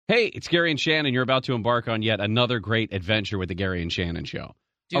Hey, it's Gary and Shannon. You're about to embark on yet another great adventure with the Gary and Shannon Show.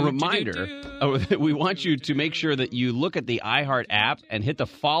 A reminder, we want you to make sure that you look at the iHeart app and hit the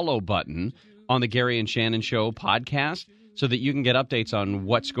follow button on the Gary and Shannon Show podcast so that you can get updates on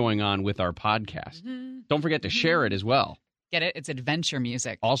what's going on with our podcast. Don't forget to share it as well. Get it? It's adventure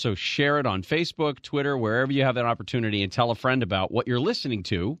music. Also, share it on Facebook, Twitter, wherever you have that opportunity, and tell a friend about what you're listening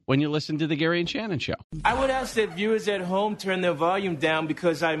to when you listen to the Gary and Shannon Show. I would ask that viewers at home turn their volume down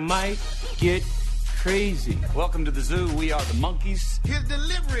because I might get crazy. Welcome to the zoo. We are the monkeys. His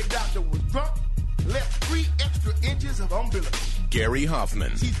delivery doctor was drunk, left 3 extra inches of umbilical. Gary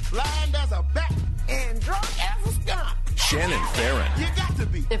Hoffman. He's blind as a bat and drunk as a skunk. Shannon Farron. You got to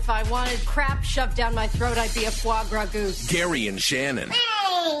be. If I wanted crap shoved down my throat, I'd be a foie gras goose. Gary and Shannon.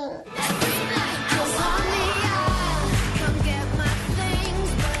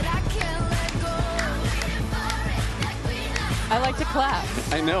 I like to clap.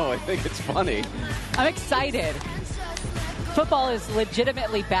 I know. I think it's funny. I'm excited. Football is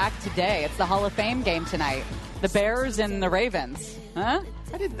legitimately back today. It's the Hall of Fame game tonight. The Bears and the Ravens. Huh?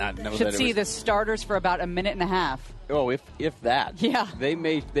 I did not know Should that. see the starters for about a minute and a half. Oh, if that. Yeah. They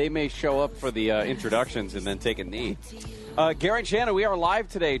may show up for the introductions and then take a knee. Gary and Shannon, we are live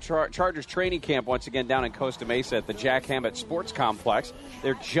today. Chargers training camp once again down in Costa Mesa at the Jack Hammett Sports Complex.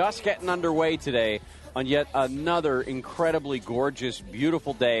 They're just getting underway today on yet another incredibly gorgeous,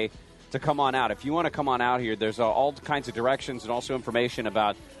 beautiful day to come on out. If you want to come on out here, there's all kinds of directions and also information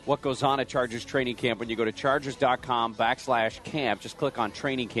about what goes on at Chargers training camp when you go to chargers.com/camp. Just click on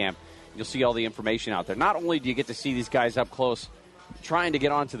training camp. You'll see all the information out there. Not only do you get to see these guys up close trying to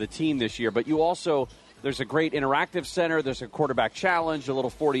get onto the team this year, but you also, there's a great interactive center. There's a quarterback challenge, a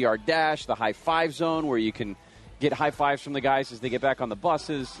little 40-yard dash, the high five zone where you can get high fives from the guys as they get back on the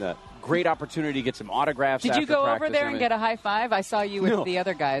buses. Great opportunity to get some autographs. Did you go over there and get get a high five? I saw you with the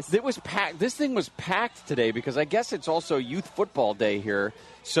other guys. It was packed. This thing was packed today because I guess it's also youth football day here.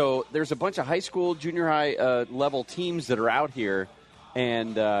 So there's a bunch of high school, junior high level teams that are out here,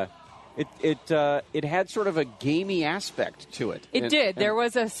 and it had sort of a gamey aspect to it. It did. There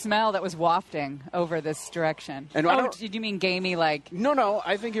was a smell that was wafting over this direction. And did you mean gamey like? No,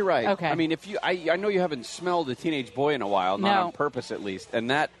 I think you're right. Okay. I mean, I know you haven't smelled a teenage boy in a while, not on purpose at least,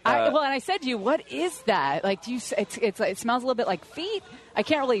 and that. And I said to you, what is that? Like, do you? It smells a little bit like feet. I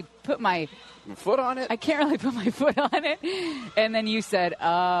can't really put my foot on it. I can't really put my foot on it. And then you said,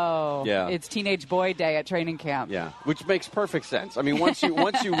 "Oh, yeah. It's teenage boy day at training camp." Yeah, which makes perfect sense. I mean, once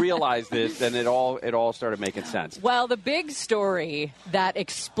you realize this, then it all started making sense. Well, the big story that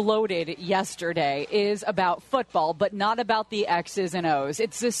exploded yesterday is about football, but not about the X's and O's.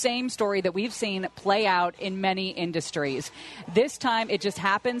 It's the same story that we've seen play out in many industries. This time, it just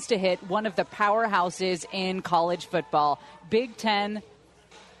happens to hit one of the powerhouses in college football, Big Ten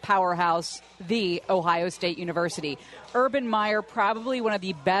powerhouse, the Ohio State University. Urban Meyer, probably one of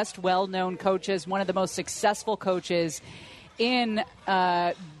the best well-known coaches, one of the most successful coaches in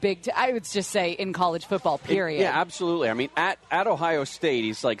I would just say in college football, period. Yeah, absolutely. I mean, at Ohio State,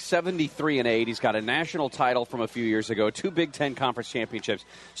 he's like 73-8. He's got a national title from a few years ago, 2 Big Ten conference championships.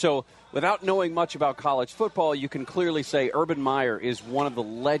 So without knowing much about college football, you can clearly say Urban Meyer is one of the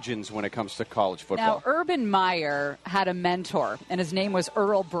legends when it comes to college football. Now, Urban Meyer had a mentor, and his name was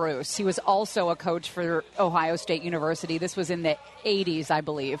Earl Bruce. He was also a coach for Ohio State University. This was in the 80s, I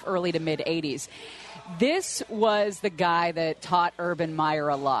believe, early to mid-80s. This was the guy that taught Urban Meyer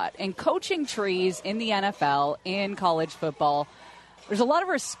a lot. And coaching trees in the NFL, in college football, there's a lot of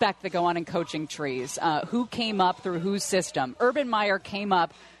respect that go on in coaching trees. Who came up through whose system? Urban Meyer came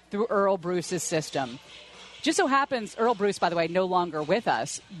up through Earl Bruce's system. Just so happens, Earl Bruce, by the way, no longer with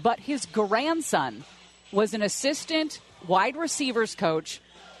us, but his grandson was an assistant wide receivers coach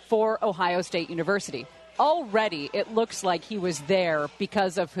for Ohio State University. Already, it looks like he was there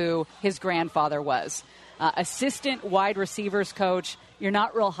because of who his grandfather was. Assistant wide receivers coach, you're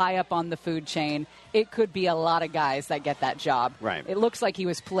not real high up on the food chain. It could be a lot of guys that get that job. Right. It looks like he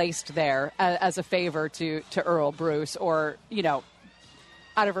was placed there as a favor to Earl Bruce or,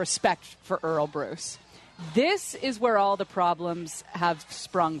 out of respect for Earl Bruce. This is where all the problems have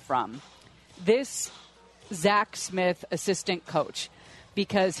sprung from. This Zach Smith assistant coach,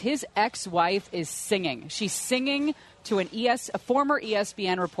 because his ex-wife is singing. She's singing to a former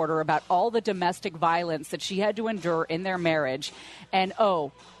ESPN reporter about all the domestic violence that she had to endure in their marriage. And,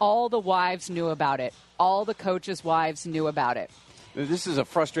 all the wives knew about it. All the coaches' wives knew about it. This is a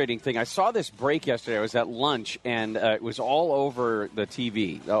frustrating thing. I saw this break yesterday. I was at lunch, and it was all over the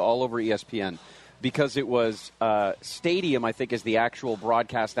TV, all over ESPN, because it was Stadium, I think, is the actual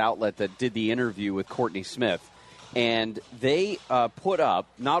broadcast outlet that did the interview with Courtney Smith. And they put up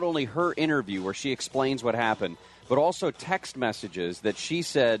not only her interview where she explains what happened, but also text messages that she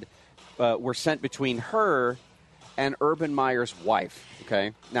said were sent between her and Urban Meyer's wife.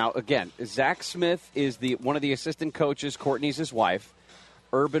 Okay. Now, again, Zach Smith is one of the assistant coaches. Courtney's his wife.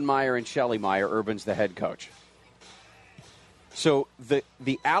 Urban Meyer and Shelley Meyer. Urban's the head coach. So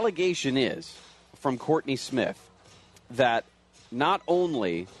the allegation is from Courtney Smith that not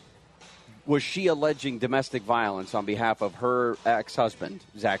only was she alleging domestic violence on behalf of her ex-husband,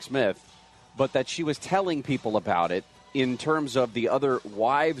 Zach Smith, but that she was telling people about it in terms of the other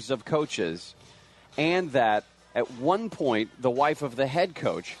wives of coaches, and that at one point the wife of the head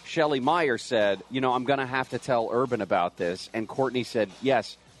coach, Shelley Meyer, said, I'm going to have to tell Urban about this. And Courtney said,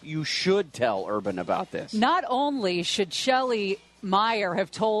 yes, you should tell Urban about this. Not only should Shelley Meyer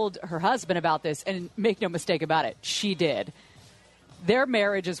have told her husband about this, and make no mistake about it, she did. Their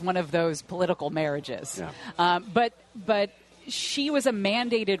marriage is one of those political marriages. Yeah. But she was a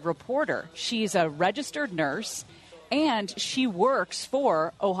mandated reporter. She's a registered nurse, and she works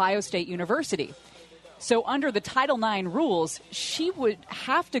for Ohio State University. So under the Title IX rules, she would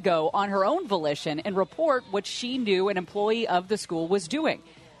have to go on her own volition and report what she knew an employee of the school was doing.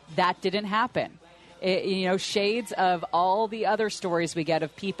 That didn't happen. Shades of all the other stories we get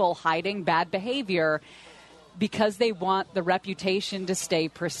of people hiding bad behavior because they want the reputation to stay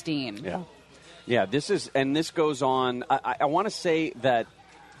pristine. Yeah. This goes on. I want to say that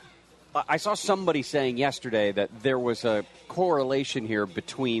I saw somebody saying yesterday that there was a correlation here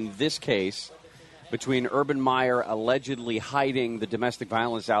between this case, between Urban Meyer allegedly hiding the domestic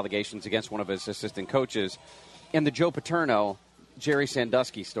violence allegations against one of his assistant coaches, and the Joe Paterno, Jerry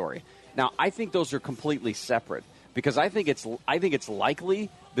Sandusky story. Now, I think those are completely separate because I think it's likely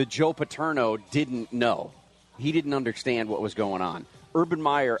that Joe Paterno didn't know. He didn't understand what was going on. Urban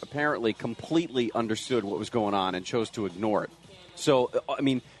Meyer apparently completely understood what was going on and chose to ignore it. So, I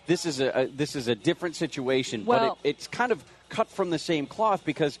mean, this is a different situation, but it's kind of cut from the same cloth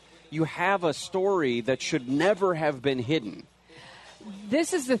because you have a story that should never have been hidden.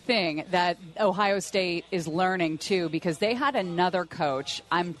 This is the thing that Ohio State is learning, too, because they had another coach.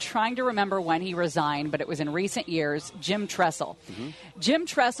 I'm trying to remember when he resigned, but it was in recent years, Jim Tressel. Mm-hmm. Jim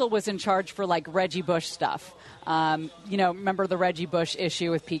Tressel was in charge for, Reggie Bush stuff. Remember the Reggie Bush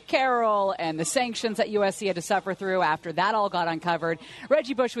issue with Pete Carroll and the sanctions that USC had to suffer through after that all got uncovered.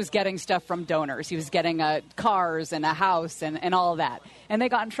 Reggie Bush was getting stuff from donors. He was getting cars and a house and all of that. And they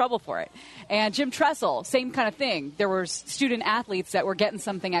got in trouble for it. And Jim Tressel, same kind of thing. There were student athletes that were getting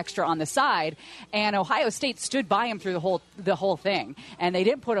something extra on the side, and Ohio State stood by him through the whole thing, and they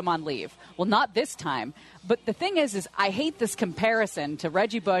didn't put him on leave. Well, not this time. But the thing is I hate this comparison to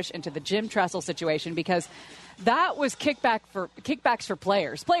Reggie Bush and to the Jim Tressel situation because that was kickbacks for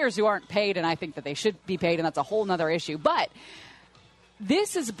players who aren't paid, and I think that they should be paid, and that's a whole other issue. But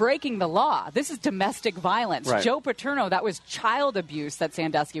this is breaking the law. This is domestic violence. Right. Joe Paterno, that was child abuse that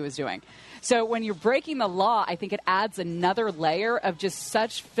Sandusky was doing. So when you're breaking the law, I think it adds another layer of just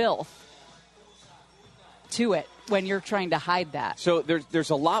such filth to it when you're trying to hide that. So there's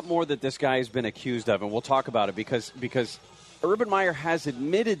a lot more that this guy has been accused of, and we'll talk about it because Urban Meyer has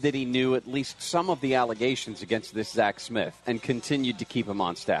admitted that he knew at least some of the allegations against this Zach Smith and continued to keep him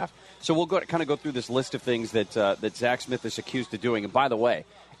on staff. So we'll go through this list of things that Zach Smith is accused of doing. And by the way,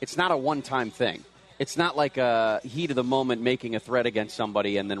 it's not a one-time thing. It's not like a heat of the moment making a threat against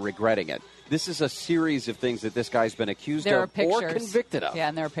somebody and then regretting it. This is a series of things that this guy's been accused of or convicted of. Yeah,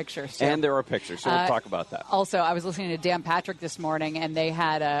 and there are pictures, too. And there are pictures, so we'll talk about that. Also, I was listening to Dan Patrick this morning, and they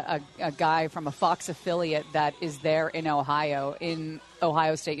had a guy from a Fox affiliate that is there in Ohio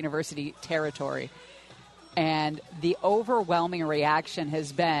State University territory. And the overwhelming reaction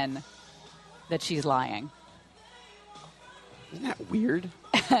has been that she's lying. Isn't that weird?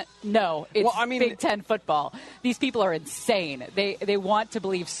 No, it's Big Ten football. These people are insane. They want to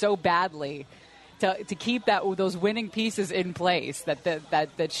believe so badly to keep those winning pieces in place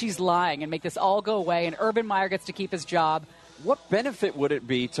that she's lying and make this all go away, and Urban Meyer gets to keep his job. What benefit would it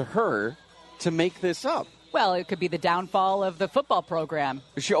be to her to make this up? Well, it could be the downfall of the football program.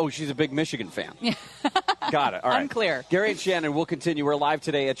 She's a big Michigan fan. Got it. All right. Unclear. Gary and Shannon, we'll continue. We're live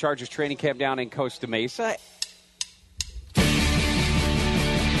today at Chargers training camp down in Costa Mesa.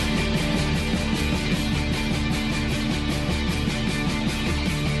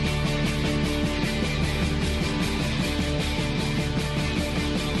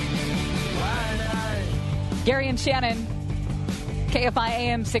 Gary and Shannon, KFI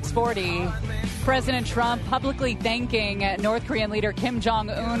AM 640. President Trump publicly thanking North Korean leader Kim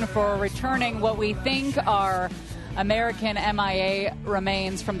Jong-un for returning what we think are American MIA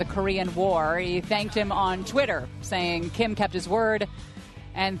remains from the Korean War. He thanked him on Twitter, saying Kim kept his word,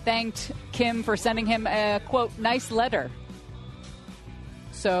 and thanked Kim for sending him a, quote, nice letter.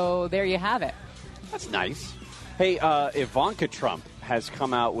 So there you have it. That's nice. Hey, Ivanka Trump has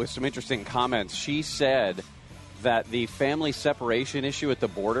come out with some interesting comments. She said that the family separation issue at the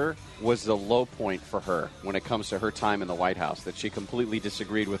border was the low point for her when it comes to her time in the White House, that she completely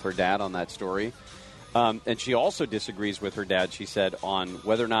disagreed with her dad on that story. And she also disagrees with her dad, she said, on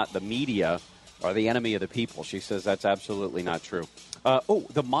whether or not the media are the enemy of the people. She says that's absolutely not true.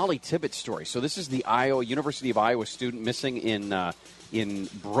 The Molly Tibbetts story. So this is the University of Iowa student missing in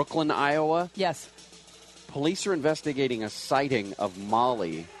Brooklyn, Iowa. Yes. Police are investigating a sighting of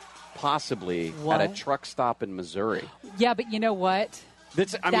Molly, possibly at a truck stop in Missouri. Yeah, but you know what?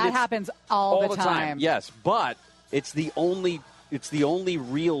 That happens all the time. Yes, but it's the only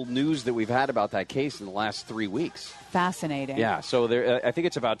real news that we've had about that case in the last 3 weeks. Fascinating. Yeah, so I think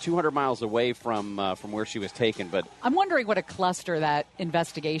it's about 200 miles away from where she was taken. But I'm wondering what a cluster that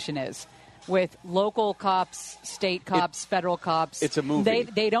investigation is, with local cops, state cops, federal cops. It's a movie.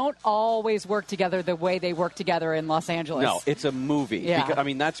 They don't always work together the way they work together in Los Angeles. No, it's a movie. Yeah.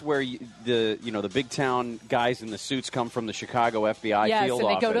 Because, that's where the big town guys in the suits come from, the Chicago FBI field and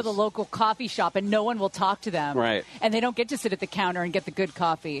they office. go to the local coffee shop and no one will talk to them. Right. And they don't get to sit at the counter and get the good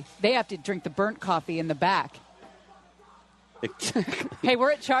coffee. They have to drink the burnt coffee in the back. Hey,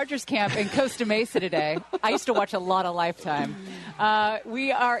 we're at Chargers camp in Costa Mesa today. I used to watch a lot of Lifetime.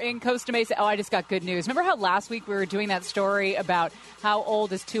 We are in Costa Mesa. Oh, I just got good news. Remember how last week we were doing that story about how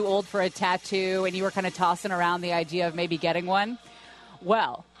old is too old for a tattoo, and you were kind of tossing around the idea of maybe getting one?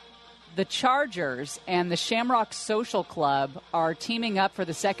 Well, the Chargers and the Shamrock Social Club are teaming up for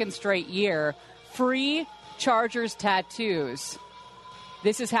the second straight year. Free Chargers tattoos.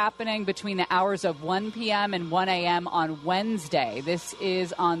 This is happening between the hours of 1 p.m. and 1 a.m. on Wednesday. This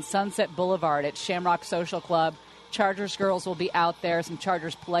is on Sunset Boulevard at Shamrock Social Club. Chargers girls will be out there. Some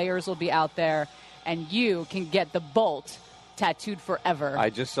Chargers players will be out there. And you can get the Bolt tattooed forever.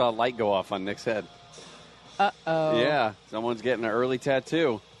 I just saw a light go off on Nick's head. Uh-oh. Yeah, someone's getting an early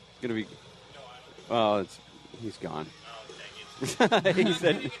tattoo. It's going to be... Oh, he's gone. He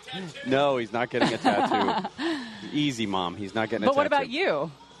said, no, he's not getting a tattoo. Easy, Mom. He's not getting a tattoo. But what about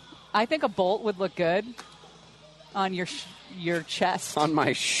you? I think a bolt would look good on your chest. On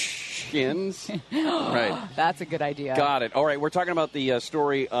my shins? Right. That's a good idea. Got it. All right, we're talking about the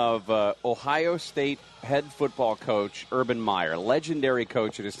story of Ohio State head football coach Urban Meyer, legendary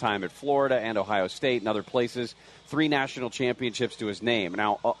coach at his time at Florida and Ohio State and other places. 3 national championships to his name.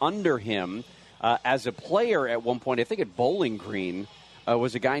 Now, under him... as a player at one point, I think at Bowling Green,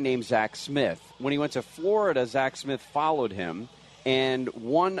 was a guy named Zach Smith. When he went to Florida, Zach Smith followed him, and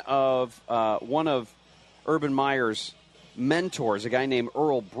one of Urban Meyer's mentors, a guy named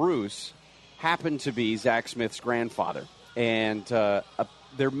Earl Bruce, happened to be Zach Smith's grandfather. And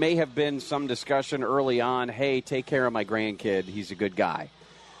there may have been some discussion early on, hey, take care of my grandkid, he's a good guy.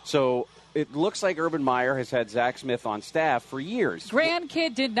 So... it looks like Urban Meyer has had Zach Smith on staff for years.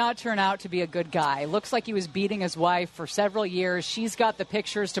 Grandkid did not turn out to be a good guy. Looks like he was beating his wife for several years. She's got the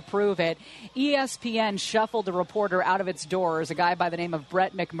pictures to prove it. ESPN shuffled a reporter out of its doors, a guy by the name of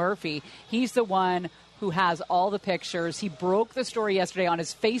Brett McMurphy. He's the one who has all the pictures. He broke the story yesterday on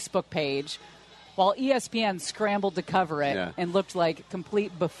his Facebook page, while ESPN scrambled to cover it and looked like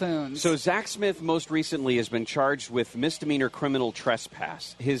complete buffoons. So Zach Smith most recently has been charged with misdemeanor criminal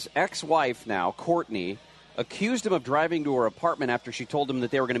trespass. His ex-wife now, Courtney, accused him of driving to her apartment after she told him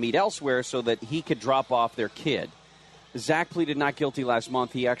that they were going to meet elsewhere so that he could drop off their kid. Zach pleaded not guilty last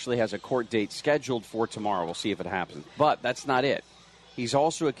month. He actually has a court date scheduled for tomorrow. We'll see if it happens. But that's not it. He's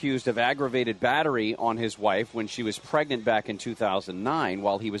also accused of aggravated battery on his wife when she was pregnant back in 2009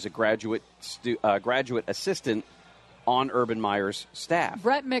 while he was a graduate assistant on Urban Meyer's staff.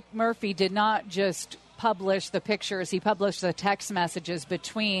 Brett McMurphy did not just publish the pictures. He published the text messages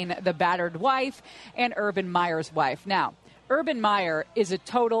between the battered wife and Urban Meyer's wife. Now, Urban Meyer is a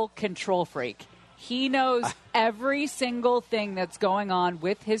total control freak. He knows every single thing that's going on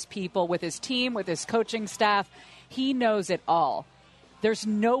with his people, with his team, with his coaching staff. He knows it all. There's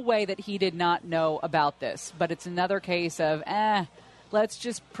no way that he did not know about this, but it's another case of, let's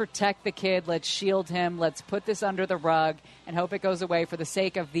just protect the kid, let's shield him, let's put this under the rug and hope it goes away for the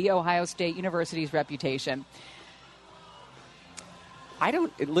sake of the Ohio State University's reputation.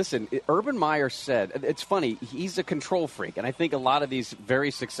 Listen, Urban Meyer said, it's funny, he's a control freak, and I think a lot of these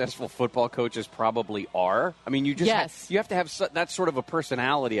very successful football coaches probably are. I mean, you have to have that sort of a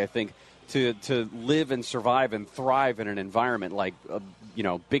personality, I think, to live and survive and thrive in an environment like,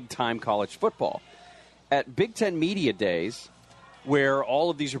 big-time college football. at Big Ten Media Days, where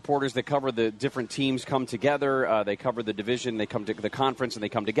all of these reporters that cover the different teams come together. They cover the division, they come to the conference, and they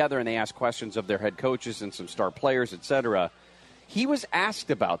come together, and they ask questions of their head coaches and some star players, etc. He was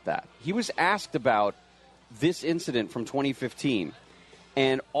asked about that. He was asked about this incident from 2015.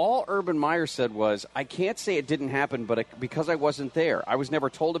 And all Urban Meyer said was, I can't say it didn't happen, but because I wasn't there. I was never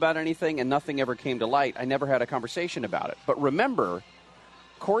told about anything, and nothing ever came to light. I never had a conversation about it. But remember,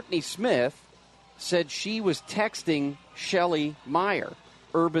 Courtney Smith said she was texting Shelly Meyer,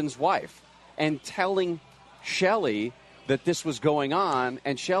 Urban's wife, and telling Shelly that this was going on,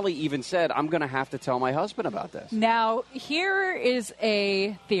 and Shelly even said, I'm going to have to tell my husband about this. Now, here is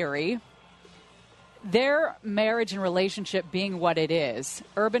a theory. Their marriage and relationship being what it is,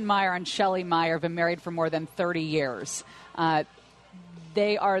 Urban Meyer and Shelly Meyer have been married for more than 30 years.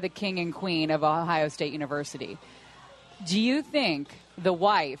 They are the king and queen of Ohio State University. Do you think the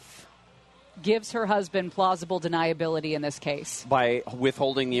wife gives her husband plausible deniability in this case? By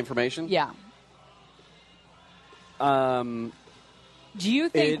withholding the information? Yeah. Do you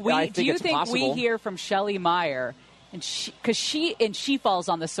think we hear from Shelly Meyer, and she falls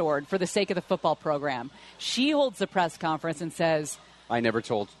on the sword for the sake of the football program? She holds the press conference and says, I never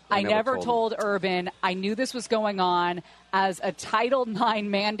told Urban. I knew this was going on. As a Title IX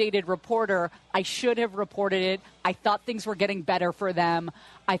mandated reporter, I should have reported it. I thought things were getting better for them.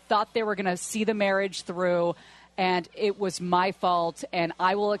 I thought they were going to see the marriage through, and it was my fault, and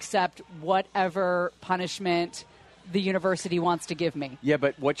I will accept whatever punishment the university wants to give me. Yeah,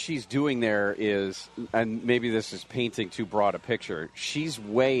 but what she's doing there is, and maybe this is painting too broad a picture, she's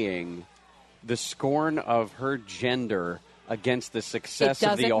weighing the scorn of her gender against the success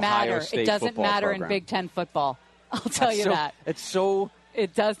of the Ohio State football program. It doesn't matter in Big Ten football. I'll tell you that.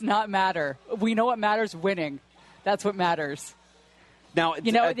 It does not matter. We know what matters: winning. That's what matters. Now, at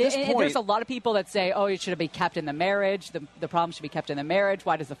this point, there's a lot of people that say, oh, it should be kept in the marriage. The problem should be kept in the marriage.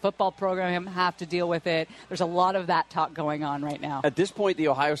 Why does the football program have to deal with it? There's a lot of that talk going on right now. At this point, the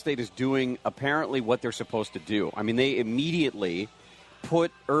Ohio State is doing apparently what they're supposed to do. I mean, they immediately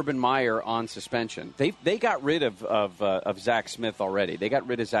put Urban Meyer on suspension. They got rid of Zach Smith already. They got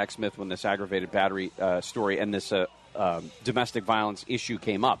rid of Zach Smith when this aggravated battery story and this domestic violence issue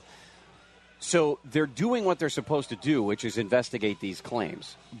came up. So they're doing what they're supposed to do, which is investigate these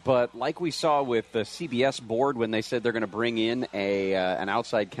claims. But like we saw with the CBS board when they said they're going to bring in an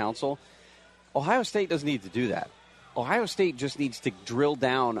outside counsel, Ohio State doesn't need to do that. Ohio State just needs to drill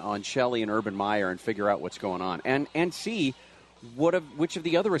down on Shelly and Urban Meyer and figure out what's going on and see which of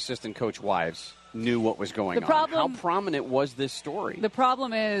the other assistant coach wives knew what was going on. How prominent was this story? The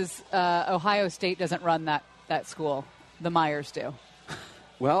problem is Ohio State doesn't run that school. The Meyers do.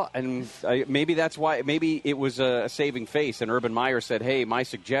 Well, and maybe that's why. Maybe it was a saving face, and Urban Meyer said, "Hey, my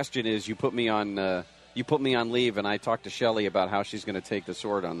suggestion is you put me on leave, and I talked to Shelly about how she's going to take the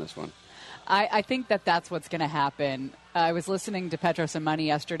sword on this one." I think that's what's going to happen. I was listening to Petros and Money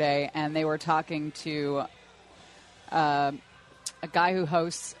yesterday, and they were talking to a guy who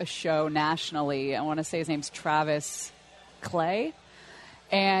hosts a show nationally. I want to say his name's Travis Clay.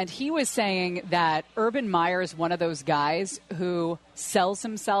 And he was saying that Urban Meyer is one of those guys who sells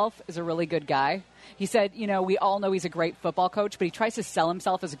himself as a really good guy. He said, we all know he's a great football coach, but he tries to sell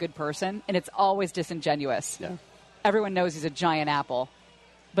himself as a good person, and it's always disingenuous. Yeah. Everyone knows he's a giant apple.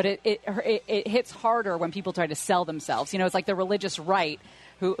 But it hits harder when people try to sell themselves. It's like the religious right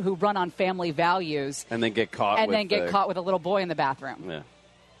who run on family values. And then get caught with a little boy in the bathroom. Yeah.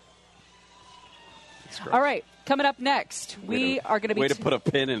 All right. Coming up next, we are going to be... Way to put a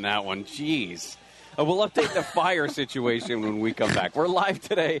pin in that one. Jeez. We'll update the fire situation when we come back. We're live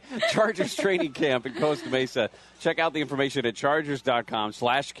today, Chargers training camp in Costa Mesa. Check out the information at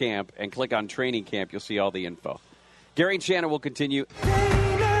chargers.com/camp and click on training camp. You'll see all the info. Gary and Shannon will continue. See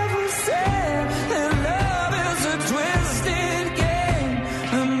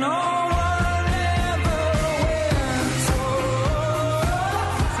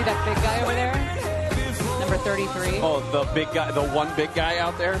that big guy over there? Number 33. Oh, the big guy, the one big guy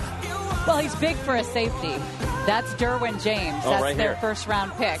out there? Well, he's big for a safety. That's Derwin James. That's right their here.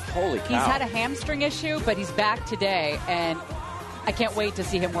 first-round pick. Holy cow. He's had a hamstring issue, but he's back today, and I can't wait to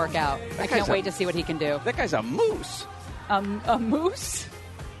see him work out. I can't wait to see what he can do. That guy's a moose. A moose?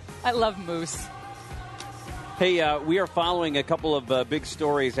 I love moose. Hey, we are following a couple of big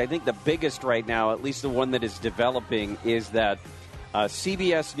stories. I think the biggest right now, at least the one that is developing, is that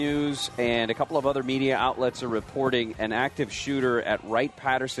CBS News and a couple of other media outlets are reporting an active shooter at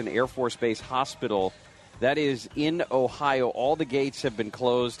Wright-Patterson Air Force Base Hospital. That is in Ohio. All the gates have been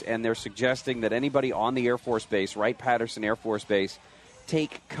closed, and they're suggesting that anybody on the Air Force Base, Wright-Patterson Air Force Base,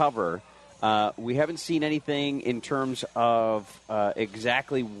 take cover. We haven't seen anything in terms of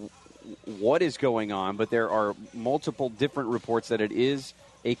exactly what is going on, but there are multiple different reports that it is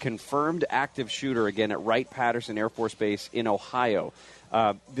a confirmed active shooter, again, at Wright-Patterson Air Force Base in Ohio.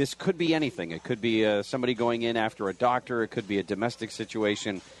 This could be anything. It could be somebody going in after a doctor. It could be a domestic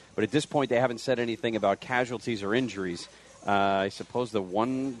situation. But at this point, they haven't said anything about casualties or injuries. I suppose the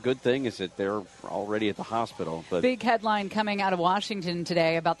one good thing is that they're already at the hospital. But big headline coming out of Washington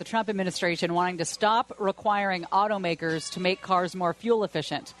today about the Trump administration wanting to stop requiring automakers to make cars more fuel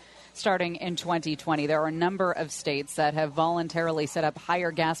efficient starting in 2020. There are a number of states that have voluntarily set up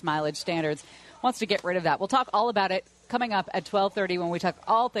higher gas mileage standards. Wants to get rid of that. We'll talk all about it coming up at 12:30 when we talk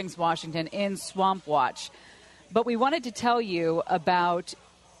all things Washington in Swamp Watch. But we wanted to tell you about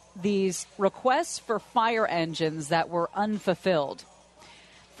these requests for fire engines that were unfulfilled.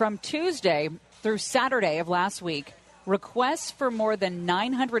 From Tuesday through Saturday of last week, requests for more than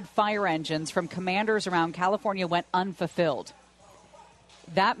 900 fire engines from commanders around California went unfulfilled.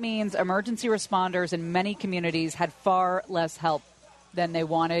 That means emergency responders in many communities had far less help than they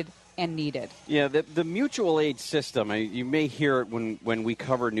wanted and needed. Yeah, the mutual aid system, you may hear it when we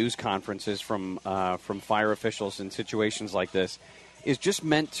cover news conferences from fire officials in situations like this, is just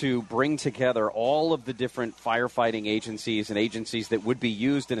meant to bring together all of the different firefighting agencies and agencies that would be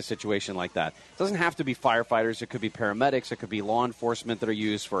used in a situation like that. It doesn't have to be firefighters. It could be paramedics. It could be law enforcement that are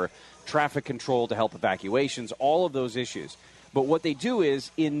used for traffic control to help evacuations, all of those issues. But what they do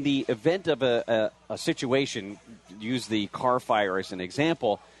is, in the event of a situation, use the car fire as an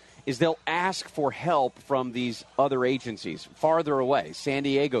example, is they'll ask for help from these other agencies farther away, San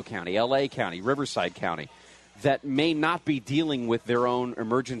Diego County, L.A. County, Riverside County, that may not be dealing with their own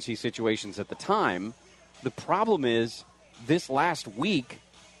emergency situations at the time. The problem is this last week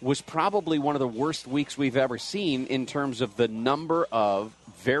was probably one of the worst weeks we've ever seen in terms of the number of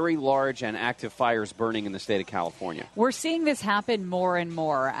very large and active fires burning in the state of California. We're seeing this happen more and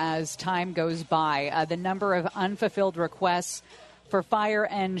more as time goes by. The number of unfulfilled requests for fire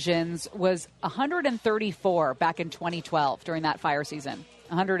engines was 134 back in 2012 during that fire season.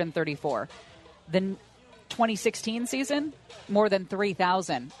 134. The 2016 season, more than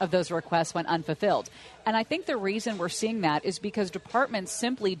 3,000 of those requests went unfulfilled. And I think the reason we're seeing that is because departments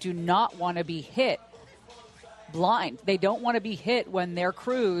simply do not want to be hit blind. They don't want to be hit when their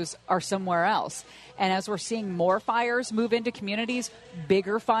crews are somewhere else. And as we're seeing more fires move into communities,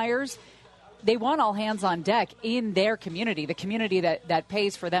 bigger fires, they want all hands on deck in their community, the community that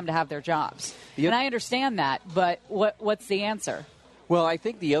pays for them to have their jobs. Yep. And I understand that, but what's the answer? Well, I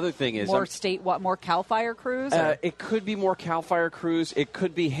think the other thing is more CAL FIRE crews? It could be more CAL FIRE crews. It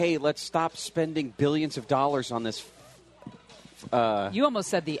could be, hey, let's stop spending billions of dollars on this. You almost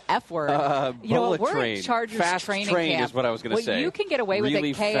said the F word. You know what? We're in Chargers fast training train camp. Is what I was going to say. You can get away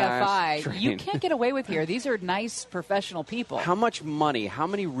really with at KFI. You can't get away with here. These are nice professional people. How much money, how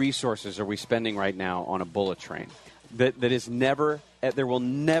many resources are we spending right now on a bullet train that is never? There will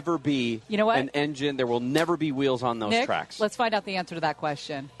never be an engine. There will never be wheels on those Nick, tracks. Let's find out the answer to that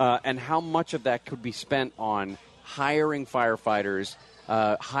question. And how much of that could be spent on hiring firefighters,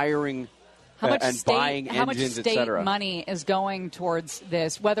 hiring and buying engines, etc. How much state money is going towards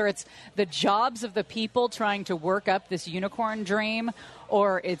this, whether it's the jobs of the people trying to work up this unicorn dream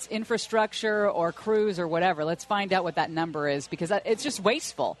or it's infrastructure or crews or whatever. Let's find out what that number is because it's just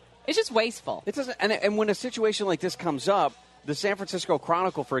wasteful. It's just wasteful. It doesn't, and when a situation like this comes up, the San Francisco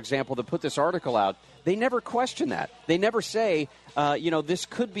Chronicle, for example, that put this article out, they never question that. They never say, this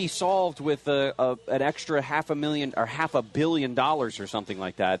could be solved with an extra $500,000 or $500 million or something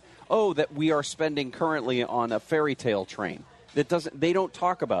like that. Oh, that we are spending currently on a fairy tale train. They don't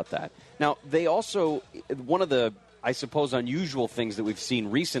talk about that. Now, they also, one of the, I suppose, unusual things that we've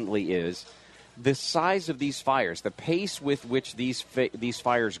seen recently is the size of these fires, the pace with which these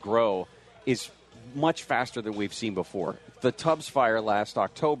fires grow is much faster than we've seen before. The Tubbs fire last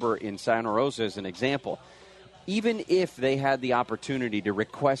October in Santa Rosa is an example. Even if they had the opportunity to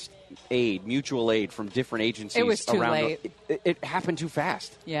request aid, mutual aid from different agencies, it was too late. It happened too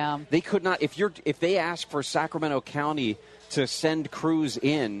fast. Yeah, they could not. If they asked for Sacramento County to send crews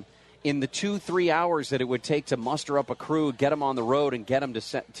in the 2-3 hours that it would take to muster up a crew, get them on the road, and get them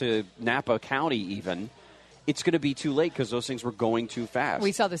to Napa County, even, it's going to be too late because those things were going too fast.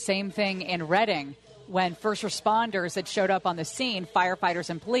 We saw the same thing in Redding when first responders that showed up on the scene, firefighters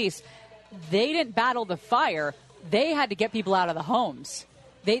and police, they didn't battle the fire. They had to get people out of the homes.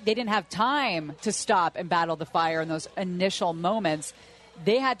 They didn't have time to stop and battle the fire in those initial moments.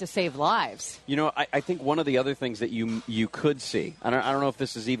 They had to save lives. You know, I think one of the other things that you could see, I don't know if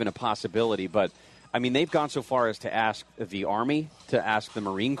this is even a possibility, but, I mean, they've gone so far as to ask the Army, to ask the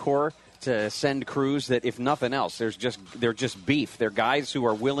Marine Corps, to send crews that, if nothing else, they're just beef. They're guys who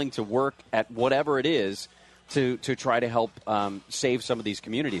are willing to work at whatever it is to try to help save some of these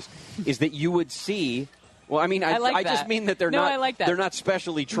communities. Is that you would see? Well, I mean, I just mean that they're not. I like that. They're not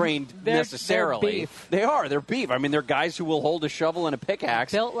specially trained necessarily. They're beef. They're beef. I mean, they're guys who will hold a shovel and a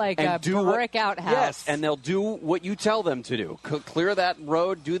pickaxe, built like and a brick outhouse. Yes, and they'll do what you tell them to do. Clear that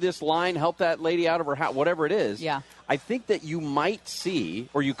road, do this line, help that lady out of her house, whatever it is. Yeah. I think that you might see,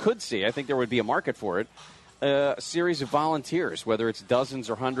 or you could see, I think there would be a market for it, a series of volunteers, whether it's dozens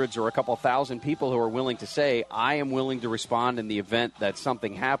or hundreds or a couple thousand people who are willing to say, I am willing to respond in the event that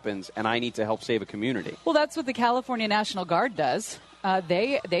something happens and I need to help save a community. Well, that's what the California National Guard does.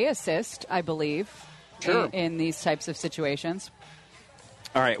 They assist, I believe, sure. in these types of situations.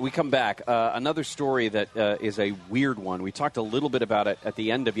 All right, we come back. Another story that is a weird one. We talked a little bit about it at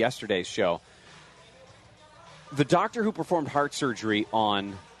the end of yesterday's show. The doctor who performed heart surgery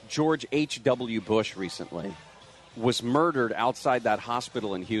on George H.W. Bush recently was murdered outside that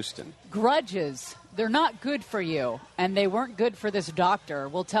hospital in Houston. Grudges, they're not good for you, and they weren't good for this doctor.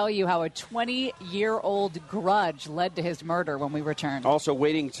 We'll tell you how a 20-year-old grudge led to his murder when we return. Also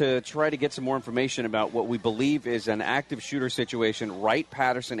waiting to try to get some more information about what we believe is an active shooter situation,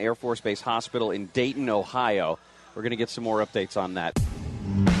 Wright-Patterson Air Force Base Hospital in Dayton, Ohio. We're going to get some more updates on that.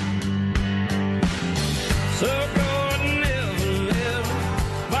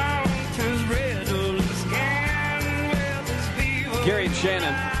 Gary and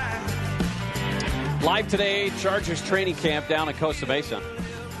Shannon, live today, Chargers training camp down at Costa Mesa.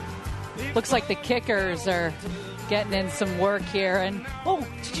 Looks like the kickers are getting in some work here. And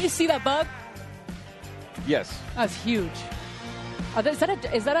did you see that bug? Yes. That's huge. Is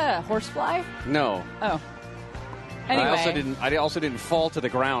that a horsefly? No. Oh. Anyway. I also didn't fall to the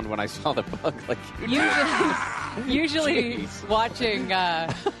ground when I saw the bug. Like usually watching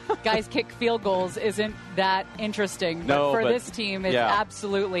guys kick field goals isn't that interesting. No, but for this team, it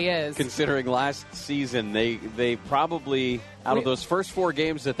absolutely is. Considering last season, they probably, out of those first 4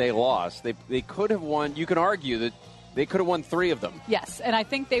 games that they lost, they could have won. You can argue that they could have won 3 of them. Yes, and I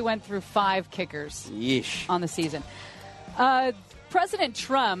think they went through 5 kickers Yeesh. on the season. President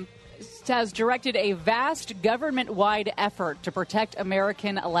Trump has directed a vast government-wide effort to protect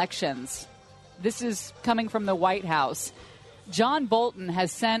American elections. This is coming from the White House. John Bolton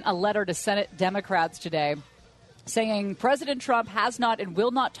has sent a letter to Senate Democrats today saying President Trump has not and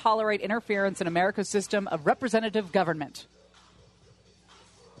will not tolerate interference in America's system of representative government.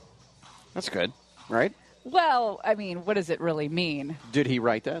 That's good, right? Well, I mean, what does it really mean? Did he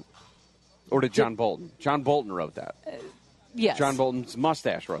write that? Or did John Bolton? John Bolton wrote that. Yes. John Bolton's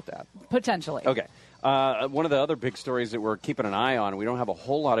mustache wrote that. Potentially. Okay. One of the other big stories that we're keeping an eye on, we don't have a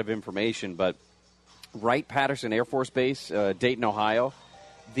whole lot of information, but Wright-Patterson Air Force Base, Dayton, Ohio,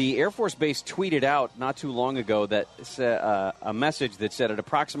 the Air Force Base tweeted out not too long ago that a message that said at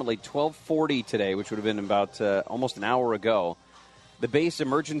approximately 12:40 today, which would have been about almost an hour ago, the base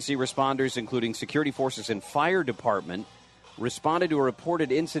emergency responders, including security forces and fire department, responded to a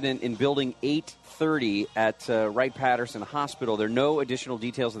reported incident in Building 830 at Wright-Patterson Hospital. There are no additional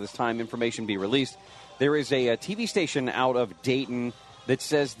details at this time. Information be released. There is a TV station out of Dayton that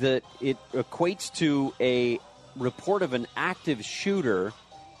says that it equates to a report of an active shooter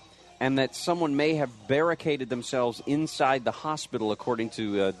and that someone may have barricaded themselves inside the hospital, according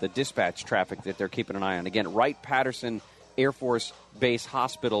to the dispatch traffic that they're keeping an eye on. Again, Wright-Patterson Air Force Base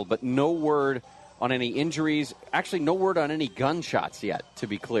Hospital, but no word on any injuries. Actually, no word on any gunshots yet, to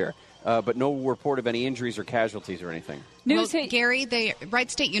be clear. But no report of any injuries or casualties or anything. Gary,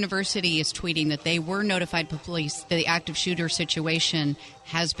 Wright State University is tweeting that they were notified by police that the active shooter situation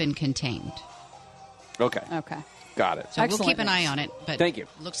has been contained. Okay. Got it. So we'll keep an eye on it. But thank you.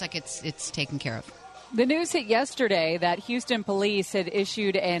 Looks like it's taken care of. The news hit yesterday that Houston police had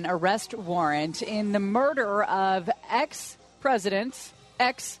issued an arrest warrant in the murder of ex-president's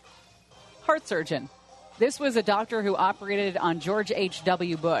ex-heart surgeon. This was a doctor who operated on George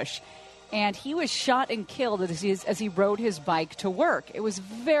H.W. Bush, and he was shot and killed as he rode his bike to work. It was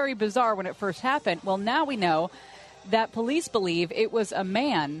very bizarre when it first happened. Well, now we know that police believe it was a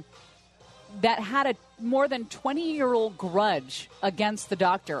man that had a more than 20-year-old grudge against the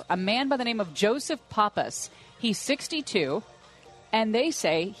doctor, a man by the name of Joseph Pappas. He's 62, and they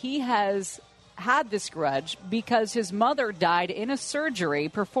say he has had this grudge because his mother died in a surgery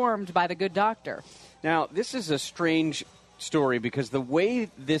performed by the good doctor. Now, this is a strange story because the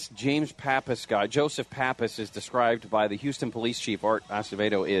way this James Pappas guy, Joseph Pappas, is described by the Houston Police Chief, Art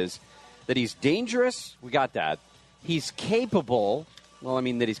Acevedo, is that he's dangerous. We got that. He's capable. Well, I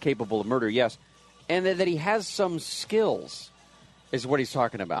mean that he's capable of murder, yes. And that he has some skills. is what he's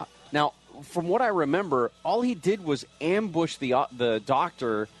talking about. Now, from what I remember, all he did was ambush the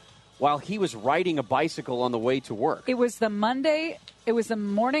doctor while he was riding a bicycle on the way to work. It was the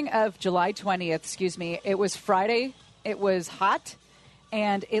morning of July 20th, It was Friday. It was hot,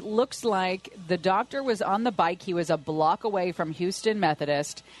 and it looks like the doctor was on the bike. He was a block away from Houston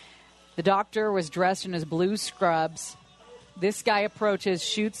Methodist. The doctor was dressed in his blue scrubs. This guy approaches,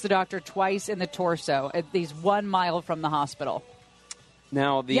 shoots the doctor twice in the torso. He's 1 mile from the hospital.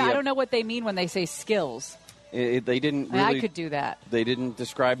 Now, I don't know what they mean when they say skills. They didn't really, I could do that. They didn't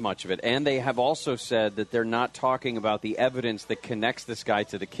describe much of it. And they have also said that they're not talking about the evidence that connects this guy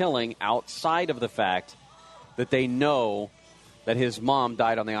to the killing outside of the fact that they know that his mom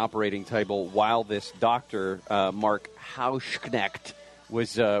died on the operating table while this doctor, Marc Saltzman,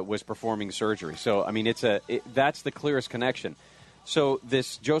 was performing surgery. So, I mean, that's the clearest connection. So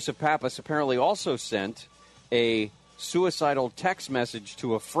this Joseph Pappas apparently also sent a suicidal text message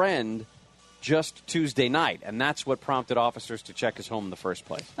to a friend just Tuesday night, and that's what prompted officers to check his home in the first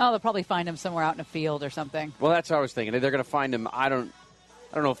place. Oh, they'll probably find him somewhere out in a field or something. Well, that's what I was thinking. They're going to find him. I don't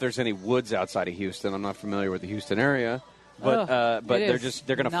know if there's any woods outside of Houston. I'm not familiar with the Houston area, but they're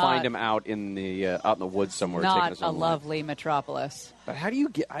going to find him out in the woods somewhere. Not a lovely metropolis. But how do you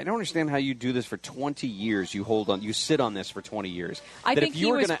get? I don't understand how you do this for 20 years. You sit on this for 20 years. I think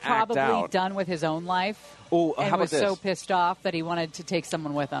he was probably out, done with his own life. Oh, and how about was this? so pissed off that he wanted to take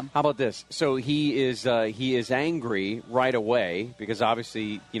someone with him. How about this? So he is angry right away because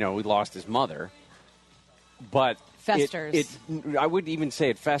obviously he lost his mother. But festers. I wouldn't even say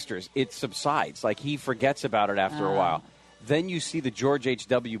it festers. It subsides. Like he forgets about it after a while. Then you see the George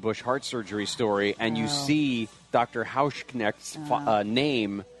H.W. Bush heart surgery story, and you see Dr. Hauschknecht's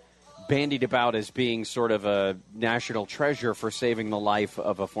name bandied about as being sort of a national treasure for saving the life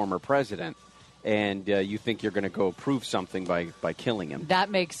of a former president. And you think you're going to go prove something by killing him.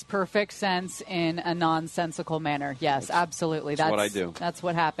 That makes perfect sense in a nonsensical manner. Yes, absolutely. That's what I do. That's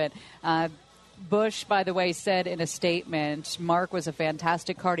what happened. Bush, by the way, said in a statement, Marc was a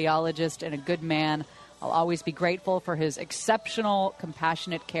fantastic cardiologist and a good man. I'll always be grateful for his exceptional,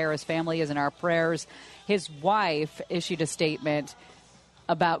 compassionate care. His family is in our prayers. His wife issued a statement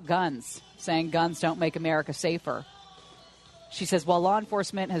about guns, saying guns don't make America safer. She says, while law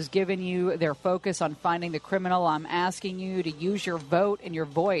enforcement has given you their focus on finding the criminal, I'm asking you to use your vote and your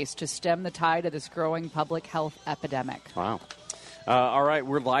voice to stem the tide of this growing public health epidemic. Wow. All right,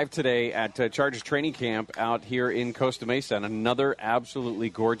 we're live today at Chargers Training Camp out here in Costa Mesa, and another absolutely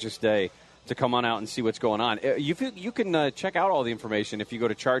gorgeous day to come on out and see what's going on. You can check out all the information if you go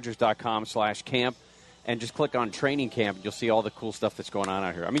to chargers.com/camp and just click on Training Camp. You'll see all the cool stuff that's going on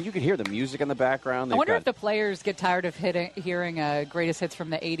out here. I mean, you can hear the music in the background. I wonder if the players get tired of hearing greatest hits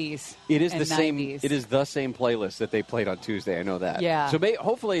from the 80s It is and the 90s. same. It is the same playlist that they played on Tuesday. I know that. Yeah. So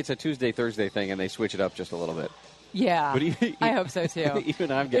hopefully it's a Tuesday, Thursday thing, and they switch it up just a little bit. Yeah, But I hope so, too.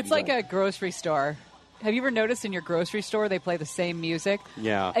 Even I'm getting It's like done. a grocery store. Have you ever noticed in your grocery store they play the same music?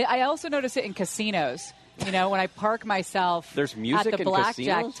 Yeah. I also notice it in casinos. When I park myself There's music at the in blackjack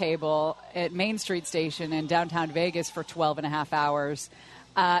casinos? table at Main Street Station in downtown Vegas for 12 and a half hours,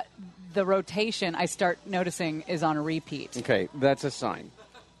 the rotation I start noticing is on a repeat. Okay, that's a sign.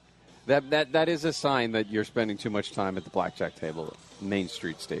 That is a sign that you're spending too much time at the blackjack table at Main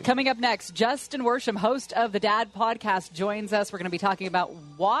Street Station. Coming up next, Justin Worsham, host of the Dad Podcast, joins us. We're going to be talking about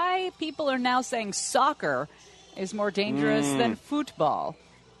why people are now saying soccer is more dangerous than football.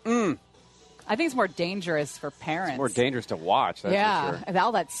 I think it's more dangerous for parents. It's more dangerous to watch, that's for sure. And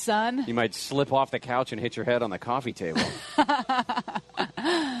all that sun. You might slip off the couch and hit your head on the coffee table. It's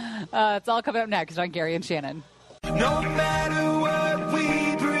all coming up next on Gary and Shannon. No matter what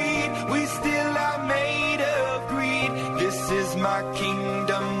we breed, we still are made of greed. This is my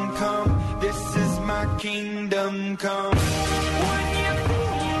kingdom come. This is my kingdom come. When you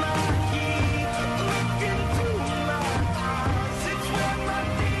feel my heat, look into my eyes. It's where my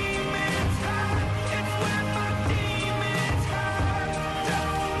demons hide. It's where my demons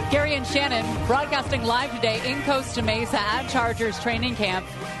hide. Gary and Shannon broadcasting live today in Costa Mesa at Chargers Training Camp,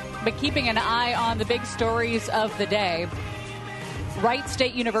 but keeping an eye on the big stories of the day. Wright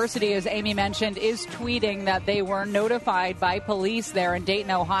State University, as Amy mentioned, is tweeting that they were notified by police there in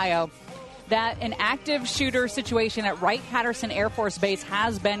Dayton, Ohio, that an active shooter situation at Wright-Patterson Air Force Base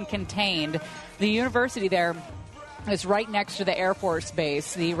has been contained. The university there is right next to the Air Force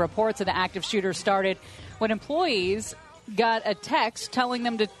Base. The reports of the active shooter started when employees got a text telling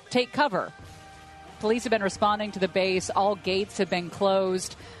them to take cover. Police have been responding to the base. All gates have been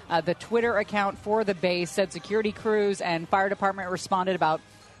closed. The Twitter account for the base said security crews and fire department responded about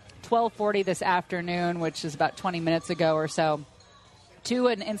 12:40 this afternoon, which is about 20 minutes ago or so. to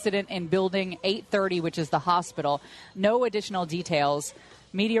an incident in Building 830, which is the hospital. No additional details.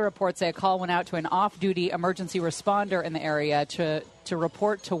 Media reports say a call went out to an off-duty emergency responder in the area to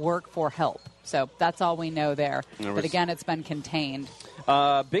report to work for help. So that's all we know there. But again, it's been contained.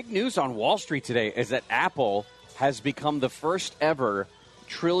 Big news on Wall Street today is that Apple has become the first ever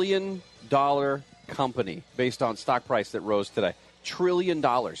trillion-dollar company based on stock price that rose today. $1 trillion.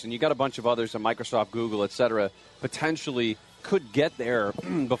 And you got a bunch of others, Microsoft, Google, et cetera, potentially could get there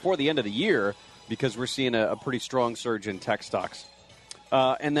before the end of the year because we're seeing a pretty strong surge in tech stocks.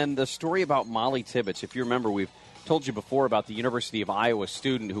 And then the story about Molly Tibbetts. If you remember, we've told you before about the University of Iowa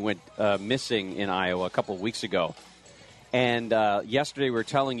student who went missing in Iowa a couple of weeks ago. And yesterday we were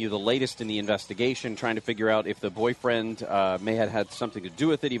telling you the latest in the investigation, trying to figure out if the boyfriend may have had something to do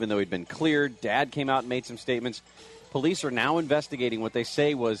with it, even though he'd been cleared. Dad came out and made some statements. Police are now investigating what they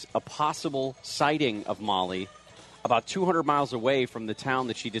say was a possible sighting of Molly about 200 miles away from the town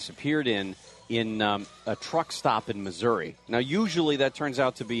that she disappeared in a truck stop in Missouri. Now, usually that turns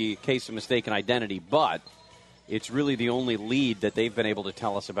out to be a case of mistaken identity, but it's really the only lead that they've been able to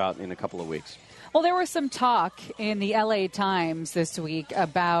tell us about in a couple of weeks. Well, there was some talk in the LA Times this week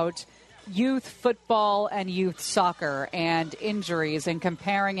about youth football and youth soccer and injuries and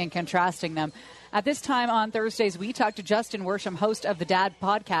comparing and contrasting them. At this time on Thursdays, we talk to Justin Worsham, host of the Dad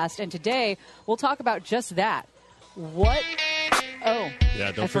Podcast, and today we'll talk about just that. What? Oh,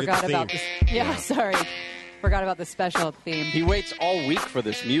 yeah, don't I forgot about this. Yeah, sorry. Forgot about the special theme. He waits all week for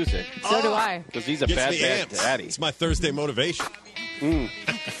this music. So do I. Because he's a bad daddy. It's my Thursday motivation.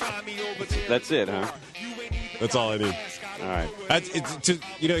 That's it, huh? That's all I need. All right.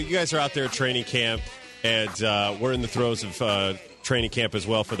 You guys are out there at training camp, and we're in the throes of training camp as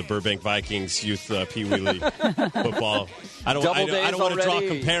well for the Burbank Vikings Youth Pee Wee League football. I don't want to draw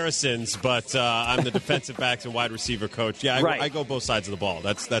comparisons, but I'm the defensive backs and wide receiver coach. Yeah, I go both sides of the ball.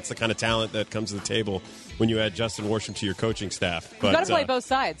 That's the kind of talent that comes to the table when you add Justin Worsham to your coaching staff. But you got to play both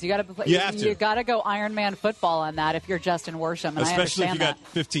sides. You got to play. You got to go Iron Man football on that if you're Justin Worsham. And especially if you got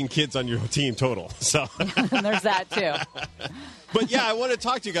 15 kids on your team total. So and there's that too. But yeah, I want to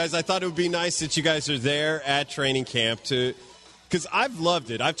talk to you guys. I thought it would be nice that you guys are there at training camp because I've loved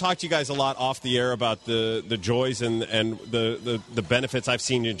it. I've talked to you guys a lot off the air about the joys and the benefits I've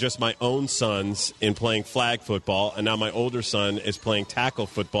seen in just my own sons in playing flag football, and now my older son is playing tackle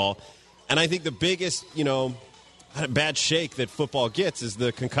football. And I think the biggest, bad shake that football gets is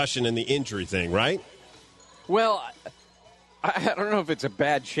the concussion and the injury thing, right? Well, I don't know if it's a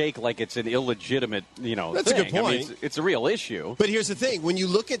bad shake like it's an illegitimate, That's thing. A good point. I mean, it's a real issue. But here's the thing. When you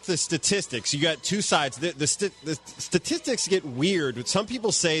look at the statistics, you got two sides. The statistics get weird. Some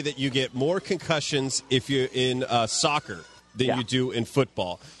people say that you get more concussions if you're in soccer than you do in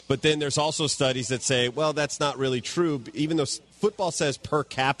football. But then there's also studies that say, well, that's not really true, even though football says per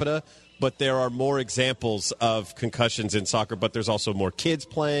capita, but there are more examples of concussions in soccer, but there's also more kids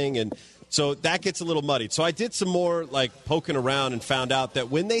playing, and so that gets a little muddied. So I did some more poking around and found out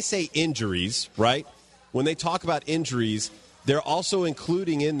that when they say injuries, right, when they talk about injuries, they're also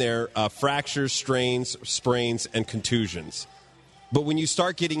including in there fractures, strains, sprains, and contusions. But when you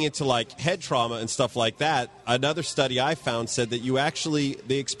start getting into head trauma and stuff like that, another study I found said that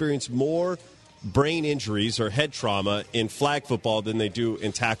they experience more brain injuries or head trauma in flag football than they do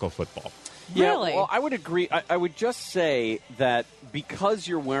in tackle football. Yeah, really? Well, I would agree. I would just say that because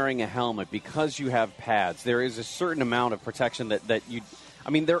you're wearing a helmet, because you have pads, there is a certain amount of protection that you.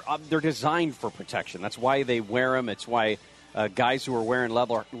 I mean, they're designed for protection. That's why they wear them. It's why guys who were wearing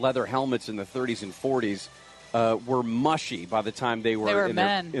leather helmets in the 30s and 40s were mushy by the time they were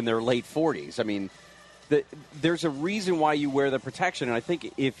in their late 40s. I mean, there's a reason why you wear the protection, and I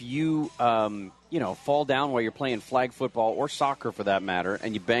think if you fall down while you're playing flag football or soccer for that matter,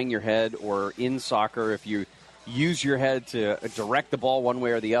 and you bang your head, or in soccer if you use your head to direct the ball one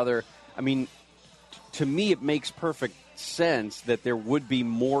way or the other, I mean, to me it makes perfect sense that there would be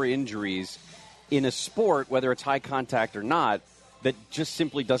more injuries in a sport, whether it's high contact or not, that just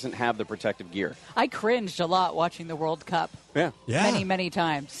simply doesn't have the protective gear. I cringed a lot watching the World Cup. Yeah. Many, many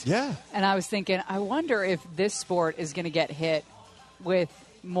times. Yeah. And I was thinking, I wonder if this sport is going to get hit with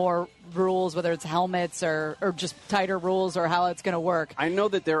more rules, whether it's helmets or just tighter rules, or how it's going to work. I know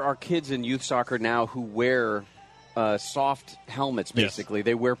that there are kids in youth soccer now who wear soft helmets, basically. Yes.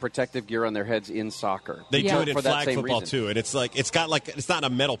 They wear protective gear on their heads in soccer. They do it in flag football, too. And it's it's not a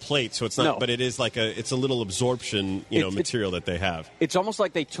metal plate, so it's not, but it is it's a little absorption, material that they have. It's almost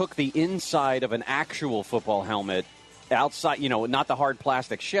like they took the inside of an actual football helmet outside, not the hard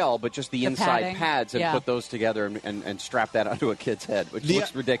plastic shell, but just the inside padding. pads, and put those together and strap that onto a kid's head, which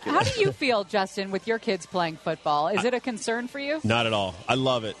looks ridiculous. How do you feel, Justin, with your kids playing football? Is it a concern for you? Not at all. I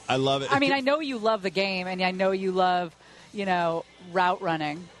love it. I mean, I know you love the game, and I know you love, route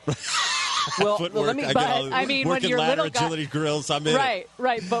running. Well, let me. But I mean, when your little agility drills, I'm in.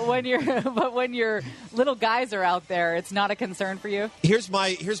 Right. But when your little guys are out there, it's not a concern for you. Here's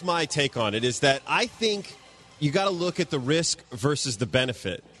my take on it: is that I think you got to look at the risk versus the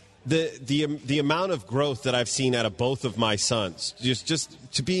benefit. The amount of growth that I've seen out of both of my sons,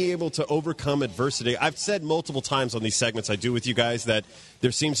 just to be able to overcome adversity. I've said multiple times on these segments I do with you guys that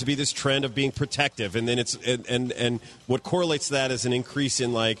there seems to be this trend of being protective, and then and what correlates to that is an increase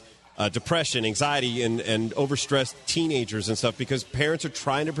in depression, anxiety, and overstressed teenagers and stuff, because parents are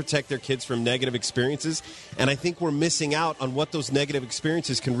trying to protect their kids from negative experiences, and I think we're missing out on what those negative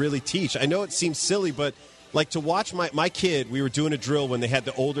experiences can really teach. I know it seems silly, but to watch my kid, we were doing a drill when they had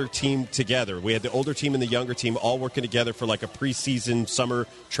the older team together. We had the older team and the younger team all working together for a preseason summer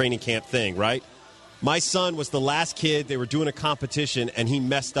training camp thing, right? My son was the last kid. They were doing a competition, and he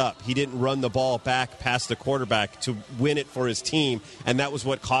messed up. He didn't run the ball back past the quarterback to win it for his team, and that was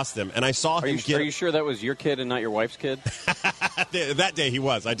what cost them. And I saw him get... Are you sure that was your kid and not your wife's kid? That day he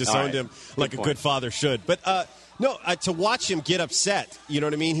was. I disowned him like a good father should. But to watch him get upset, you know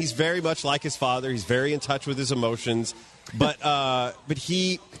what I mean? He's very much like his father. He's very in touch with his emotions. But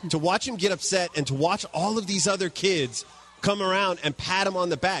to watch him get upset and to watch all of these other kids come around and pat him on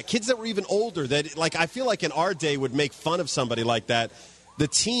the back. Kids that were even older that, I feel like in our day would make fun of somebody like that. The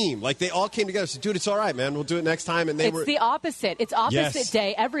team, they all came together and said, dude, it's all right, man. We'll do it next time. And it's the opposite. It's opposite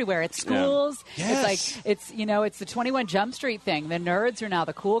day everywhere. It's schools. Yeah. Yes. It's the 21 Jump Street thing. The nerds are now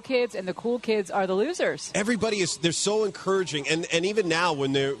the cool kids, and the cool kids are the losers. Everybody they're so encouraging. And even now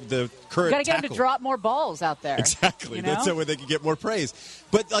when they're the current got to get them to drop more balls out there. Exactly. That's the way they can get more praise.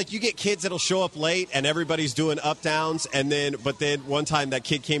 But you get kids that'll show up late and everybody's doing up downs, but then one time that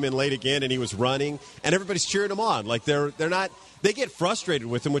kid came in late again and he was running and everybody's cheering him on. They're not. They get frustrated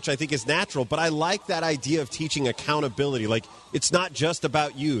with him, which I think is natural, but I like that idea of teaching accountability. It's not just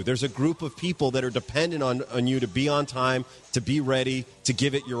about you. There's a group of people that are dependent on you to be on time, to be ready, to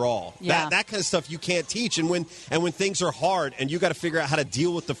give it your all. Yeah. That kind of stuff you can't teach. And when things are hard and you got to figure out how to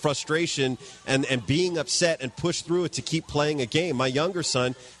deal with the frustration and being upset and push through it to keep playing a game. My younger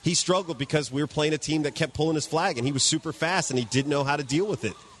son, he struggled because we were playing a team that kept pulling his flag, and he was super fast, and he didn't know how to deal with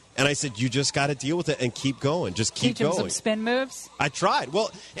it. And I said, you just got to deal with it and keep going. Just keep going. Teach him some spin moves? I tried. Well,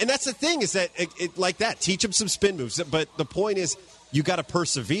 and that's the thing is that, teach him some spin moves. But the point is, you got to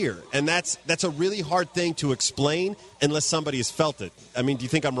persevere. And that's a really hard thing to explain unless somebody has felt it. I mean, do you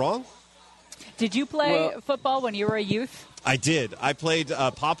think I'm wrong? Did you play football when you were a youth? I did. I played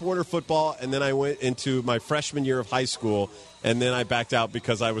Pop Warner football, and then I went into my freshman year of high school, and then I backed out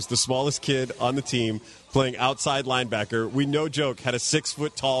because I was the smallest kid on the team playing outside linebacker. We, no joke, had a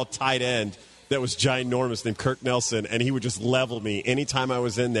 6-foot-tall tight end that was ginormous named Kirk Nelson, and he would just level me anytime I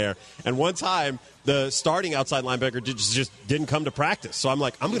was in there. And one time, the starting outside linebacker just didn't come to practice. So I'm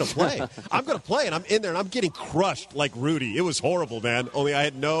like, I'm going to play. I'm going to play. And I'm in there, and I'm getting crushed like Rudy. It was horrible, man. Only I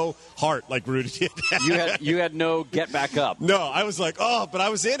had no heart like Rudy did. You had no get back up. No, I was like, but I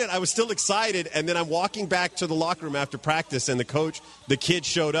was in it. I was still excited. And then I'm walking back to the locker room after practice, and the kid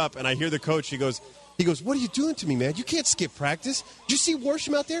showed up, and I hear the coach. He goes, what are you doing to me, man? You can't skip practice. Did you see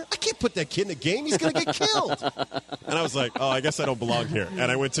Worsham out there? I can't put that kid in the game. He's going to get killed. And I was like, I guess I don't belong here.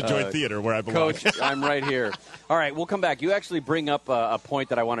 And I went to join theater where I belong. Coach, I'm right here. All right, we'll come back. You actually bring up a point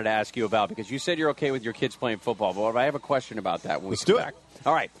that I wanted to ask you about because you said you're okay with your kids playing football. But I have a question about that when we come back.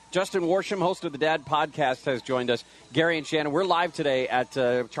 All right. Justin Worsham, host of the Dad Podcast, has joined us. Gary and Shannon, we're live today at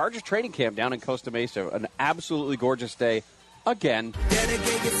Chargers training camp down in Costa Mesa. An absolutely gorgeous day. Again.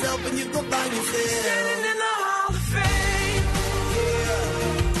 Dedicate yourself and you go find yourself. Standing in the Hall of Fame.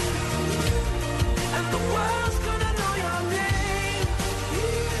 Yeah. And the world's gonna know your name.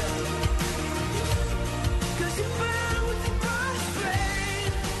 Yeah. 'Cause you burn with your birth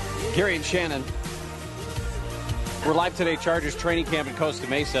flame. Gary and Shannon. We're live today, Chargers training camp in Costa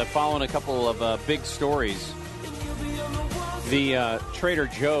Mesa, following a couple of big stories. The Trader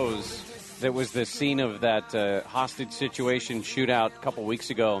Joe's that was the scene of that hostage situation shootout a couple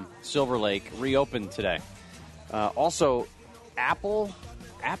weeks ago, Silver Lake, reopened today. Also, Apple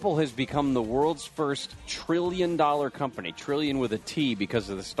has become the world's first trillion-dollar company, trillion with a T, because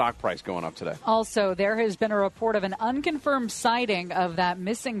of the stock price going up today. Also, there has been a report of an unconfirmed sighting of that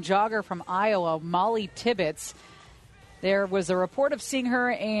missing jogger from Iowa, Molly Tibbetts. There was a report of seeing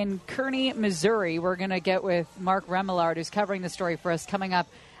her in Kearney, Missouri. We're going to get with Mark Remillard, who's covering the story for us, coming up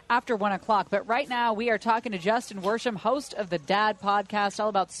after 1 o'clock. But right now we are talking to Justin Worsham, host of the Dad Podcast, all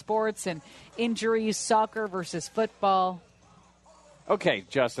about sports and injuries, soccer versus football. Okay,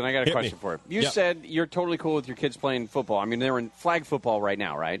 Justin, I got a question for you. You said you're totally cool with your kids playing football. I mean, they're in flag football right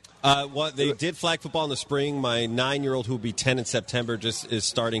now, right? Well, they did flag football in the spring. My 9-year-old, who will be 10 in September, just is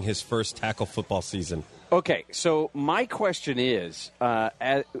starting his first tackle football season. Okay, so my question is,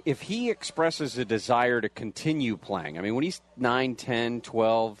 if he expresses a desire to continue playing, I mean, when he's 9, 10,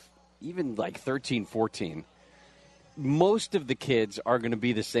 12, even like 13, 14, most of the kids are going to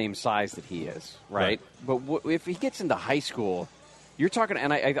be the same size that he is, right? But if he gets into high school, you're talking,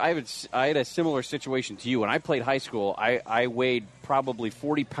 and I had a similar situation to you. When I played high school, I weighed probably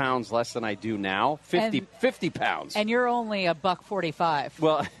 40 pounds less than I do now, 50 pounds. And you're only $145.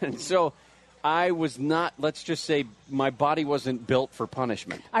 Well, and so I was not, let's just say, my body wasn't built for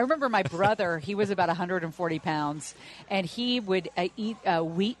punishment. I remember my brother, he was about 140 pounds, and he would eat a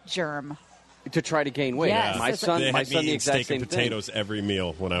wheat germ to try to gain weight. Yes. My son, the exact steak same and potatoes thing. every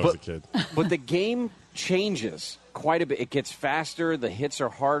meal when I was a kid. But the game changes quite a bit. It gets faster. The hits are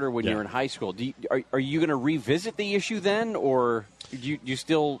harder when you're in high school. Are you going to revisit the issue then, or do you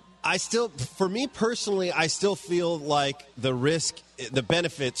still? For me personally, I still feel like the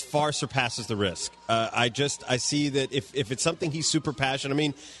benefits far surpasses the risk. I see that if it's something he's super passionate. I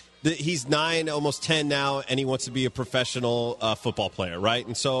mean, he's 9, almost 10 now, and he wants to be a professional football player, right?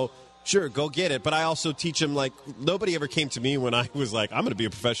 And so. Sure, go get it. But I also teach him, like, nobody ever came to me when I was like, I'm going to be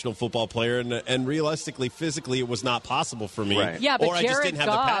a professional football player. And realistically, physically, it was not possible for me. Right. Yeah, but or I just didn't have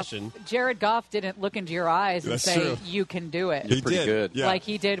the passion. Jared Goff didn't look into your eyes and say, true. You can do it. He pretty did. good. Yeah. Like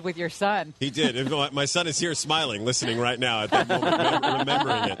he did with your son. He did. My son is here smiling, listening right now at that moment,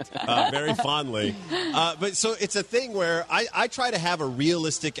 remembering it very fondly. But so it's a thing where I try to have a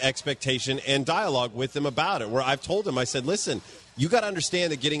realistic expectation and dialogue with him about it, where I've told him, I said, listen, you got to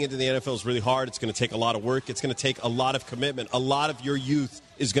understand that getting into the NFL is really hard. It's going to take a lot of work. It's going to take a lot of commitment. A lot of your youth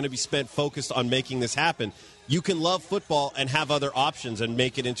is going to be spent focused on making this happen. You can love football and have other options and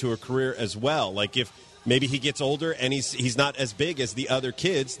make it into a career as well. Like if maybe he gets older and he's not as big as the other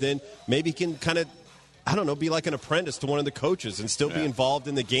kids, then maybe he can kind of, I don't know, be like an apprentice to one of the coaches and still be involved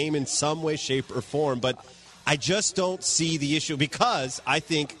in the game in some way, shape, or form. But I just don't see the issue because I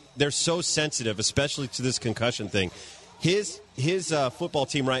think they're so sensitive, especially to this concussion thing. His football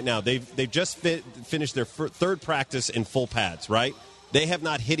team right now, they've just finished their third practice in full pads, right? They have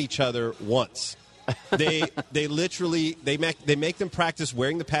not hit each other once. They literally make them practice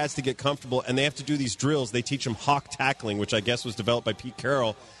wearing the pads to get comfortable, and they have to do these drills. They teach them hawk tackling, which I guess was developed by Pete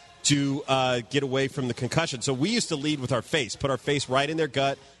Carroll, to get away from the concussion. So we used to lead with our face, put our face right in their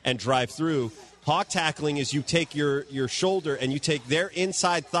gut and drive through. Hawk tackling is you take your shoulder and you take their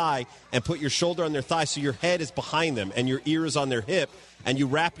inside thigh and put your shoulder on their thigh so your head is behind them and your ear is on their hip, and you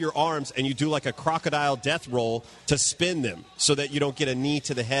wrap your arms and you do like a crocodile death roll to spin them so that you don't get a knee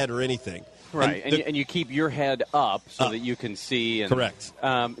to the head or anything. Right, and you keep your head up so that you can see. And, correct.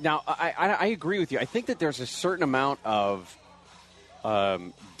 Now, I agree with you. I think that there's a certain amount of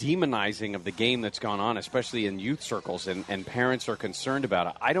demonizing of the game that's gone on, especially in youth circles, and parents are concerned about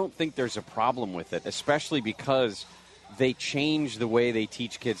it. I don't think there's a problem with it, especially because they change the way they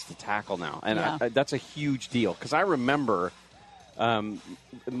teach kids to tackle now, and that's a huge deal. Because I remember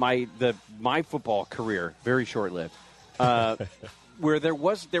my football career, very short-lived, where there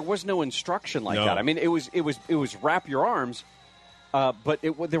was no instruction like that. I mean, it was wrap your arms. But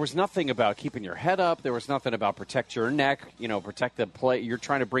there was nothing about keeping your head up. There was nothing about protect your neck, protect the play. You're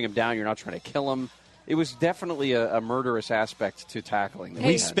trying to bring him down. You're not trying to kill him. It was definitely a murderous aspect to tackling.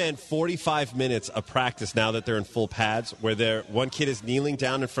 We spend 45 minutes of practice now that they're in full pads where one kid is kneeling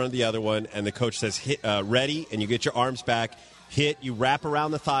down in front of the other one, and the coach says, hit, ready, and you get your arms back. Hit, you wrap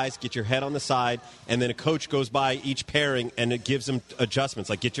around the thighs, get your head on the side, and then a coach goes by each pairing, and it gives them adjustments,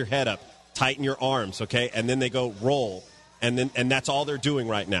 like get your head up, tighten your arms, okay? And then they go roll. And that's all they're doing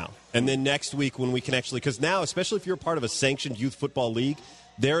right now. And then next week when we can actually, because now, especially if you're part of a sanctioned youth football league,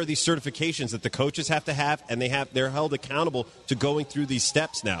 there are these certifications that the coaches have to have, and they're held accountable to going through these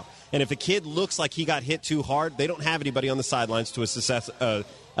steps now. And if a kid looks like he got hit too hard, they don't have anybody on the sidelines to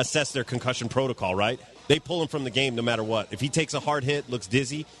assess their concussion protocol, right? They pull him from the game no matter what. If he takes a hard hit, looks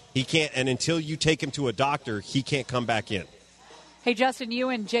dizzy, he can't, and until you take him to a doctor, he can't come back in. Hey, Justin, you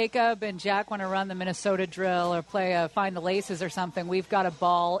and Jacob and Jack want to run the Minnesota drill or play Find the Laces or something. We've got a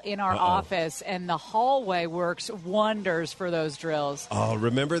ball in our office, and the hallway works wonders for those drills. Oh,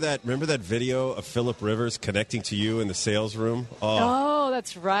 remember that video of Phillip Rivers connecting to you in the sales room? Oh,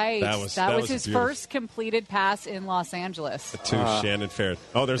 that's right. That was his beautiful. first completed pass in Los Angeles. To Shannon Farron.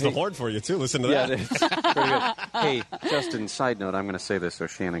 Oh, there's the horn for you, too. Listen to that. It's pretty good. Hey, Justin, side note, I'm going to say this so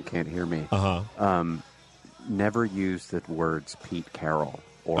Shannon can't hear me. Never use the words Pete Carroll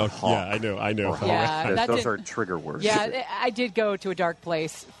or Hawk. Yeah, I know. Yeah, those are trigger words. Yeah, I did go to a dark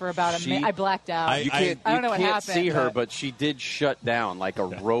place for about a minute. I blacked out. I don't know what happened. You can't see her, but she did shut down like a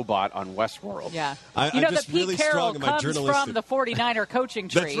robot on Westworld. Yeah. I'm that just Pete really Carroll strong in my comes journalistic... from the 49er coaching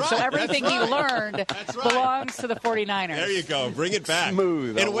tree. That's So right, everything he learned belongs to the 49ers. There you go. Bring it back.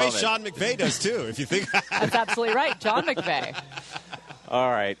 Smooth. In a way, love it. Sean McVay does, too, if you think... That's absolutely right. John McVay. All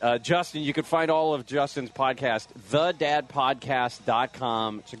right. Justin, you can find all of Justin's podcast,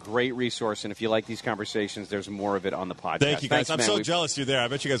 thedadpodcast.com. It's a great resource, and if you like these conversations, there's more of it on the podcast. Thank you, guys. Thanks, I'm so jealous you're there. I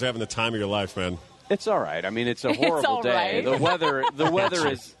bet you guys are having the time of your life, man. It's all right. I mean, it's a horrible day. Right. The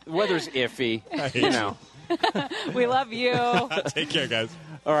weather's iffy. You know. We love you. Take care, guys.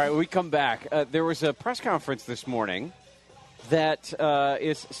 All right, when we come back. There was a press conference this morning that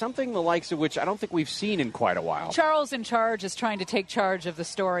is something the likes of which I don't think we've seen in quite a while. Charles in Charge is trying to take charge of the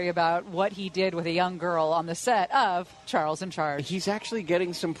story about what he did with a young girl on the set of Charles in Charge. He's actually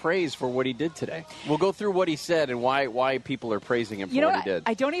getting some praise for what he did today. We'll go through what he said and why people are praising him for what he did.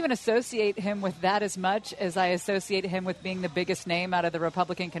 I don't even associate him with that as much as I associate him with being the biggest name out of the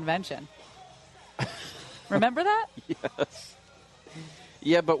Republican convention. Remember that? Yes.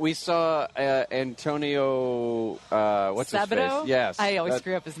 Yeah, but we saw Antonio. What's Sabato? his face? Yes, I always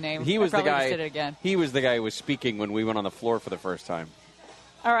screw up his name. He was I the probably guy. just did it again. He was the guy who was speaking when we went on the floor for the first time.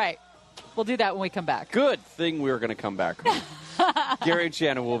 All right, we'll do that when we come back. Good thing we were going to come back. Gary and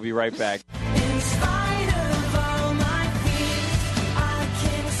Shannon will be right back.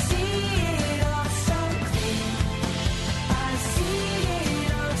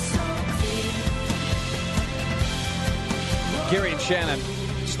 Gary and Shannon.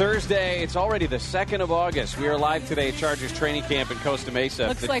 It's Thursday. It's already the 2nd of August. We are live today at Chargers training camp in Costa Mesa.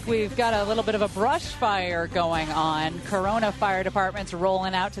 Looks like we've got a little bit of a brush fire going on. Corona Fire Department's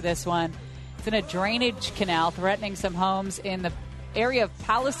rolling out to this one. It's in a drainage canal threatening some homes in the area of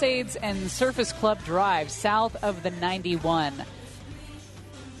Palisades and Surface Club Drive, south of the 91.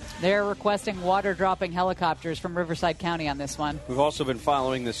 They're requesting water-dropping helicopters from Riverside County on this one. We've also been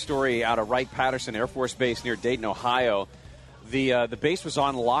following this story out of Wright-Patterson Air Force Base near Dayton, Ohio. The base was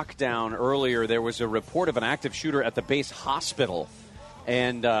on lockdown earlier. There was a report of an active shooter at the base hospital,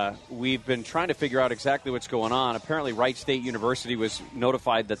 and we've been trying to figure out exactly what's going on. Apparently, Wright State University was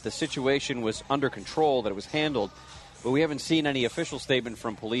notified that the situation was under control, that it was handled, but we haven't seen any official statement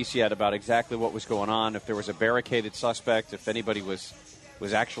from police yet about exactly what was going on, if there was a barricaded suspect, if anybody was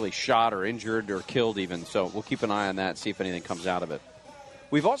actually shot or injured or killed even. So we'll keep an eye on that, see if anything comes out of it.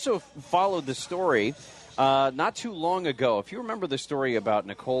 We've also followed the story not too long ago. If you remember the story about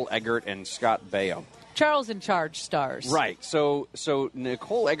Nicole Eggert and Scott Baio. Charles in Charge stars. Right. So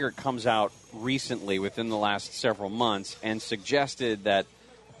Nicole Eggert comes out recently within the last several months and suggested that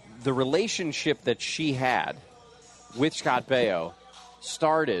the relationship that she had with Scott Baio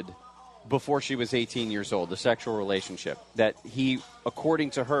started before she was 18 years old, the sexual relationship. That he,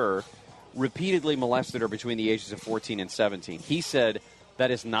 according to her, repeatedly molested her between the ages of 14 and 17. He said that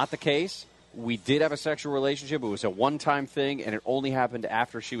is not the case. We did have a sexual relationship. It was a one-time thing, and it only happened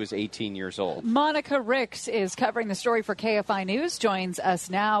after she was 18 years old. Monica Ricks is covering the story for KFI News, joins us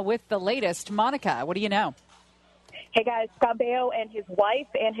now with the latest. Monica, what do you know? Hey, guys. Scott Baio and his wife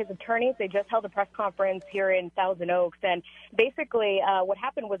and his attorneys, they just held a press conference here in Thousand Oaks. And basically what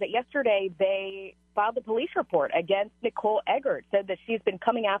happened was that yesterday they filed a police report against Nicole Eggert, said that she's been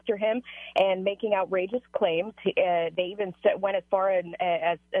coming after him and making outrageous claims. They even went as far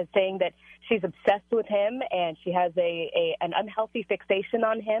as saying that she's obsessed with him and she has an unhealthy fixation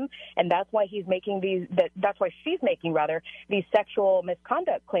on him, and that's why she's making these sexual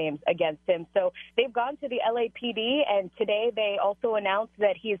misconduct claims against him. So they've gone to the LAPD, and today they also announced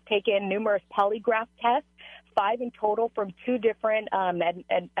that he's taken numerous polygraph tests, 5 in total from 2 different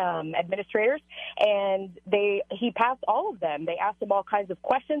administrators, and he passed all of them. They asked him all kinds of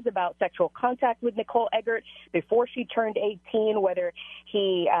questions about sexual contact with Nicole Eggert before she turned 18, whether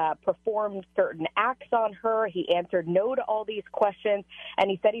he performed certain acts on her. He answered no to all these questions, and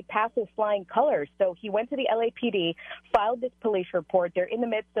he said he passed with flying colors. So he went to the LAPD, filed this police report. They're in the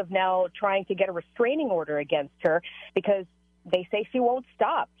midst of now trying to get a restraining order against her because they say she won't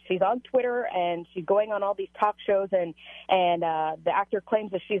stop. She's on Twitter and she's going on all these talk shows, and the actor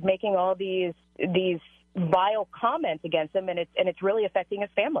claims that she's making all these vile comments against him, and it's really affecting his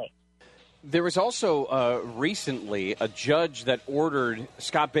family. There was also recently a judge that ordered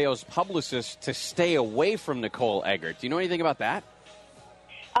Scott Baio's publicist to stay away from Nicole Eggert. Do you know anything about that?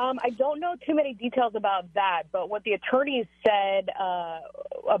 I don't know too many details about that, but what the attorneys said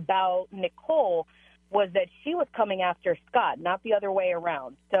about Nicole was that she was coming after Scott, not the other way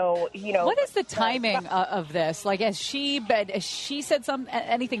around. So, what is the timing of this? Like, has she said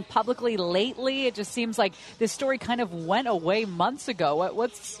anything publicly lately? It just seems like this story kind of went away months ago.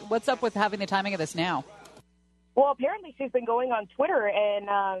 What's up with having the timing of this now? Well, apparently she's been going on Twitter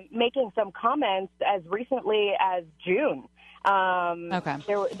and making some comments as recently as June. Okay.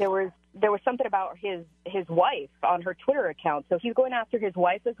 There was something about his wife on her Twitter account, so he's going after his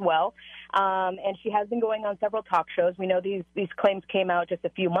wife as well. And she has been going on several talk shows. We know these claims came out just a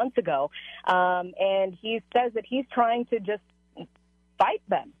few months ago, and he says that he's trying to just fight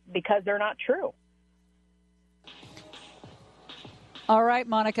them because they're not true. All right,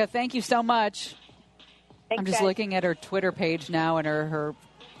 Monica, thank you so much. Thanks, I'm just guys. looking at her Twitter page now, and her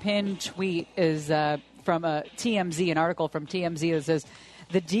pinned tweet is from a TMZ, an article from TMZ that says,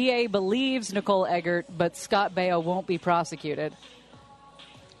 "The DA believes Nicole Eggert, but Scott Baio won't be prosecuted."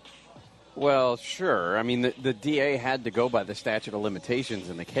 Well, sure. I mean, the DA had to go by the statute of limitations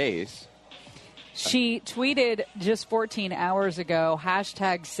in the case. She tweeted just 14 hours ago,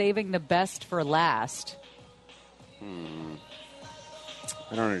 #saving the best for last.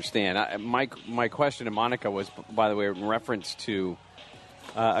 I don't understand. My question to Monica was, by the way, in reference to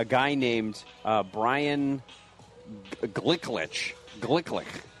a guy named Brian Glicklich.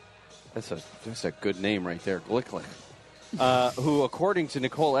 That's a good name right there, Glicklich. Who, according to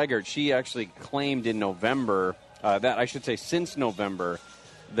Nicole Eggert, she actually claimed in November, since November,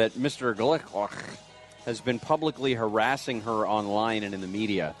 that Mr. Glicklich has been publicly harassing her online and in the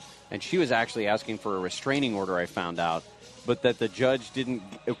media. And she was actually asking for a restraining order, I found out, but that the judge didn't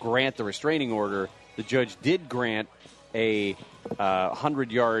grant the restraining order. The judge did grant a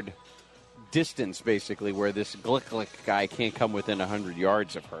 100-yard distance, basically, where this Glicklich guy can't come within 100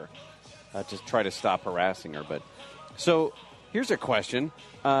 yards of her to try to stop harassing her. But so here's a question.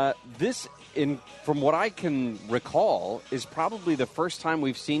 From what I can recall, is probably the first time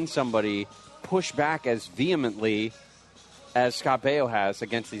we've seen somebody push back as vehemently as Scott Baio has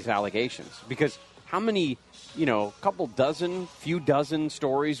against these allegations. Because how many, few dozen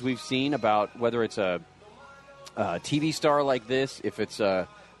stories we've seen about whether it's a TV star like this, if it's a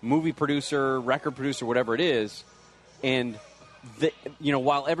movie producer, record producer, whatever it is, and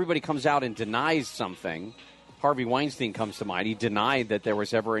while everybody comes out and denies something, Harvey Weinstein comes to mind. He denied that there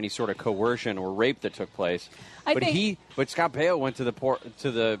was ever any sort of coercion or rape that took place. But Scott Baio went to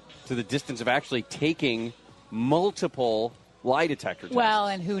the distance of actually taking multiple lie detector tests. Well,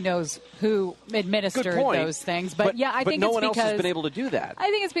 and who knows who administered those things. But I think no it's one else because has been able to do that. I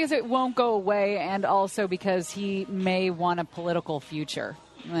think it's because it won't go away, and also because he may want a political future.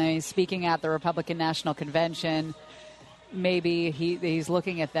 Speaking at the Republican National Convention, maybe he's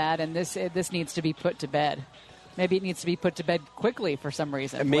looking at that, and this needs to be put to bed. Maybe it needs to be put to bed quickly for some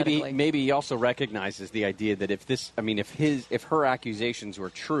reason. Maybe he also recognizes the idea that if her accusations were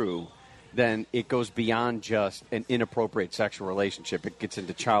true, then it goes beyond just an inappropriate sexual relationship. It gets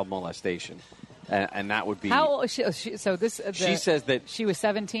into child molestation, and that would be how old. She says that she was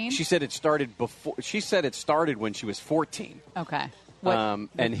 17. She said it started before. She said it started when she was 14. Okay.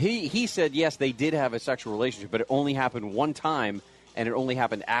 And he said yes, they did have a sexual relationship, but it only happened one time, and it only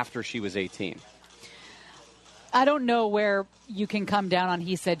happened after she was 18. I don't know where you can come down on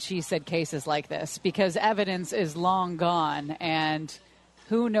he said, she said cases like this, because evidence is long gone, and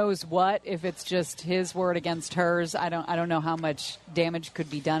who knows if it's just his word against hers. I don't know how much damage could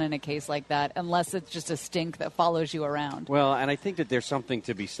be done in a case like that, unless it's just a stink that follows you around. Well, and I think that there's something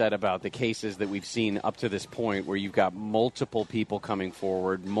to be said about the cases that we've seen up to this point, where you've got multiple people coming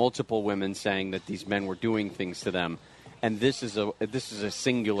forward, multiple women saying that these men were doing things to them. And this is a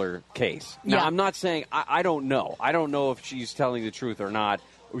singular case. Now, I'm not saying I don't know. I don't know if she's telling the truth or not.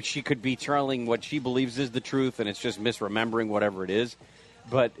 She could be telling what she believes is the truth, and it's just misremembering whatever it is.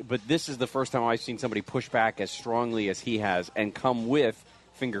 But this is the first time I've seen somebody push back as strongly as he has and come with,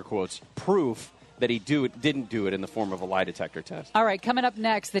 finger quotes, proof that he didn't do it in the form of a lie detector test. All right, coming up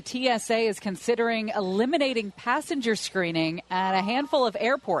next, the TSA is considering eliminating passenger screening at a handful of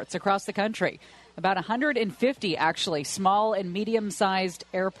airports across the country. About 150, actually, small and medium-sized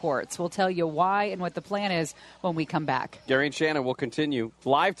airports. We'll tell you why and what the plan is when we come back. Gary and Shannon will continue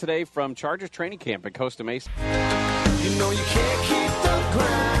live today from Chargers training camp at Costa Mesa. You No, you can't keep the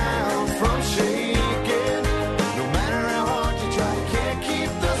ground from shaking. No matter how hard you try, you can't keep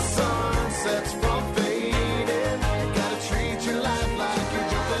the sunsets from fading. You gotta treat your life like you're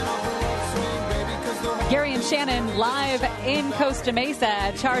jumping off a rope swing, baby, 'cause the Gary and Shannon live in Costa Mesa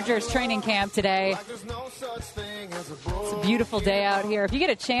at Chargers training camp today. there's no such thing as a It's a beautiful day out here. If you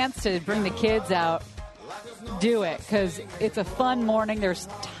get a chance to bring the kids out, do it, because it's a fun morning. There's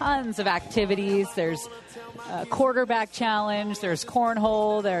tons of activities. There's a quarterback challenge. There's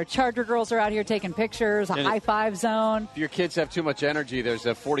cornhole. There are Charger girls are out here taking pictures, a high-five zone. If your kids have too much energy, there's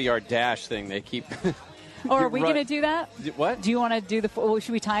a 40-yard dash thing they keep. Or are we going to do that? What? Do you want to do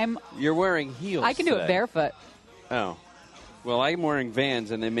should we time? You're wearing heels. I can do it today. barefoot. Oh. Well, I'm wearing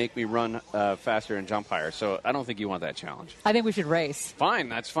Vans, and they make me run faster and jump higher, so I don't think you want that challenge. I think we should race. Fine,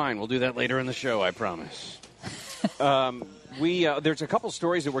 that's fine. We'll do that later in the show, I promise. There's a couple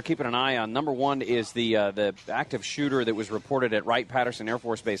stories that we're keeping an eye on. Number one is the active shooter that was reported at Wright-Patterson Air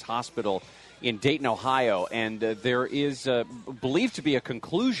Force Base Hospital in Dayton, Ohio, and there is believed to be a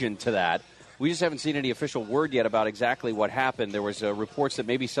conclusion to that. We just haven't seen any official word yet about exactly what happened. There was reports that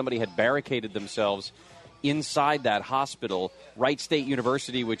maybe somebody had barricaded themselves inside that hospital. Wright State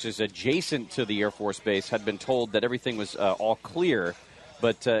University, which is adjacent to the Air Force Base, had been told that everything was all clear.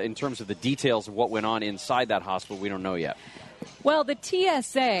 But in terms of the details of what went on inside that hospital, we don't know yet. Well, the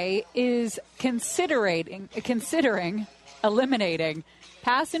TSA is considering eliminating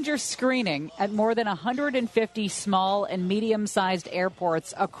passenger screening at more than 150 small and medium-sized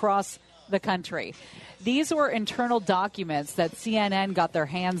airports across the country. These were internal documents that CNN got their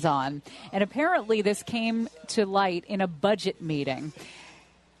hands on, and apparently this came to light in a budget meeting.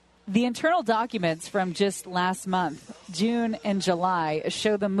 The internal documents from just last month, June and July,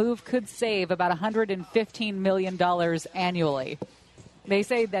 show the move could save about $115 million annually. They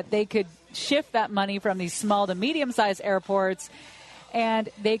say that they could shift that money from these small to medium-sized airports, and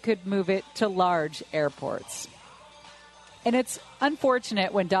they could move it to large airports. And it's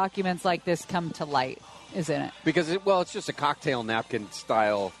unfortunate when documents like this come to light, isn't it? Because, it's just a cocktail napkin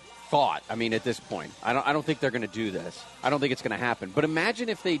style thought. I mean, at this point, I don't think they're going to do this. I don't think it's going to happen. But imagine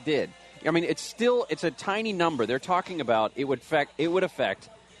if they did. I mean, it's a tiny number. They're talking about it would affect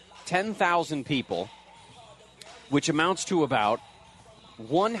 10,000 people, which amounts to about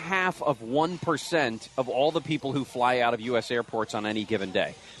 0.5% of all the people who fly out of U.S. airports on any given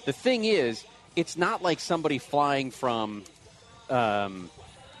day. The thing is, it's not like somebody flying from, I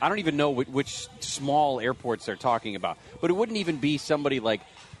don't even know which small airports they're talking about, but it wouldn't even be somebody like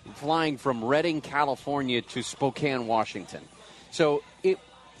flying from Redding, California to Spokane, Washington. So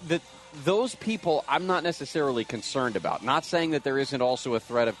those people I'm not necessarily concerned about. Not saying that there isn't also a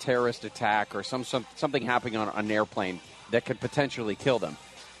threat of terrorist attack or something happening on an airplane that could potentially kill them.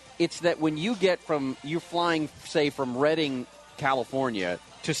 It's that when you're flying, say, from Redding, California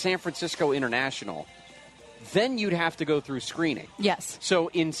to San Francisco International, then you'd have to go through screening. Yes. So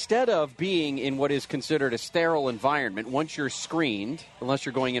instead of being in what is considered a sterile environment, once you're screened, unless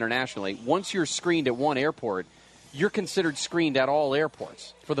you're going internationally, once you're screened at one airport, you're considered screened at all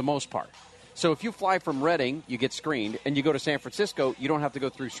airports for the most part. So if you fly from Redding, you get screened, and you go to San Francisco, you don't have to go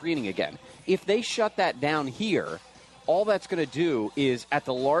through screening again. If they shut that down here, all that's going to do is, at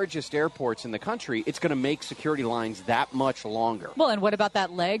the largest airports in the country, it's going to make security lines that much longer. Well, and what about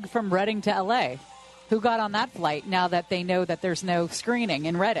that leg from Redding to L.A.? Who got on that flight now that they know that there's no screening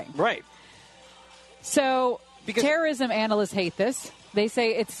in Redding? Right. So terrorism analysts hate this. They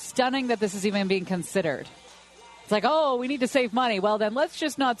say it's stunning that this is even being considered. It's like, oh, we need to save money. Well, then let's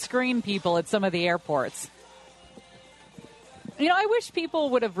just not screen people at some of the airports. You know, I wish people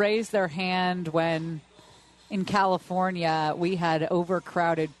would have raised their hand when in California we had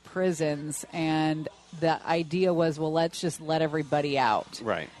overcrowded prisons, and the idea was, well, let's just let everybody out.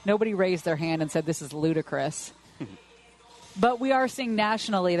 Right. Nobody raised their hand and said this is ludicrous. But we are seeing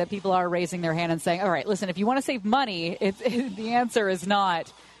nationally that people are raising their hand and saying, all right, listen, if you want to save money, the answer is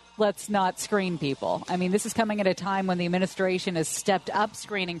not, let's not screen people. I mean, this is coming at a time when the administration has stepped up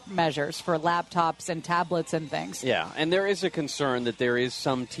screening measures for laptops and tablets and things. Yeah, and there is a concern that there is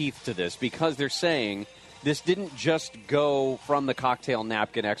some teeth to this, because they're saying this didn't just go from the cocktail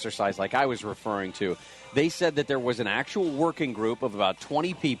napkin exercise like I was referring to. They said that there was an actual working group of about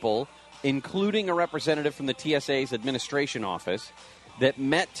 20 people, including a representative from the TSA's administration office, that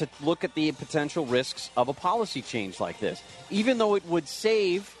met to look at the potential risks of a policy change like this. Even though it would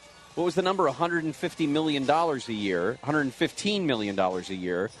save, what was the number, $150 million a year, $115 million a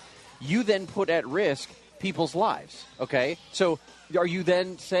year, you then put at risk people's lives, okay? So are you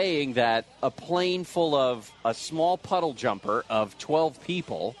then saying that a plane full of a small puddle jumper of 12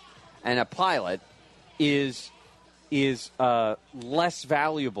 people and a pilot is is less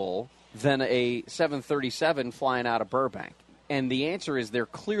valuable than a 737 flying out of Burbank? And the answer is they're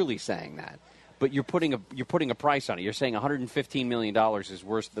clearly saying that. But you're putting a price on it. You're saying $115 million is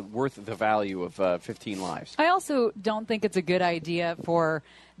worth the value of 15 lives. I also don't think it's a good idea for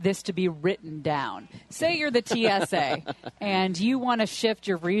this to be written down. Say you're the TSA and you want to shift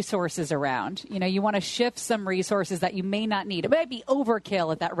your resources around. You want to shift some resources that you may not need. It might be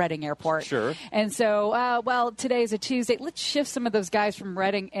overkill at that Reading airport. Sure. And so, today's a Tuesday. Let's shift some of those guys from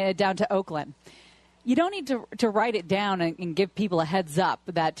Reading down to Oakland. You don't need to write it down and give people a heads up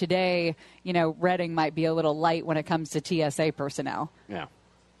that today, Reading might be a little light when it comes to TSA personnel. Yeah.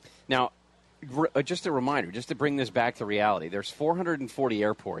 Now, just a reminder, just to bring this back to reality, there's 440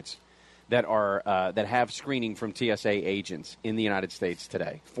 airports that have screening from TSA agents in the United States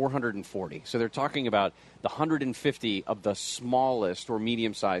today. 440. So they're talking about the 150 of the smallest or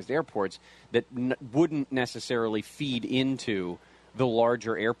medium-sized airports that wouldn't necessarily feed into the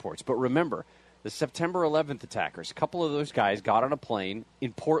larger airports. But remember, the September 11th attackers, a couple of those guys got on a plane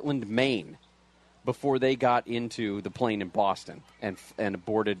in Portland, Maine, before they got into the plane in Boston and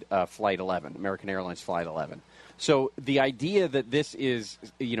boarded Flight 11, American Airlines Flight 11. So the idea that this is,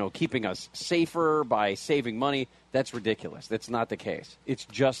 keeping us safer by saving money, that's ridiculous. That's not the case. It's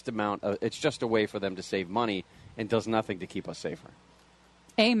just a way for them to save money and does nothing to keep us safer.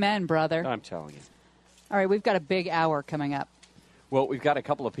 Amen, brother. I'm telling you. All right, we've got a big hour coming up. Well, we've got a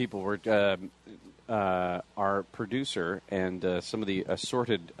couple of people. Our producer and some of the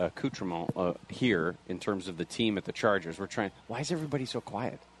assorted accoutrement here in terms of the team at the Chargers. We're trying. Why is everybody so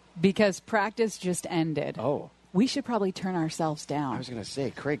quiet? Because practice just ended. Oh. We should probably turn ourselves down. I was going to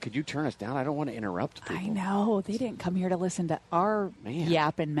say, Craig, could you turn us down? I don't want to interrupt people. I know. They didn't come here to listen to our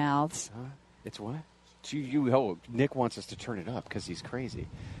yapping mouths. It's what? Nick wants us to turn it up because he's crazy.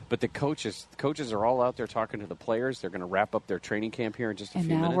 But the coaches are all out there talking to the players. They're going to wrap up their training camp here in just a few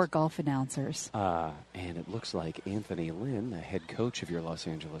minutes. And now we're golf announcers. And it looks like Anthony Lynn, the head coach of your Los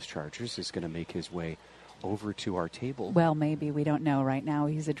Angeles Chargers, is going to make his way over to our table. Well, maybe. We don't know right now.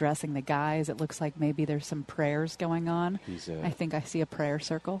 He's addressing the guys. It looks like maybe there's some prayers going on. I think I see a prayer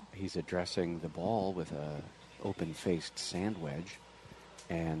circle. He's addressing the ball with a open-faced sand wedge.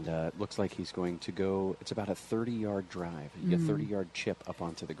 And it looks like he's going to go, it's about a 30-yard drive, a 30-yard chip up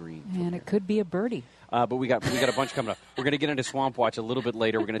onto the green. And it could be a birdie. But we got a bunch coming up. We're going to get into Swamp Watch a little bit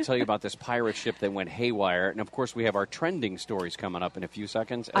later. We're going to tell you about this pirate ship that went haywire. And, of course, we have our trending stories coming up in a few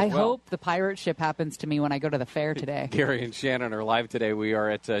seconds as I well. hope the pirate ship happens to me when I go to the fair today. Gary and Shannon are live today. We are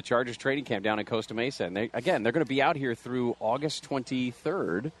at Chargers Training Camp down in Costa Mesa. And, they're going to be out here through August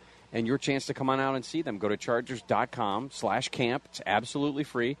 23rd. And your chance to come on out and see them. Go to chargers.com/camp. It's absolutely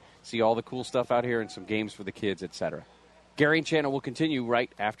free. See all the cool stuff out here and some games for the kids, etc. Gary and Shannon will continue right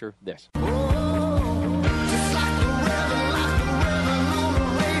after this.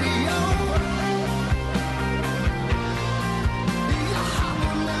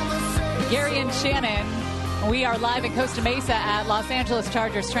 Gary and Shannon, we are live in Costa Mesa at Los Angeles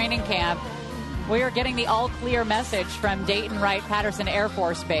Chargers Training Camp. We are getting the all-clear message from Dayton Wright-Patterson Air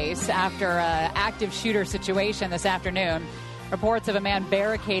Force Base after an active shooter situation this afternoon. Reports of a man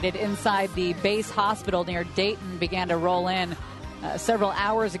barricaded inside the base hospital near Dayton began to roll in several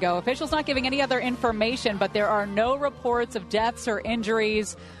hours ago. Officials not giving any other information, but there are no reports of deaths or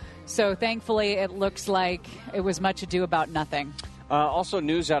injuries. So thankfully, it looks like it was much ado about nothing. Also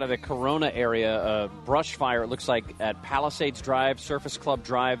news out of the Corona area, brush fire, it looks like at Palisades Drive, Surface Club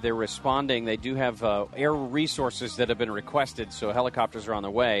Drive. They're responding. They do have air resources that have been requested, so helicopters are on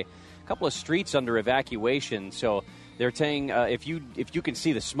their way. A couple of streets under evacuation, so they're saying if you can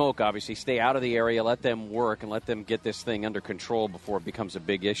see the smoke, obviously, stay out of the area, let them work, and let them get this thing under control before it becomes a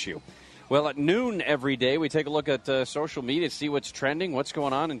big issue. Well, at noon every day, we take a look at social media, see what's trending, what's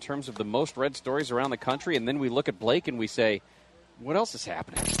going on in terms of the most read stories around the country, and then we look at Blake and we say, what else is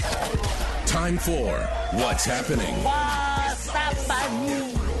happening? Time for What's Happening.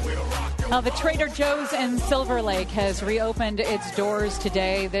 The Trader Joe's in Silver Lake has reopened its doors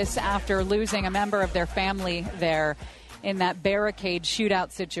today, this after losing a member of their family there in that barricade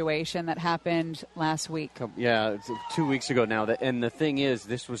shootout situation that happened last week. Yeah, it's 2 weeks ago now. And the thing is,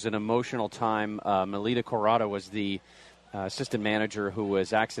 this was an emotional time. Melita Corrado was the assistant manager who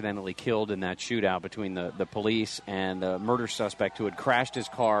was accidentally killed in that shootout between the police and the murder suspect who had crashed his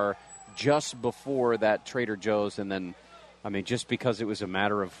car just before that Trader Joe's. And then, just because it was a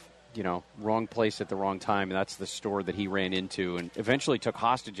matter of, wrong place at the wrong time, and that's the store that he ran into and eventually took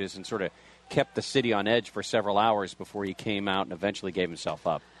hostages and sort of kept the city on edge for several hours before he came out and eventually gave himself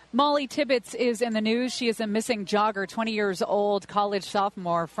up. Molly Tibbetts is in the news. She is a missing jogger, 20 years old, college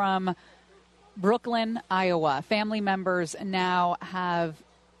sophomore from Brooklyn, Iowa. Family members now have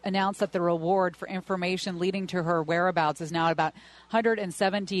announced that the reward for information leading to her whereabouts is now about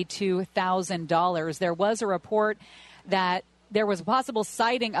 $172,000. There was a report that there was a possible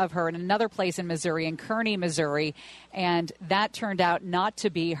sighting of her in another place in Missouri, in Kearney, Missouri, and that turned out not to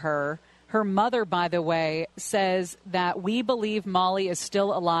be her. Her mother, by the way, says that we believe Molly is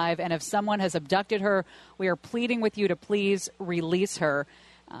still alive, and if someone has abducted her, we are pleading with you to please release her.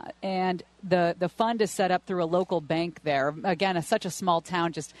 And the fund is set up through a local bank there. Again, such a small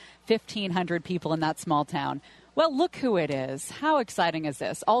town, just 1,500 people in that small town. Well, look who it is. How exciting is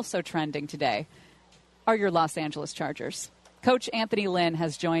this? Also trending today are your Los Angeles Chargers. Coach Anthony Lynn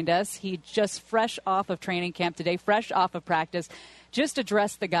has joined us. He just fresh off of training camp today, fresh off of practice, just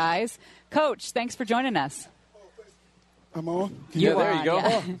addressed the guys. Coach, thanks for joining us. I'm on. There you go.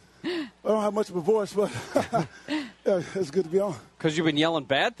 Yeah. I don't have much of a voice, but it's good to be on. Because you've been yelling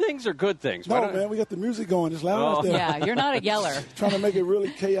bad things or good things? No, man, we got the music going. It's loud out there. Yeah, you're not a yeller. Trying to make it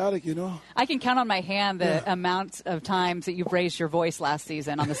really chaotic, you know. I can count on my hand the amount of times that you've raised your voice last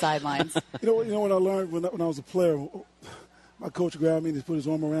season on the sidelines. You know what I learned when I was a player? My coach grabbed me and he put his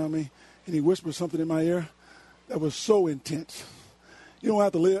arm around me, and he whispered something in my ear that was so intense. You don't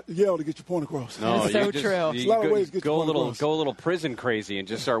have to yell to get your point across. No, it's so just, true. There's a lot of ways to get your point across. Go a little prison crazy and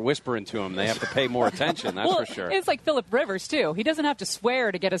just start whispering to them. They have to pay more attention, that's for sure. It's like Phillip Rivers, too. He doesn't have to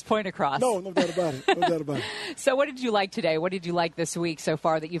swear to get his point across. No doubt about it. No doubt about it. So what did you like today? What did you like this week so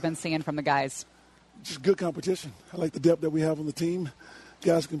far that you've been seeing from the guys? Just good competition. I like the depth that we have on the team.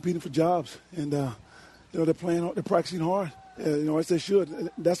 Guys are competing for jobs, and they're practicing hard. As they should.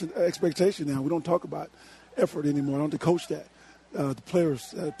 That's an expectation now. We don't talk about effort anymore. I don't have to coach that. The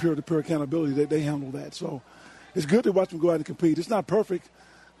players, peer-to-peer accountability, they handle that. So it's good to watch them go out and compete. It's not perfect,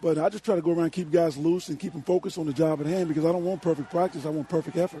 but I just try to go around and keep guys loose and keep them focused on the job at hand because I don't want perfect practice. I want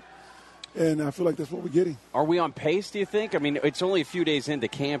perfect effort. And I feel like that's what we're getting. Are we on pace, do you think? I mean, it's only a few days into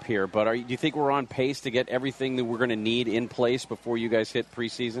camp here, but do you think we're on pace to get everything that we're going to need in place before you guys hit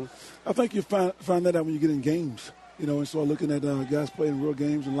preseason? I think you find that out when you get in games, and start looking at guys playing real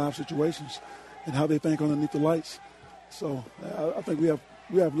games and live situations and how they think underneath the lights. So I think we have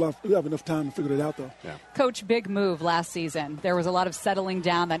enough time to figure it out, though. Yeah. Coach, big move last season. There was a lot of settling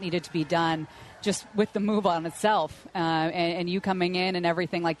down that needed to be done just with the move on itself and you coming in and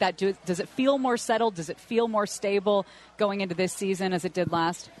everything like that. Does it feel more settled? Does it feel more stable going into this season as it did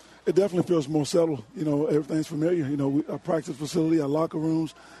last? It definitely feels more settled. Everything's familiar. Our practice facility, our locker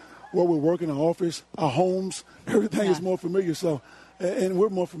rooms, where we're working, our office, our homes, everything is more familiar. So. And we're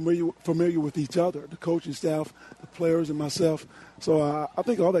more familiar with each other, the coaching staff, the players, and myself. So I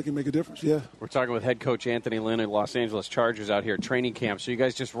think all that can make a difference, yeah. We're talking with head coach Anthony Lynn of Los Angeles Chargers out here at training camp. So you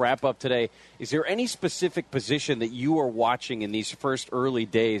guys just wrap up today. Is there any specific position that you are watching in these first early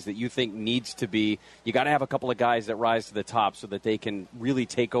days that you think needs to be – you got to have a couple of guys that rise to the top so that they can really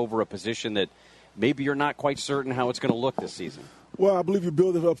take over a position that maybe you're not quite certain how it's going to look this season? Well, I believe you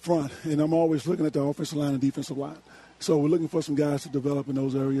build it up front, and I'm always looking at the offensive line and defensive line. So we're looking for some guys to develop in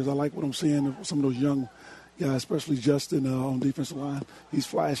those areas. I like what I'm seeing some of those young guys, especially Justin on defensive line. He's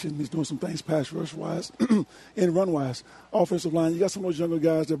flashing. He's doing some things pass rush-wise and run-wise. Offensive line, you got some of those younger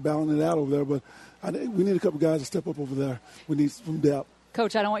guys that are battling it out over there, but we need a couple guys to step up over there. We need some depth.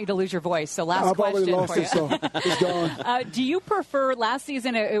 Coach, I don't want you to lose your voice, so last I've question already lost for you. it, so it's gone. Do you prefer, last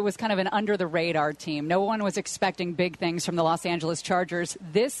season it was kind of an under-the-radar team. No one was expecting big things from the Los Angeles Chargers.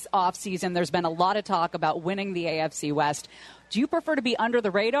 This offseason, there's been a lot of talk about winning the AFC West. Do you prefer to be under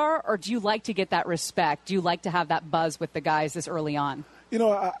the radar, or do you like to get that respect? Do you like to have that buzz with the guys this early on?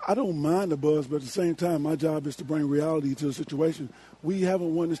 I don't mind the buzz, but at the same time, my job is to bring reality to the situation. We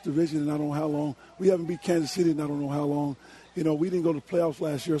haven't won this division in I don't know how long. We haven't beat Kansas City in I don't know how long. We didn't go to the playoffs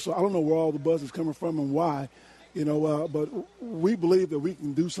last year, so I don't know where all the buzz is coming from and why. But we believe that we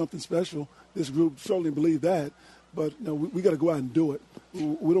can do something special. This group certainly believe that. But we got to go out and do it.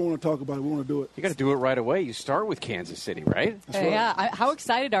 We don't want to talk about it. We want to do it. You got to do it right away. You start with Kansas City, right? That's right. Yeah. How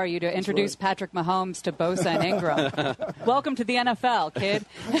excited are you to introduce Patrick Mahomes to Bosa and Ingram? Welcome to the NFL, kid.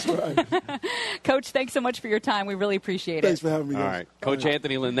 That's right. Coach, thanks so much for your time. We really appreciate Thanks it. for having me, guys. All right. Coach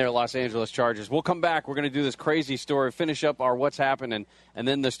Anthony Lynn there, Los Angeles Chargers. We'll come back. We're going to do this crazy story, finish up our what's happening, and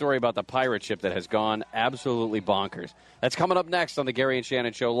then the story about the pirate ship that has gone absolutely bonkers. That's coming up next on the Gary and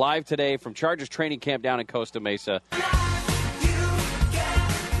Shannon Show, live today from Chargers training camp down in Costa Mesa.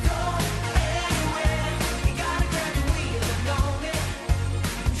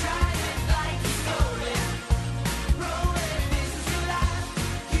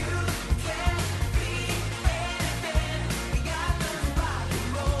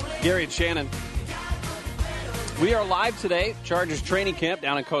 Gary and Shannon. We are live today, Chargers training camp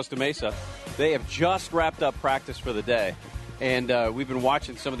down in Costa Mesa. They have just wrapped up practice for the day. And we've been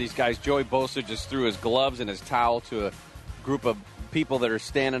watching some of these guys. Joey Bosa just threw his gloves and his towel to a group of people that are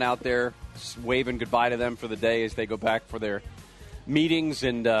standing out there waving goodbye to them for the day as they go back for their meetings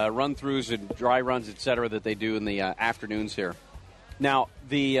and run-throughs and dry runs, et cetera, that they do in the afternoons here. Now,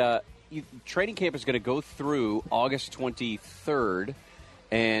 the training camp is going to go through August 23rd,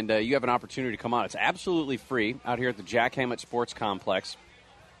 and you have an opportunity to come on. It's absolutely free out here at the Jack Hammett Sports Complex.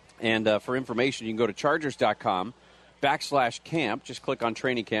 And for information, you can go to chargers.com/camp. Just click on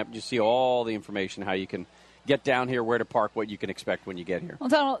training camp. You see all the information, how you can get down here, where to park, what you can expect when you get here.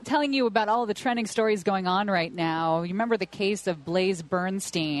 Well, telling you about all the trending stories going on right now. You remember the case of Blaze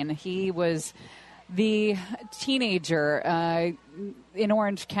Bernstein. He was the teenager in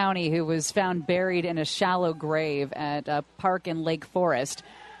Orange County who was found buried in a shallow grave at a park in Lake Forest.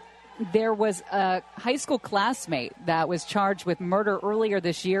 There was a high school classmate that was charged with murder earlier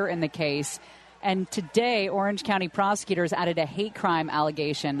this year in the case. And today, Orange County prosecutors added a hate crime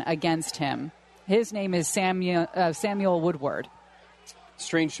allegation against him. His name is Samuel Woodward.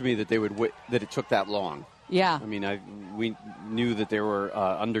 Strange to me that that it took that long. Yeah. I mean, we knew that there were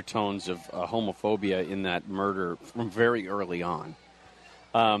undertones of homophobia in that murder from very early on.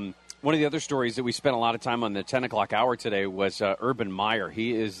 One of the other stories that we spent a lot of time on the 10 o'clock hour today was Urban Meyer.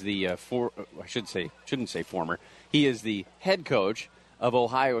 He is the shouldn't say former. He is the head coach of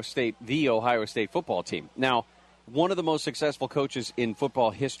Ohio State, the Ohio State football team. Now, one of the most successful coaches in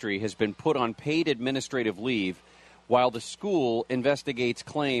football history has been put on paid administrative leave while the school investigates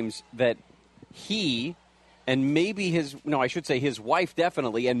claims that he and maybe his wife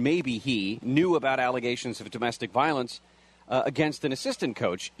definitely, and maybe he knew about allegations of domestic violence against an assistant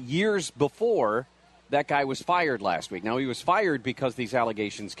coach years before that guy was fired last week. Now, he was fired because these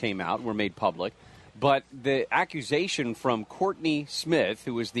allegations came out and were made public. But the accusation from Courtney Smith,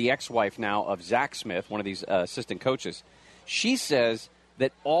 who is the ex-wife now of Zach Smith, one of these assistant coaches, she says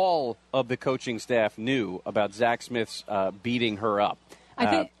that all of the coaching staff knew about Zach Smith's beating her up.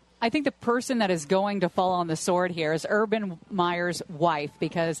 I think the person that is going to fall on the sword here is Urban Meyer's wife,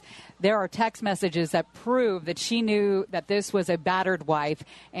 because there are text messages that prove that she knew that this was a battered wife,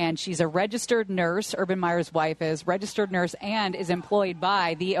 and she's a registered nurse. Urban Meyer's wife is registered nurse and is employed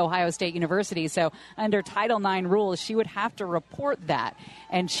by the Ohio State University. So under Title IX rules, she would have to report that,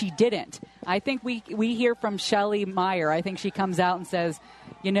 and she didn't. I think we hear from Shelley Meyer. I think she comes out and says,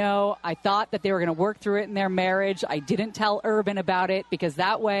 you know, I thought that they were going to work through it in their marriage. I didn't tell Urban about it because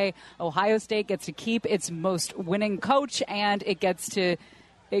that way Ohio State gets to keep its most winning coach, and it gets to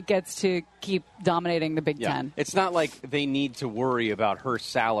keep dominating the Big Ten. It's not like they need to worry about her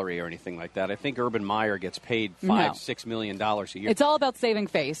salary or anything like that. I think Urban Meyer gets paid $6 million a year. It's all about saving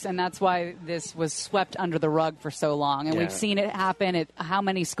face, and that's why this was swept under the rug for so long. And we've seen it happen at how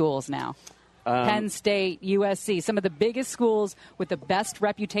many schools now? Penn State, USC, some of the biggest schools with the best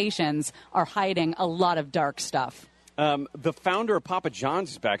reputations are hiding a lot of dark stuff. The founder of Papa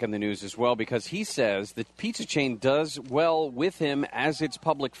John's is back in the news as well, because he says the pizza chain does well with him as its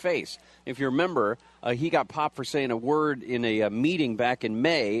public face. If you remember, he got popped for saying a word in a meeting back in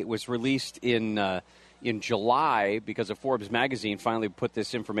May. It was released in July because of Forbes magazine finally put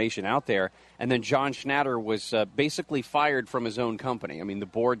this information out there. And then John Schnatter was basically fired from his own company. I mean, the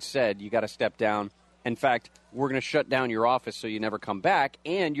board said, you got to step down. In fact, we're going to shut down your office so you never come back,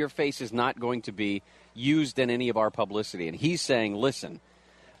 and your face is not going to be used in any of our publicity. And he's saying, listen,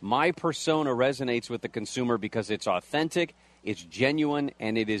 my persona resonates with the consumer because it's authentic, it's genuine,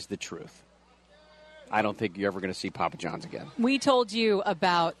 and it is the truth. I don't think you're ever going to see Papa John's again. We told you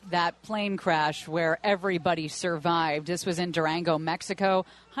about that plane crash where everybody survived. This was in Durango, Mexico.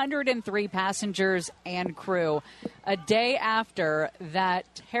 103 passengers and crew. A day after that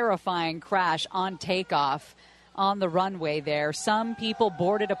terrifying crash on takeoff on the runway there, some people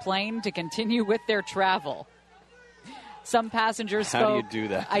boarded a plane to continue with their travel. Some passengers spoke. How do you do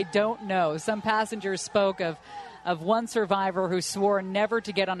that? I don't know. Some passengers spoke of one survivor who swore never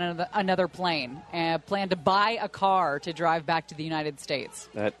to get on another plane and planned to buy a car to drive back to the United States.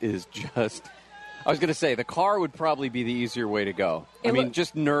 That is just... I was going to say, the car would probably be the easier way to go.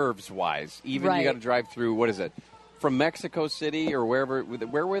 Just nerves-wise. Even right. You got to drive through, what is it, from Mexico City or wherever...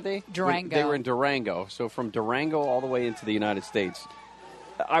 Where were they? Durango. They were in Durango. So from Durango all the way into the United States.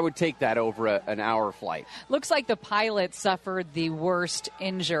 I would take that over an hour flight. Looks like the pilot suffered the worst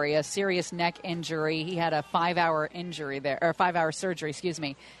injury, a serious neck injury. He had a 5-hour injury there, or 5-hour surgery,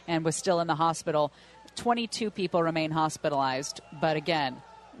 and was still in the hospital. 22 people remain hospitalized, but again,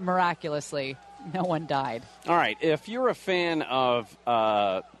 miraculously, no one died. All right, if you're a fan of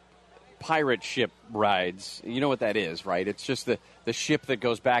pirate ship rides. You know what that is, right? It's just the ship that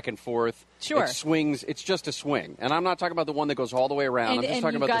goes back and forth. Sure. It swings. It's just a swing. And I'm not talking about the one that goes all the way around. I'm just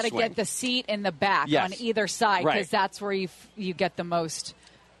talking about the swing. And you've got to get the seat in the back on either side because that's where you get the most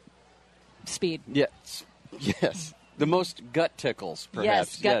speed. Yes. Yes. The most gut tickles,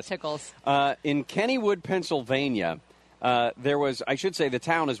 perhaps. Yes, gut tickles. In Kennywood, Pennsylvania, there was, I should say the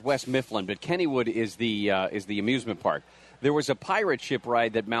town is West Mifflin, but Kennywood is the amusement park. There was a pirate ship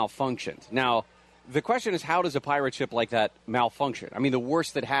ride that malfunctioned. Now, the question is, how does a pirate ship like that malfunction? I mean, the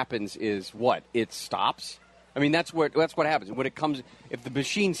worst that happens is what? It stops? I mean, that's what happens. When it comes, if the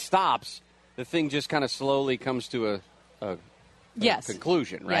machine stops, the thing just kind of slowly comes to a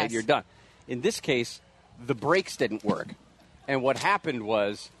conclusion, right? Yes. You're done. In this case, the brakes didn't work. And what happened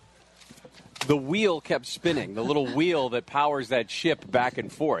was the wheel kept spinning. The little wheel that powers that ship back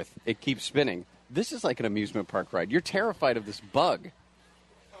and forth, it keeps spinning. This is like an amusement park ride. You're terrified of this bug.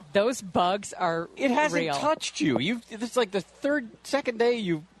 Those bugs are It hasn't real. touched you. It's like the second day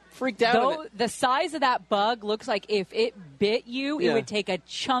you freaked out. Though the size of that bug looks like if it bit you, it would take a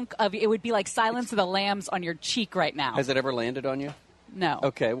chunk of it. Would be like Silence of the Lambs on your cheek right now. Has it ever landed on you? No.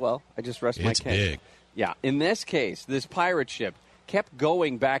 Okay, well, I just rest my case. It's big. Yeah. In this case, this pirate ship kept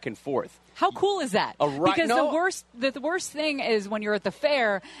going back and forth. How cool is that? Because the worst thing is when you're at the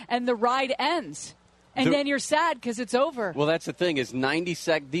fair and the ride ends. And then you're sad because it's over. Well, that's the thing is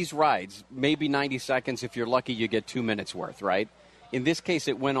these rides, maybe 90 seconds. If you're lucky, you get 2 minutes worth, right? In this case,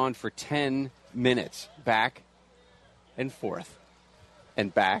 it went on for 10 minutes, back and forth,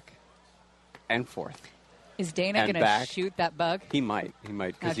 and back and forth. Is Dana going to shoot that bug? He might.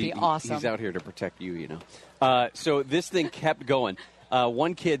 That'd be awesome. He's out here to protect you, you know. So this thing kept going.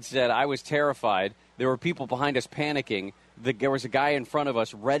 One kid said, I was terrified. There were people behind us panicking. There was a guy in front of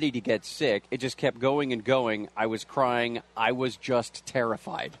us ready to get sick. It just kept going and going. I was crying. I was just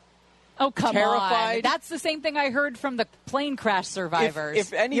terrified. Oh, come terrified. on. That's the same thing I heard from the plane crash survivors.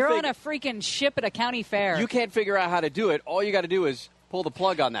 If anything, you're on a freaking ship at a county fair. You can't figure out how to do it. All you got to do is pull the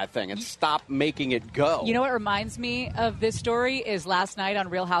plug on that thing and stop making it go. You know what reminds me of this story is last night on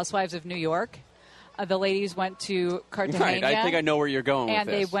Real Housewives of New York. The ladies went to Cartagena. Right, I think I know where you're going and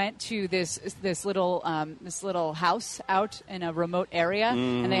with this. They went to this little house out in a remote area,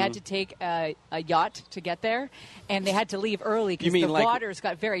 and they had to take a yacht to get there, and they had to leave early because the waters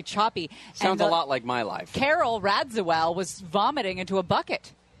got very choppy. Sounds a lot like my life. Carol Radziwill was vomiting into a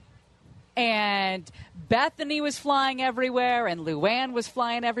bucket. And Bethany was flying everywhere, and Luann was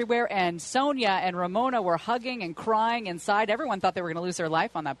flying everywhere, and Sonia and Ramona were hugging and crying inside. Everyone thought they were going to lose their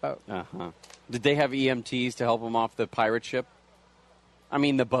life on that boat. Uh-huh. Did they have EMTs to help them off the pirate ship? I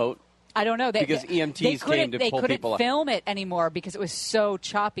mean, the boat? I don't know. Because EMTs came to pull people up. They couldn't film it anymore because it was so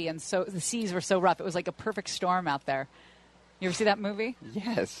choppy and so the seas were so rough. It was like a perfect storm out there. You ever see that movie?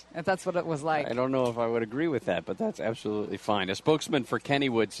 Yes. That's what it was like. I don't know if I would agree with that, but that's absolutely fine. A spokesman for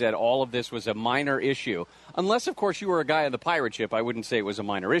Kennywood said all of this was a minor issue. Unless, of course, you were a guy on the pirate ship, I wouldn't say it was a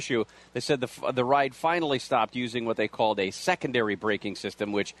minor issue. They said the ride finally stopped using what they called a secondary braking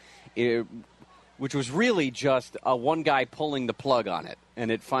system, which was really just one guy pulling the plug on it.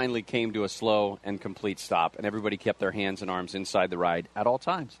 And it finally came to a slow and complete stop, and everybody kept their hands and arms inside the ride at all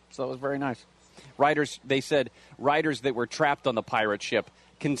times. So it was very nice. They said riders that were trapped on the pirate ship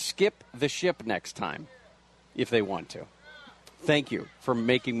can skip the ship next time if they want to. Thank you for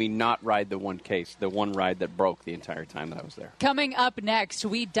making me not ride the one ride that broke the entire time that I was there. Coming up next,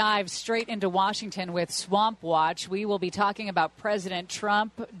 we dive straight into Washington with Swamp Watch. We will be talking about President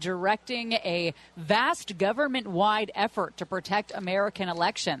Trump directing a vast government-wide effort to protect American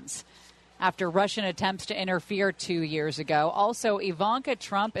elections after Russian attempts to interfere 2 years ago. Also, Ivanka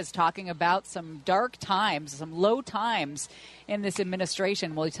Trump is talking about some dark times, some low times in this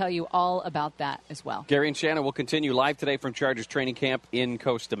administration. We'll tell you all about that as well. Gary and Shannon will continue live today from Chargers training camp in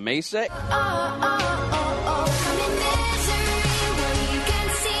Costa Mesa.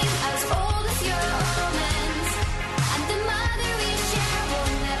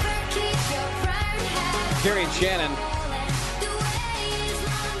 Gary and Shannon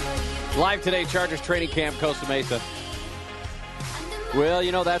live today, Chargers training camp, Costa Mesa. Well,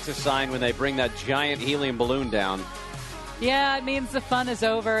 you know, that's a sign when they bring that giant helium balloon down. Yeah, it means the fun is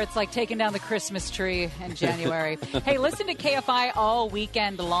over. It's like taking down the Christmas tree in January. Hey, listen to KFI all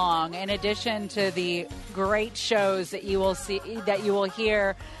weekend long. In addition to the great shows that you will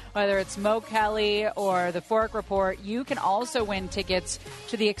hear, whether it's Mo Kelly or the Fork Report, you can also win tickets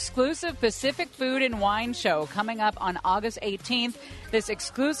to the exclusive Pacific Food and Wine Show coming up on August 18th. This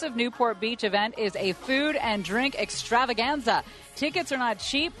exclusive Newport Beach event is a food and drink extravaganza. Tickets are not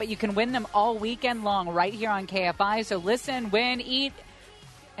cheap, but you can win them all weekend long right here on KFI. So listen, win, eat,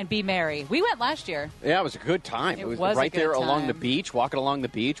 and be merry. We went last year. Yeah, it was a good time. It was right a good there time. along the beach, walking along the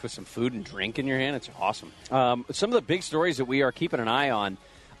beach with some food and drink in your hand. It's awesome. Some of the big stories that we are keeping an eye on.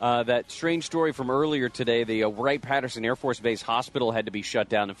 That strange story from earlier today, the Wright-Patterson Air Force Base Hospital had to be shut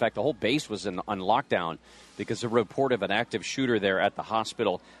down. In fact, the whole base was on lockdown because of a report of an active shooter there at the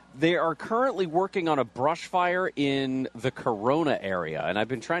hospital. They are currently working on a brush fire in the Corona area, and I've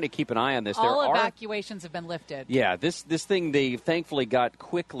been trying to keep an eye on this. All evacuations have been lifted. Yeah, this thing they thankfully got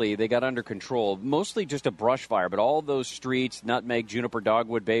quickly. They got under control. Mostly just a brush fire, but all those streets, Nutmeg, Juniper,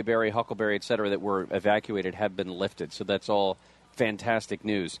 Dogwood, Bayberry, Huckleberry, et cetera, that were evacuated have been lifted. So that's all fantastic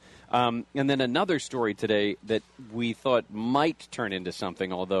news. And then another story today that we thought might turn into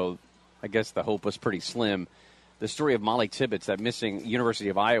something, although I guess the hope was pretty slim. The story of Molly Tibbetts, that missing University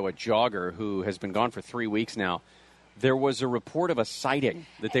of Iowa jogger who has been gone for 3 weeks now. There was a report of a sighting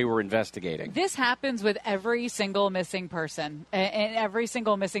that they were investigating. This happens with every single missing person, in every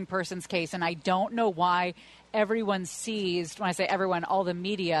single missing person's case, and I don't know why everyone seized, when I say everyone, all the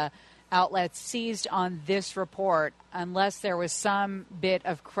media outlets seized on this report unless there was some bit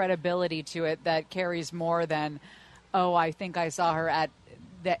of credibility to it that carries more than, oh, I think I saw her at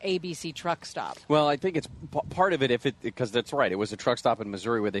the ABC truck stop. Well, I think it's part of it, because that's right. It was a truck stop in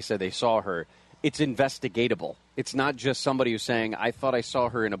Missouri where they said they saw her. It's investigatable. It's not just somebody who's saying, I thought I saw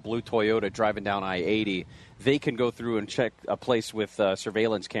her in a blue Toyota driving down I-80. They can go through and check a place with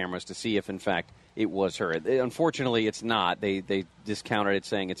surveillance cameras to see if, in fact, it was her. Unfortunately, it's not. They discounted it,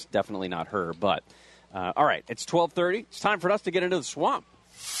 saying it's definitely not her. But, all right, it's 12:30. It's time for us to get into the swamp.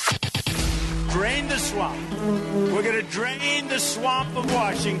 Drain the swamp. We're going to drain the swamp of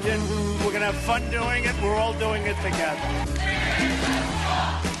Washington. We're going to have fun doing it. We're all doing it together.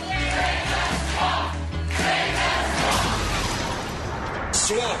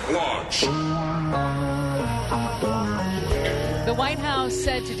 Swamp Launch. The White House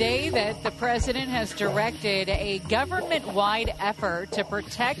said today that the president has directed a government-wide effort to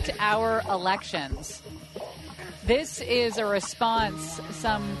protect our elections. This is a response,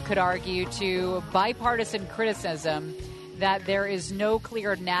 some could argue, to bipartisan criticism that there is no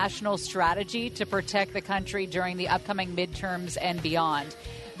clear national strategy to protect the country during the upcoming midterms and beyond.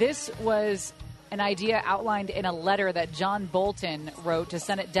 This was an idea outlined in a letter that John Bolton wrote to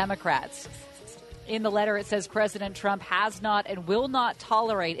Senate Democrats. In the letter, it says President Trump has not and will not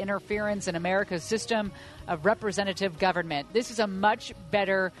tolerate interference in America's system of representative government. This is a much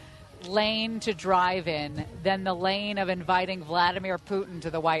better lane to drive in than the lane of inviting Vladimir Putin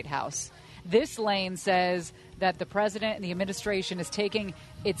to the White House. This lane says that the president and the administration is taking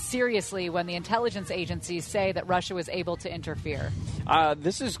it seriously when the intelligence agencies say that Russia was able to interfere.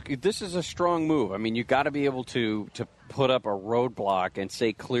 This is a strong move. I mean, you got to be able to put up a roadblock and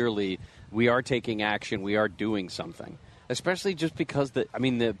say clearly we are taking action, we are doing something. Especially just because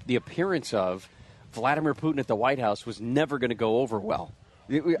the appearance of Vladimir Putin at the White House was never going to go over well.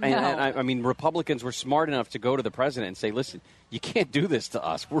 I mean, Republicans were smart enough to go to the president and say, listen, you can't do this to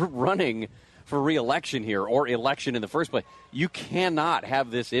us. We're running for re-election here, or election in the first place. You cannot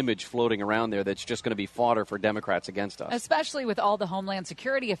have this image floating around there that's just going to be fodder for Democrats against us. Especially with all the Homeland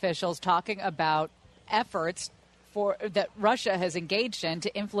Security officials talking about efforts that Russia has engaged in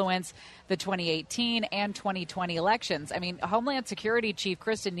to influence the 2018 and 2020 elections. I mean, Homeland Security Chief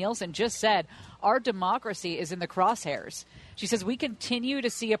Kristen Nielsen just said our democracy is in the crosshairs. She says we continue to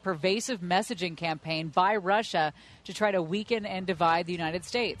see a pervasive messaging campaign by Russia to try to weaken and divide the United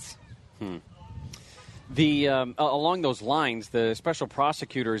States. Along those lines, the special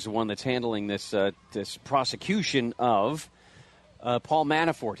prosecutor is the one that's handling this prosecution of Paul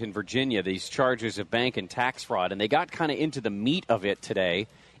Manafort in Virginia, these charges of bank and tax fraud. And they got kind of into the meat of it today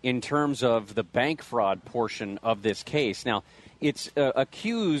in terms of the bank fraud portion of this case. Now, it's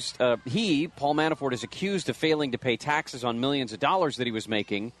accused, Paul Manafort, is accused of failing to pay taxes on millions of dollars that he was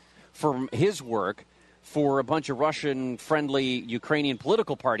making from his work for a bunch of Russian-friendly Ukrainian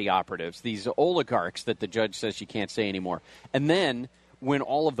political party operatives, these oligarchs that the judge says she can't say anymore. And then, when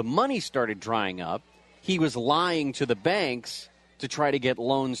all of the money started drying up, he was lying to the banks to try to get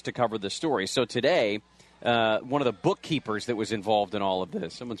loans to cover the story. So today, one of the bookkeepers that was involved in all of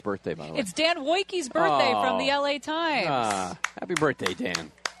this, someone's birthday, by the way. It's Dan Woike's birthday from the LA Times. Happy birthday,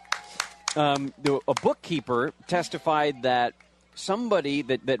 Dan. A bookkeeper testified that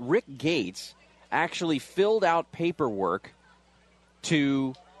that Rick Gates actually filled out paperwork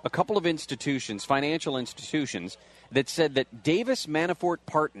to a couple of institutions, financial institutions, that said that Davis Manafort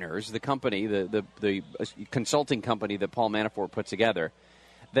Partners, the company, the consulting company that Paul Manafort put together,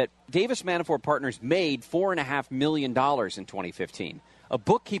 that Davis Manafort Partners made $4.5 million in 2015. A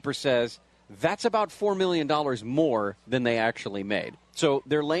bookkeeper says That's about $4 million more than they actually made. So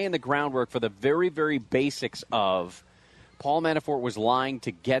they're laying the groundwork for the very, very basics of Paul Manafort was lying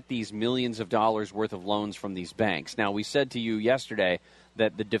to get these millions of dollars worth of loans from these banks. Now, we said to you yesterday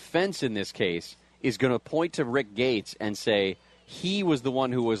that the defense in this case is going to point to Rick Gates and say he was the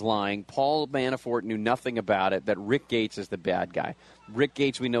one who was lying. Paul Manafort knew nothing about it, that Rick Gates is the bad guy. Rick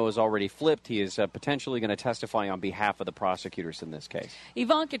Gates, we know, is already flipped. He is potentially going to testify on behalf of the prosecutors in this case.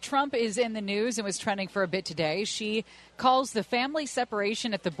 Ivanka Trump is in the news and was trending for a bit today. She calls the family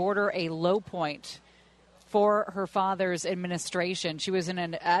separation at the border a low point for her father's administration. She was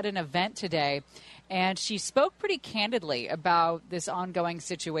at an event today, and she spoke pretty candidly about this ongoing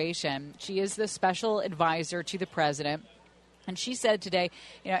situation. She is the special advisor to the president, and she said today,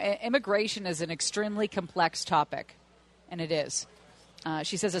 immigration is an extremely complex topic, and it is.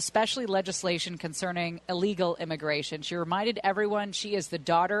 She says especially legislation concerning illegal immigration. She reminded everyone she is the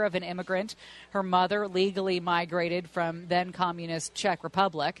daughter of an immigrant. Her mother legally migrated from then-communist Czech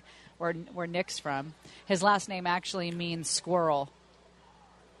Republic, where Nick's from. His last name actually means squirrel.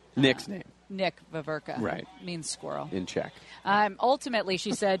 Nick's name. Nick Vaverka. Right. Means squirrel. In Czech. Ultimately,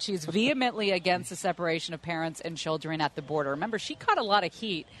 she said she's vehemently against the separation of parents and children at the border. Remember, she caught a lot of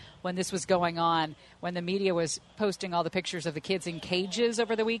heat when this was going on, when the media was posting all the pictures of the kids in cages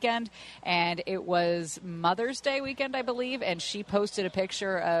over the weekend. And it was Mother's Day weekend, I believe, and she posted a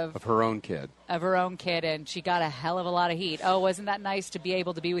picture of her own kid. Of her own kid, and she got a hell of a lot of heat. Oh, wasn't that nice to be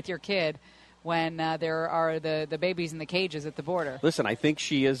able to be with your kid when there are the babies in the cages at the border? Listen, I think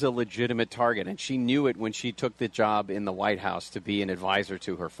she is a legitimate target, and she knew it when she took the job in the White House to be an advisor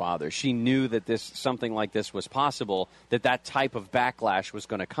to her father. She knew that something like this was possible, that type of backlash was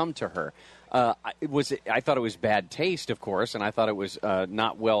going to come to her. I thought it was bad taste, of course, and I thought it was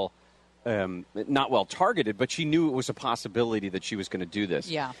not well targeted, but she knew it was a possibility that she was going to do this.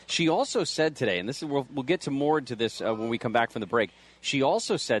 Yeah. She also said today, and we'll get to more into this when we come back from the break. She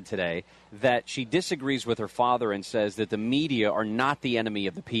also said today that she disagrees with her father and says that the media are not the enemy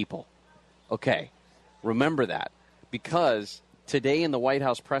of the people. Okay, remember that, because today in the White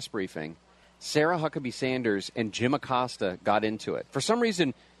House press briefing, Sarah Huckabee Sanders and Jim Acosta got into it. For some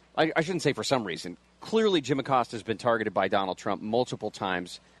reason, I shouldn't say for some reason, clearly Jim Acosta has been targeted by Donald Trump multiple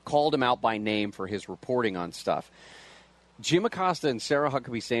times, called him out by name for his reporting on stuff. Jim Acosta and Sarah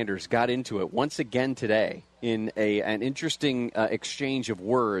Huckabee Sanders got into it once again today in an interesting exchange of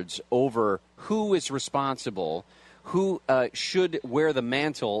words over who is responsible, who should wear the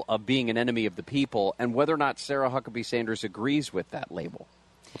mantle of being an enemy of the people, and whether or not Sarah Huckabee Sanders agrees with that label.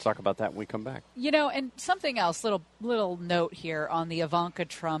 We'll talk about that when we come back. And something else, little note here on the Ivanka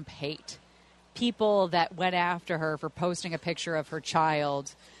Trump hate. People that went after her for posting a picture of her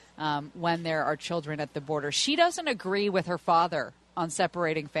child when there are children at the border. She doesn't agree with her father on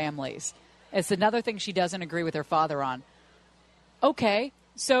separating families. It's another thing she doesn't agree with her father on. Okay,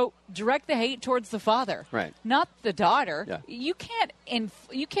 so direct the hate towards the father, right? Not the daughter. Yeah. You can't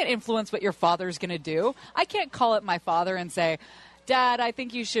influence what your father's going to do. I can't call up my father and say, Dad, I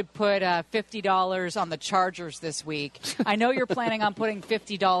think you should put $50 on the Chargers this week. I know you're planning on putting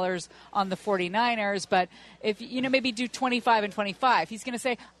 $50 on the 49ers, but if maybe do 25 and 25. He's going to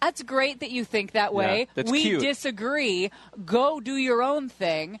say, that's great that you think that way. Yeah, we cute. Disagree. Go do your own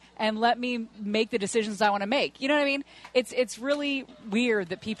thing and let me make the decisions I want to make. You know what I mean? It's really weird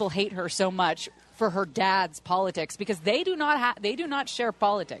that people hate her so much for her dad's politics, because they do not share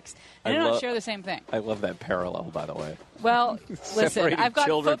politics. They do not share the same thing. I love that parallel, by the way. Well, listen, I've got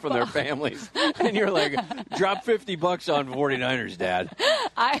children football. from their families, and you're like, drop $50 on 49ers, Dad.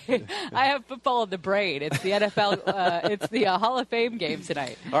 I have football in the brain. It's the NFL. It's the Hall of Fame game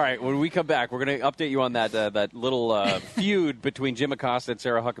tonight. All right, when we come back, we're going to update you on that little feud between Jim Acosta and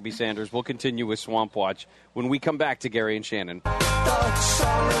Sarah Huckabee Sanders. We'll continue with Swamp Watch when we come back to Gary and Shannon. Thoughts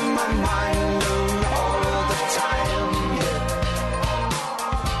are in my mind all the time.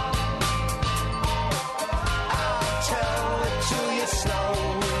 I'll tell it to you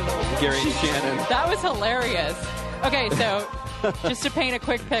slowly. Gary and Shannon. That was hilarious. Okay, so just to paint a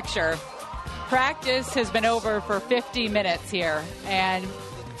quick picture, practice has been over for 50 minutes here, and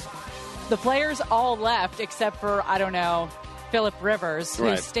the players all left except for, Phillip Rivers,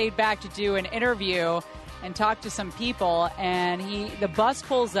 who stayed back to do an interview and talk to some people, and the bus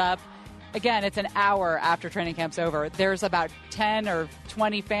pulls up. Again, it's an hour after training camp's over. There's about 10 or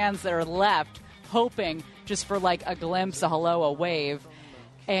 20 fans that are left, hoping just for like a glimpse, a hello, a wave.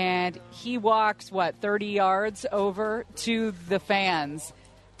 And he walks, 30 yards over to the fans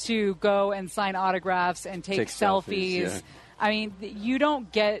to go and sign autographs and take selfies. Yeah. I mean, you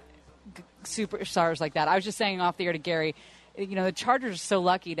don't get superstars like that. I was just saying off the air to Gary, the Chargers are so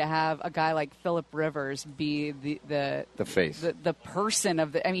lucky to have a guy like Phillip Rivers be the face, the person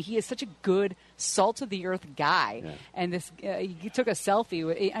of the. I mean, he is such a good, salt of the earth guy, and this he took a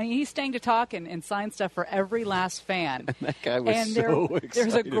selfie. He's staying to talk and sign stuff for every last fan. And that guy was excited.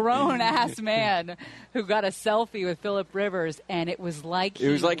 There's a grown ass man who got a selfie with Phillip Rivers, and it was like he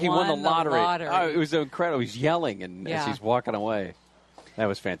won the lottery. Oh, it was incredible. He was yelling as he's walking away. That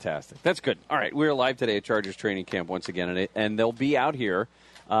was fantastic. That's good. All right, we're live today at Chargers training camp once again, and they'll be out here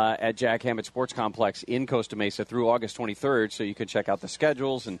at Jack Hammett Sports Complex in Costa Mesa through August 23rd, so you can check out the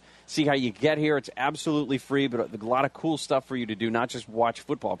schedules and see how you get here. It's absolutely free, but a lot of cool stuff for you to do, not just watch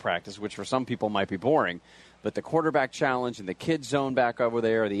football practice, which for some people might be boring, but the quarterback challenge and the kids zone back over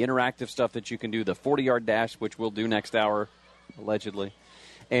there, the interactive stuff that you can do, the 40-yard dash, which we'll do next hour, allegedly,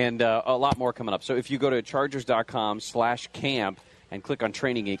 and a lot more coming up. So if you go to chargers.com/camp, and click on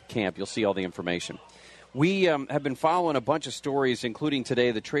Training Camp, you'll see all the information. We have been following a bunch of stories, including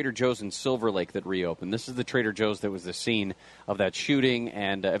today the Trader Joe's in Silver Lake that reopened. This is the Trader Joe's that was the scene of that shooting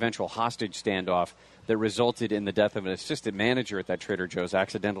and eventual hostage standoff that resulted in the death of an assistant manager at that Trader Joe's,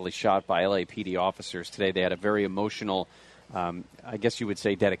 accidentally shot by LAPD officers. Today they had a very emotional, I guess you would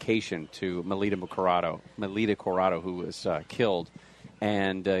say, dedication to Melita Corrado, who was killed,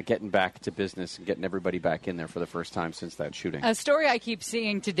 and getting back to business and getting everybody back in there for the first time since that shooting. A story I keep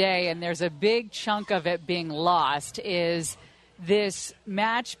seeing today, and there's a big chunk of it being lost, is this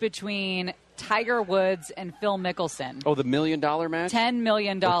match between Tiger Woods and Phil Mickelson. Oh, the $1 million match? $10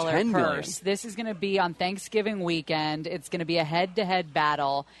 million $10 purse. This is going to be on Thanksgiving weekend. It's going to be a head-to-head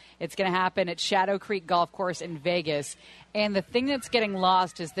battle. It's going to happen at Shadow Creek Golf Course in Vegas. And the thing that's getting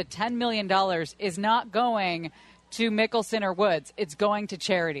lost is the $10 million is not going to Mickelson or Woods. It's going to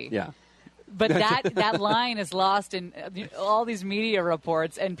charity. Yeah. But that line is lost in all these media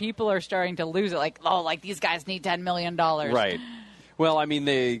reports, and people are starting to lose it. Like these guys need $10 million. Right. Well, I mean,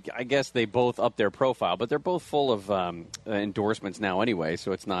 I guess they both up their profile, but they're both full of endorsements now anyway,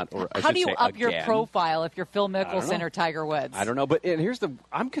 so it's not. Or how do you up your profile if you're Phil Mickelson or Tiger Woods? I don't know, but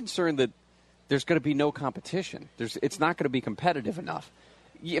I'm concerned that there's going to be no competition. It's not going to be competitive enough.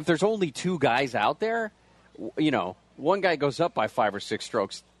 If there's only two guys out there, one guy goes up by 5 or 6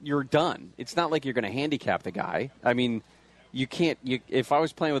 strokes, you're done. It's not like you're going to handicap the guy. I mean, you can't. If I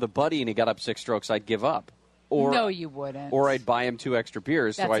was playing with a buddy and he got up 6 strokes, I'd give up. No, you wouldn't. Or I'd buy him 2 extra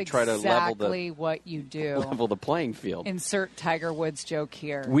beers, so I'd try to what you do. Level the playing field. Insert Tiger Woods joke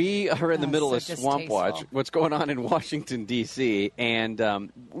here. We are in the middle of Swamp Watch. What's going on in Washington, D.C., and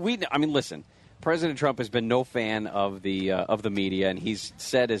listen. President Trump has been no fan of the media, and he's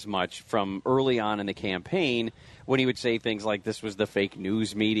said as much from early on in the campaign when he would say things like this was the fake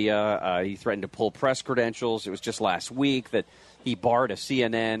news media. He threatened to pull press credentials. It was just last week that he barred a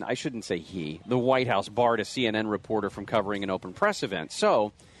CNN. I shouldn't say the White House barred a CNN reporter from covering an open press event.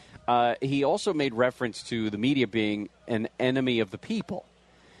 So he also made reference to the media being an enemy of the people.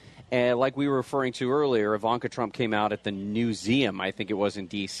 And like we were referring to earlier, Ivanka Trump came out at the Newseum, I think it was in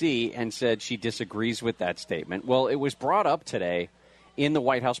D.C., and said she disagrees with that statement. Well, it was brought up today in the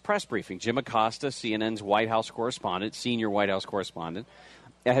White House press briefing. Jim Acosta, CNN's White House correspondent, senior White House correspondent,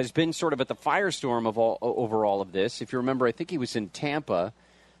 has been sort of at the firestorm over all of this. If you remember, I think he was in Tampa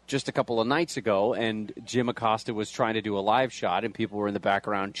just a couple of nights ago, and Jim Acosta was trying to do a live shot, and people were in the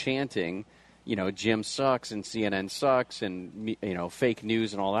background chanting, Jim sucks and CNN sucks and, fake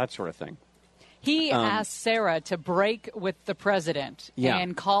news and all that sort of thing. He asked Sarah to break with the president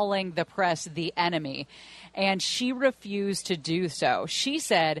and calling the press the enemy, and she refused to do so. She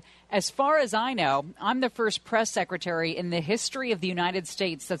said, as far as I know, I'm the first press secretary in the history of the United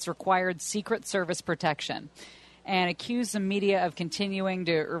States that's required Secret Service protection, and accused the media of continuing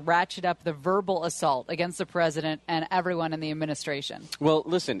to ratchet up the verbal assault against the president and everyone in the administration. Well,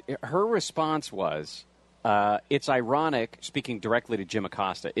 listen, her response was, it's ironic, speaking directly to Jim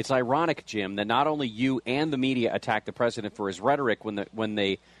Acosta, it's ironic, Jim, that not only you and the media attack the president for his rhetoric when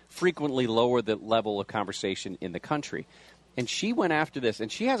they frequently lower the level of conversation in the country. And she went after this,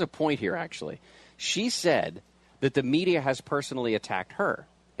 and she has a point here, actually. She said that the media has personally attacked her.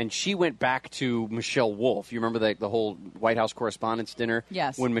 And she went back to Michelle Wolf. You remember the whole White House Correspondents' Dinner?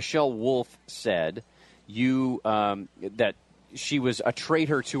 Yes. When Michelle Wolf said that she was a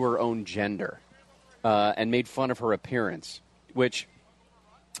traitor to her own gender and made fun of her appearance, which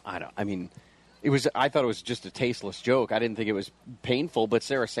I thought it was just a tasteless joke. I didn't think it was painful, but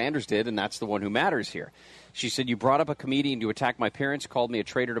Sarah Sanders did, and that's the one who matters here. She said, you brought up a comedian to attack my appearance, called me a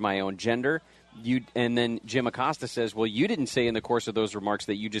traitor to my own gender. And then Jim Acosta says, well, you didn't say in the course of those remarks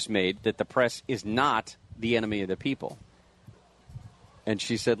that you just made that the press is not the enemy of the people. And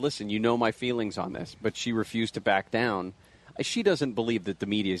she said, listen, you know my feelings on this. But she refused to back down. She doesn't believe that the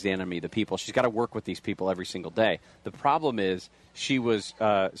media is the enemy of the people. She's got to work with these people every single day. The problem is she was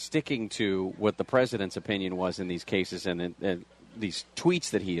sticking to what the president's opinion was in these cases and these tweets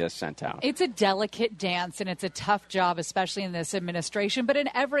that he has sent out. It's a delicate dance, and it's a tough job, especially in this administration, but in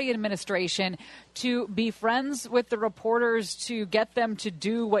every administration, to be friends with the reporters, to get them to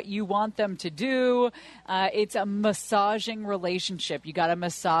do what you want them to do. It's a massaging relationship. You got to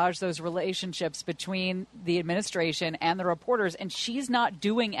massage those relationships between the administration and the reporters, and she's not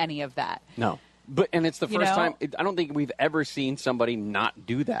doing any of that. No. And it's the first time. I don't think we've ever seen somebody not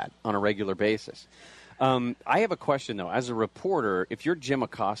do that on a regular basis. I have a question, though. As a reporter, if you're Jim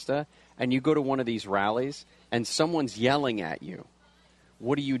Acosta and you go to one of these rallies and someone's yelling at you,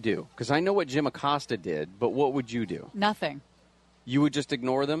 what do you do? Because I know what Jim Acosta did, but what would you do? Nothing. You would just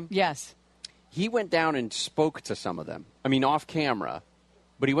ignore them? Yes. He went down and spoke to some of them. I mean, off camera,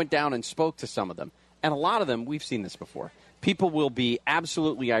 but he went down and spoke to some of them. And a lot of them, we've seen this before. People will be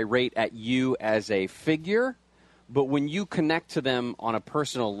absolutely irate at you as a figure, but when you connect to them on a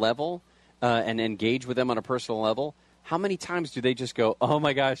personal level, and engage with them on a personal level, how many times do they just go, oh,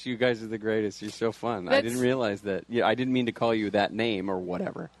 my gosh, you guys are the greatest. You're so fun. I didn't realize that. Yeah, I didn't mean to call you that name or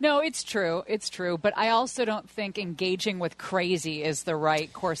whatever. No, it's true. It's true. But I also don't think engaging with crazy is the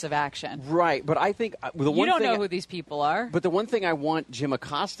right course of action. Right. But I think you don't know who these people are. But the one thing I want Jim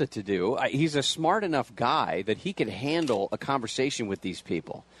Acosta to do, he's a smart enough guy that he could handle a conversation with these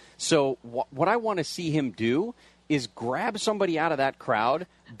people. So what I want to see him do is grab somebody out of that crowd,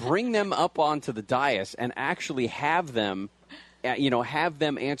 bring them up onto the dais, and actually have them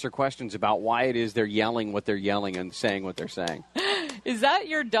answer questions about why it is they're yelling what they're yelling and saying what they're saying. Is that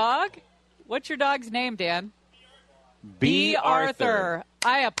your dog? What's your dog's name, Dan? B. Arthur.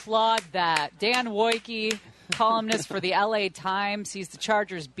 I applaud that. Dan Woike, columnist for the LA Times. He's the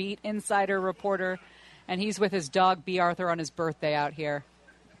Chargers beat insider reporter, and he's with his dog, B. Arthur, on his birthday out here.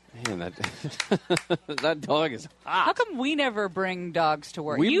 Man, that dog is hot. How come we never bring dogs to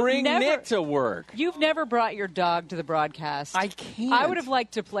work? We bring Nick to work. You've never brought your dog to the broadcast. I can't. I would have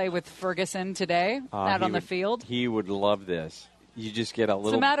liked to play with Ferguson today, out on the field. He would love this. You just get a little...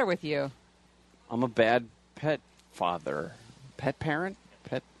 What's the matter with you? I'm a bad pet father. Pet parent?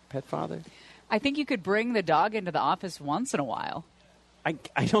 Pet father? I think you could bring the dog into the office once in a while.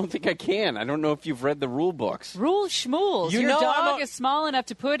 I don't think I can. I don't know if you've read the rule books. Rule schmools. Your dog is small enough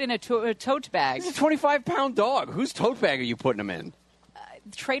to put in a tote bag. He's a 25-pound dog. Whose tote bag are you putting him in?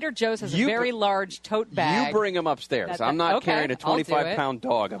 Trader Joe's has a very large tote bag. You bring him upstairs. I'm not carrying a 25-pound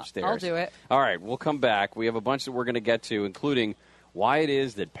dog upstairs. I'll do it. All right, we'll come back. We have a bunch that we're going to get to, including why it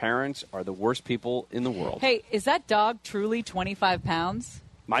is that parents are the worst people in the world. Hey, is that dog truly 25 pounds?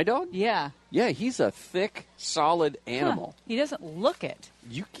 My dog? Yeah. Yeah, he's a thick, solid animal. He doesn't look it.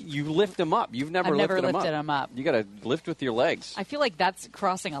 You lift him up. You've never lifted him up. You got to lift with your legs. I feel like that's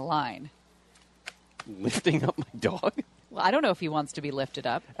crossing a line. Lifting up my dog? Well, I don't know if he wants to be lifted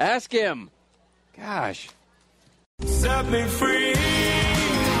up. Ask him. Gosh. Set me free from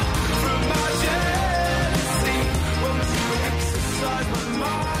my jealousy. Won't you exercise my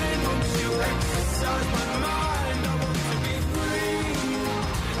mind? Won't you exercise my mind? I want to be free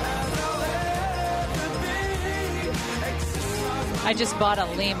as I'll ever be. Exercise my I just bought a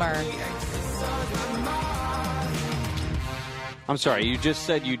lemur. I'm sorry, you just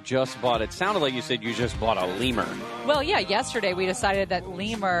said you just bought it. Sounded like you said you just bought a lemur. Well, yeah, yesterday we decided that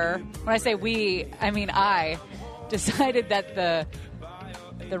lemur, when I say we, I mean I, decided that the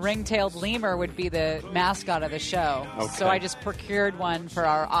ring-tailed lemur would be the mascot of the show. Okay. So I just procured one for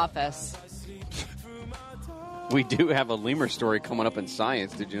our office. We do have a lemur story coming up in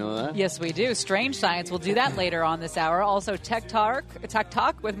science. Did you know that? Yes, we do. Strange science. We'll do that later on this hour. Also, Tech Talk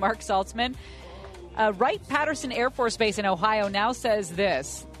with Marc Saltzman. Wright-Patterson Air Force Base in Ohio now says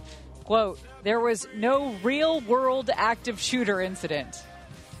this, quote, there was no real-world active shooter incident.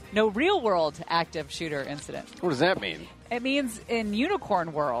 No real-world active shooter incident. What does that mean? It means in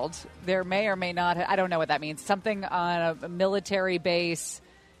unicorn world, there may or may not, I don't know what that means, something on a military base,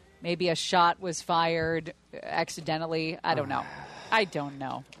 maybe a shot was fired accidentally. I don't know. I don't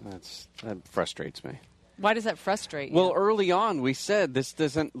know. That frustrates me. Why does that frustrate you? Well, early on, we said this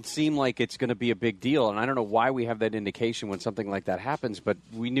doesn't seem like it's going to be a big deal, and I don't know why we have that indication when something like that happens, but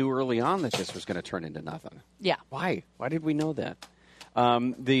we knew early on that this was going to turn into nothing. Yeah. Why? Why did we know that?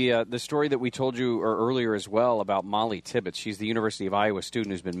 The story that we told you earlier as well about Molly Tibbetts, she's the University of Iowa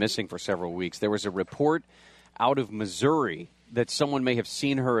student who's been missing for several weeks. There was a report out of Missouri that someone may have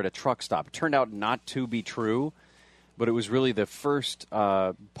seen her at a truck stop. It turned out not to be true. But it was really the first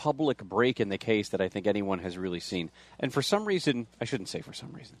public break in the case that I think anyone has really seen. And for some reason, I shouldn't say for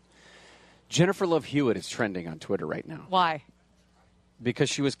some reason, Jennifer Love Hewitt is trending on Twitter right now. Why? Because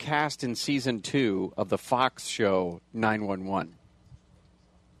she was cast in season 2 of the Fox show 911.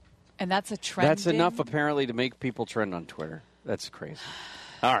 And that's a trend. That's enough, apparently, to make people trend on Twitter. That's crazy.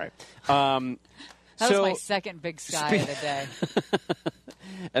 All right. That was my second big sky of the day.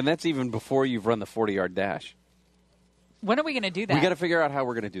 And that's even before you've run the 40-yard dash. When are we going to do that? We got to figure out how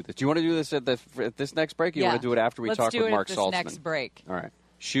we're going to do this. Do you want to do this at this next break? Or you want to do it after we talk with Marc Saltzman? Let's do it at this next break. All right.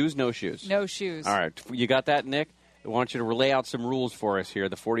 Shoes, no shoes. No shoes. All right. You got that, Nick? I want you to lay out some rules for us here.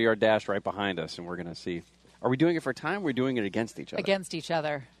 The 40-yard dash right behind us, and we're going to see. Are we doing it for time or are we doing it against each other? Against each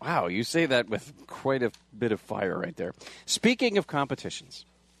other. Wow, you say that with quite a bit of fire right there. Speaking of competitions,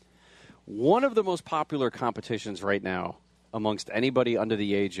 one of the most popular competitions right now amongst anybody under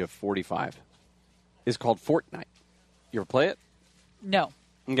the age of 45 is called Fortnite. You ever play it? No.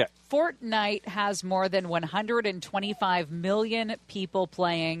 Okay. Fortnite has more than 125 million people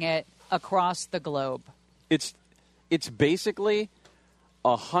playing it across the globe. It's basically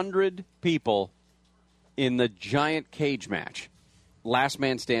 100 people in the giant cage match. Last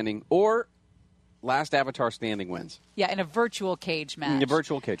man standing or last avatar standing wins. Yeah, in a virtual cage match. A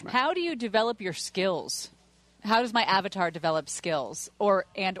virtual cage match. How do you develop your skills? How does my avatar develop skills or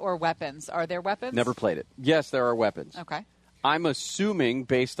weapons? Are there weapons? Never played it. Yes, there are weapons. Okay. I'm assuming,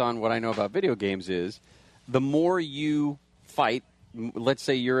 based on what I know about video games, is the more you fight. Let's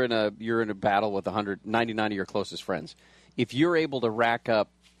say you're in a battle with 199 of your closest friends. If you're able to rack up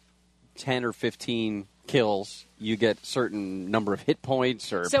 10 or 15 kills, you get certain number of hit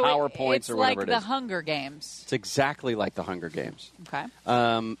points or power points or whatever it is. It's like the Hunger Games. It's exactly like the Hunger Games. Okay.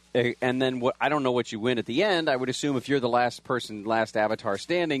 And then I don't know what you win at the end. I would assume if you're the last avatar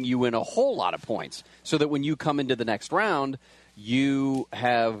standing, you win a whole lot of points. So that when you come into the next round, you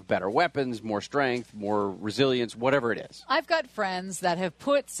have better weapons, more strength, more resilience, whatever it is. I've got friends that have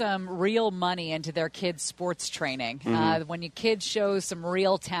put some real money into their kids' sports training. Mm-hmm. When your kid shows some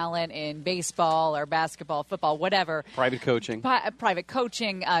real talent in baseball or basketball, football, whatever. Private coaching. Private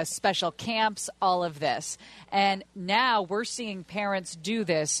coaching, special camps, all of this. And now we're seeing parents do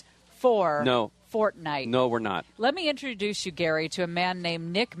this for Fortnite. No, we're not. Let me introduce you, Gary, to a man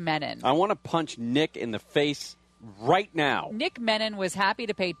named Nick Menon. I want to punch Nick in the face right now. Nick Menon was happy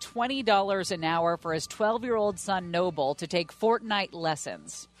to pay $20 an hour for his 12-year-old son, Noble, to take Fortnite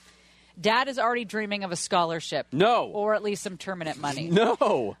lessons. Dad is already dreaming of a scholarship. No. Or at least some tournament money.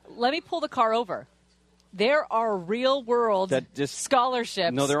 No. Let me pull the car over. There are real-world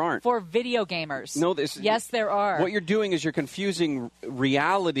scholarships no, there aren't. for video gamers. No, yes, there are. What you're doing is you're confusing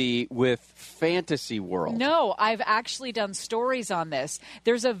reality with fantasy world. No, I've actually done stories on this.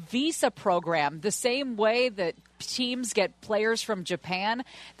 There's a visa program. The same way that teams get players from Japan,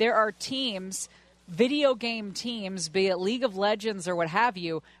 there are teams, video game teams, be it League of Legends or what have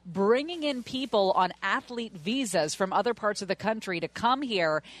you, bringing in people on athlete visas from other parts of the country to come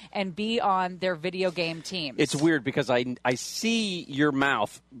here and be on their video game teams. It's weird because I see your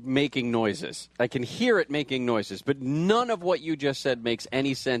mouth making noises. I can hear it making noises, but none of what you just said makes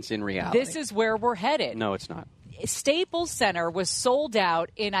any sense in reality. This is where we're headed. No, it's not. Staples Center was sold out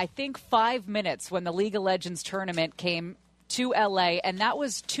in, I think, 5 minutes when the League of Legends tournament came to L.A., and that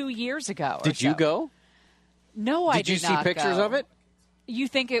was 2 years ago. Did you go? No, I did not. Did you see pictures of it? You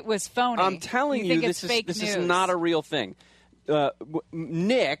think it was phony. I'm telling you, this is not a real thing.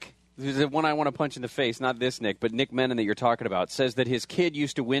 Nick, the one I want to punch in the face, not this Nick, but Nick Menon that you're talking about, says that his kid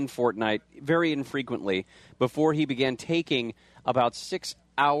used to win Fortnite very infrequently before he began taking about 6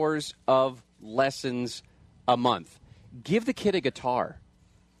 hours of lessons a month. Give the kid a guitar.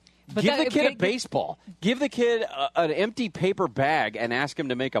 Give the kid a baseball. Give the kid an empty paper bag and ask him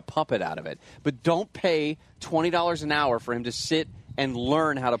to make a puppet out of it. But don't pay $20 an hour for him to sit and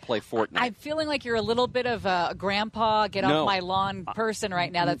learn how to play Fortnite. I'm feeling like you're a little bit of a grandpa, get off my lawn person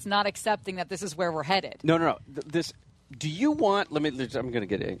right now that's not accepting that this this is where we're headed. No. Do you want... I'm going to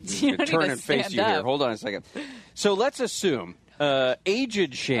get a turn and face you here. Hold on a second. So let's assume...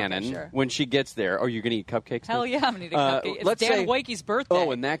 aged Shannon, when she gets there, you're going to eat cupcakes? Hell yeah, I'm going to eat a cupcake. It's Dan Wakey's birthday.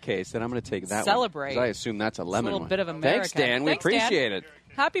 Oh, in that case, then I'm going to take that Celebrate. one. I assume that's a lemon one. It's a little bit of America. Thanks, Dan. We appreciate it.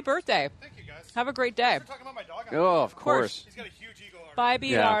 Happy birthday. Thank you, guys. Have a great day. We're talking about my dog. Oh, of course. He's got a huge ego. Bye,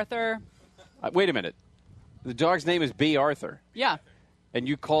 B. Arthur. Wait a minute. The dog's name is B. Arthur. Yeah. And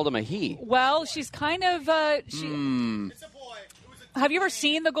you called him a he. Well, she's kind of... It's a boy. Have you ever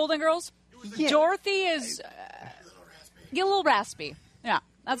seen the Golden Girls? Yeah. Dorothy is... a little raspy. Yeah,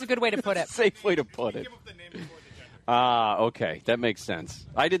 that's a good way to put it. Safe way to put it. Okay. That makes sense.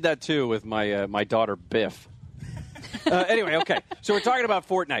 I did that, too, with my daughter, Biff. Anyway, okay. So we're talking about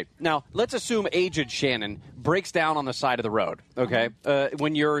Fortnite. Now, let's assume aged Shannon breaks down on the side of the road, okay?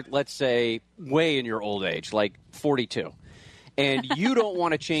 When you're, let's say, way in your old age, like 42. And you don't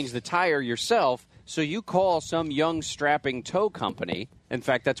want to change the tire yourself, so you call some young strapping tow company. In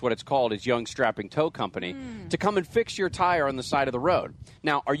fact, that's what it's called, is Young Strapping Tow Company, to come and fix your tire on the side of the road.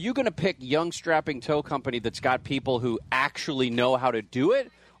 Now, are you going to pick Young Strapping Tow Company that's got people who actually know how to do it?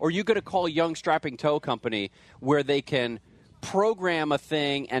 Or are you going to call Young Strapping Tow Company where they can program a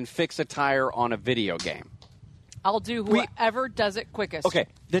thing and fix a tire on a video game? I'll do whoever does it quickest. Okay.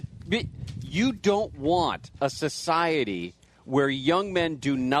 You don't want a society where young men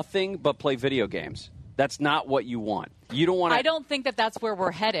do nothing but play video games. That's not what you want. You don't want to... I don't think that that's where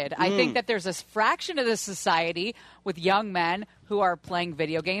we're headed. I think that there's a fraction of the society with young men who are playing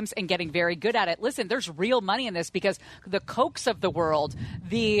video games and getting very good at it. Listen, there's real money in this because the Cokes of the world,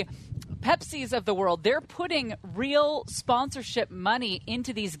 the Pepsis of the world, they're putting real sponsorship money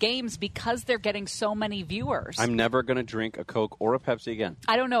into these games because they're getting so many viewers. I'm never going to drink a Coke or a Pepsi again.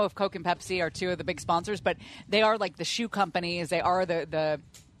 I don't know if Coke and Pepsi are two of the big sponsors, but they are like the shoe companies. They are the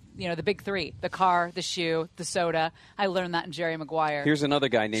big three: the car, the shoe, the soda. I learned that in Jerry Maguire. Here's another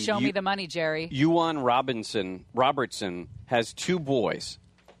guy named Show me the money, Jerry. Ewan Robertson has 2 boys,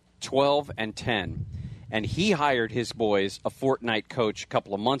 12 and 10. And he hired his boys a Fortnite coach a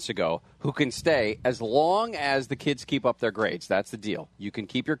couple of months ago who can stay as long as the kids keep up their grades. That's the deal. You can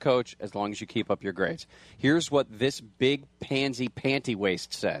keep your coach as long as you keep up your grades. Here's what this big pansy panty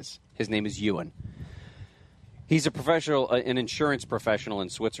waist says. His name is Ewan. He's a professional, an insurance professional in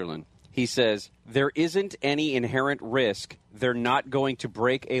Switzerland. He says, there isn't any inherent risk they're not going to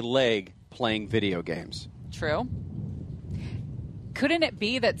break a leg playing video games. True. Couldn't it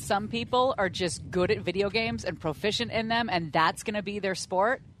be that some people are just good at video games and proficient in them, and that's going to be their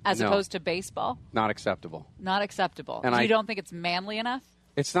sport as opposed to baseball? Not acceptable. Not acceptable. And you don't think it's manly enough?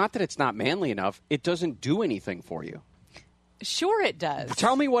 It's not that it's not manly enough. It doesn't do anything for you. Sure it does.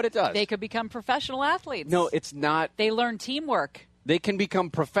 Tell me what it does. They could become professional athletes. No, it's not. They learn teamwork. They can become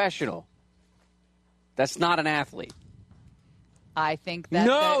professional. That's not an athlete. I think that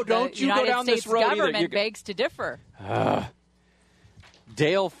don't you United go down States this road government either. begs to differ.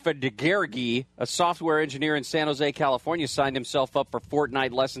 Dale Federghi, a software engineer in San Jose, California, signed himself up for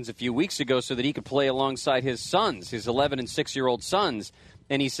Fortnite lessons a few weeks ago so that he could play alongside his sons, his 11 and 6-year-old sons.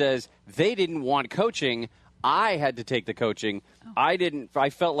 And he says, they didn't want coaching. I had to take the coaching. I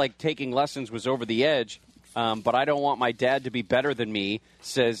felt like taking lessons was over the edge, but I don't want my dad to be better than me,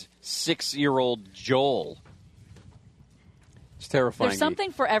 says 6-year-old Joel. It's terrifying. There's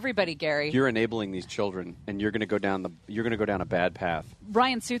something for everybody, Gary. You're enabling these children, and you're going to go down a bad path.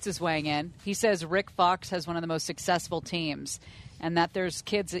 Ryan Suits is weighing in. He says Rick Fox has one of the most successful teams, and that there's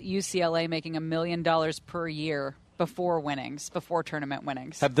kids at UCLA making $1 million per year before tournament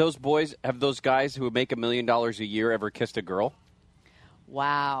winnings. Have those guys who make $1 million a year ever kissed a girl?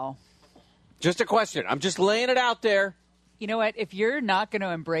 Wow. Just a question. I'm just laying it out there. You know what? If you're not going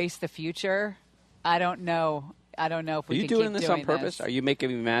to embrace the future, I don't know. I don't know if we can keep doing this. Are you doing this on purpose? Are you making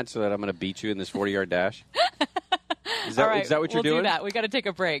me mad so that I'm going to beat you in this 40-yard dash? Is that, All right, is that what you're doing? We'll do that. We got to take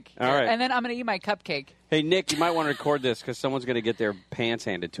a break. All right. And then I'm going to eat my cupcake. Hey, Nick, you might want to record this because someone's going to get their pants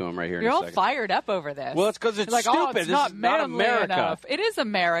handed to them right here in a second. You're all fired up over this. Well, it's because it's like, stupid. Oh, it's this not is not America. Enough. It is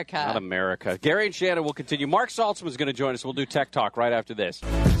America. Not America. Gary and Shannon will continue. Marc Saltzman is going to join us. We'll do Tech Talk right after this.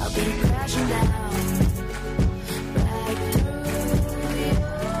 I'll be crashing down.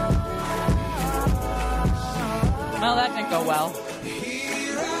 Well, that didn't go well.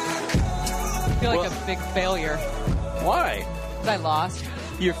 I feel like a big failure. Why? Because I lost.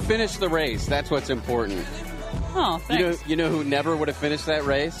 You finished the race. That's what's important. Oh, thanks. You know who never would have finished that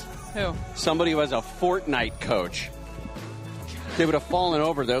race? Who? Somebody who has a Fortnite coach. They would have fallen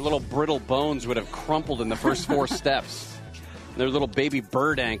over. Their little brittle bones would have crumpled in the first 4 steps. Their little baby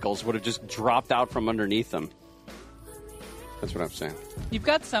bird ankles would have just dropped out from underneath them. That's what I'm saying. You've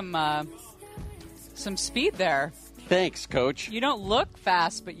got some speed there. Thanks, Coach. You don't look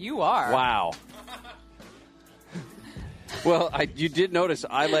fast, but you are. Wow. Well, you did notice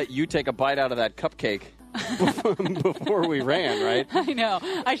I let you take a bite out of that cupcake before we ran, right? I know.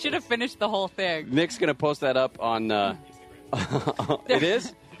 I should have finished the whole thing. Nick's going to post that up on... It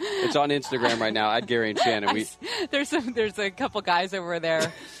is? It's on Instagram right now, at Gary and Shannon. There's a couple guys over there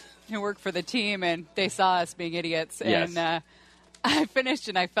who work for the team, and they saw us being idiots. Yes. And I finished,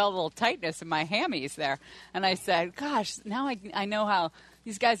 and I felt a little tightness in my hammies there. And I said, gosh, now I know how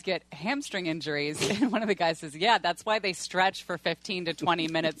these guys get hamstring injuries. And one of the guys says, yeah, that's why they stretch for 15 to 20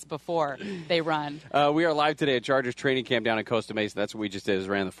 minutes before they run. We are live today at Chargers training camp down in Costa Mesa. That's what we just did, is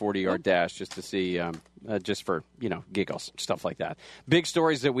ran the 40-yard dash just to see, just for, giggles, stuff like that. Big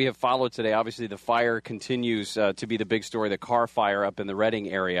stories that we have followed today. Obviously, the fire continues to be the big story, the car fire up in the Reading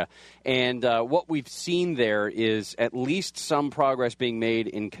area. And what we've seen there is at least some progress being made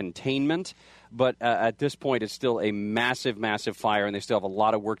in containment. But at this point, it's still a massive, massive fire, and they still have a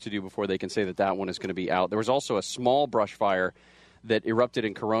lot of work to do before they can say that that one is going to be out. There was also a small brush fire that erupted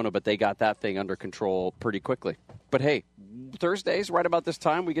in Corona, but they got that thing under control pretty quickly. But hey, Thursdays, right about this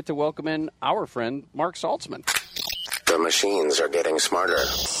time, we get to welcome in our friend, Marc Saltzman. The machines are getting smarter.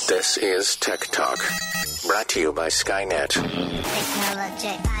 This is Tech Talk, brought to you by Skynet.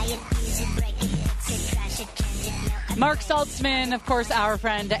 Marc Saltzman, of course, our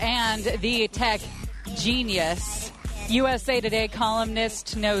friend, and the tech genius. USA Today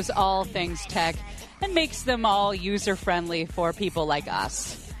columnist, knows all things tech, and makes them all user-friendly for people like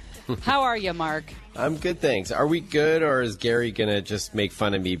us. How are you, Mark? I'm good, thanks. Are we good, or is Gary going to just make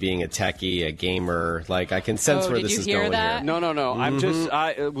fun of me being a techie, a gamer? Like, I can sense where this is going here. No. I'm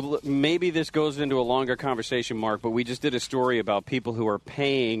just, maybe this goes into a longer conversation, Mark, but we just did a story about people who are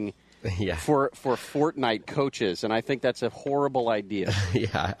paying for Fortnite coaches, and I think that's a horrible idea.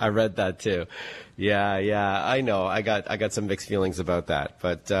 Yeah, I read that too. Yeah, I know. I got some mixed feelings about that,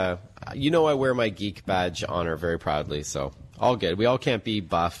 but I wear my geek badge honor very proudly, so all good. We all can't be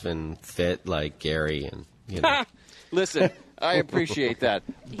buff and fit like Gary, and Listen, I appreciate that,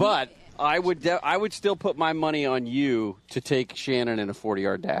 but I would still put my money on you to take Shannon in a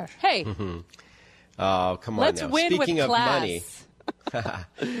 40-yard dash. Hey, oh, come on! Let's now. win Speaking with of class. money.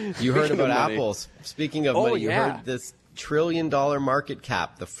 You heard about Apple's. Speaking of money, you heard this $1 trillion market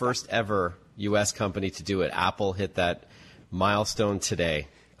cap, the first ever U.S. company to do it. Apple hit that milestone today.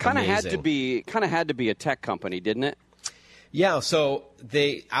 Kind of had to be a tech company, didn't it? Yeah, so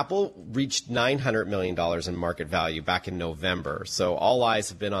Apple reached $900 million in market value back in November. So all eyes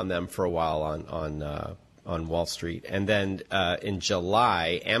have been on them for a while on Wall Street. And then in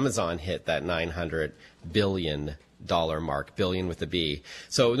July, Amazon hit that $900 billion mark, billion with a B.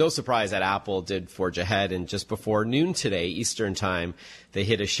 So no surprise that Apple did forge ahead, and just before noon today, Eastern time, they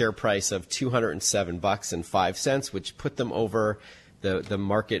hit a share price of $207.05, which put them over the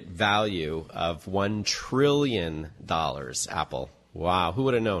market value of $1 trillion. Apple. Wow, who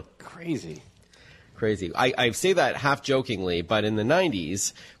would have known? Crazy. I say that half jokingly, but in the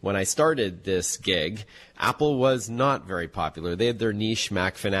 90s, when I started this gig, Apple was not very popular. They had their niche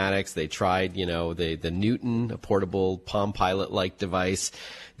Mac fanatics. They tried, the Newton, a portable Palm Pilot-like device.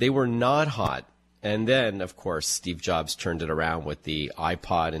 They were not hot. And then, of course, Steve Jobs turned it around with the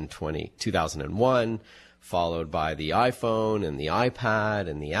iPod in 2001, followed by the iPhone and the iPad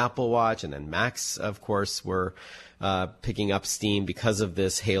and the Apple Watch. And then Macs, of course, were picking up steam because of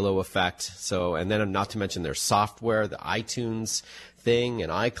this halo effect. So, and then not to mention their software, the iTunes thing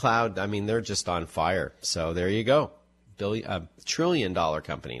and iCloud. I mean, they're just on fire. So there you go. $1 trillion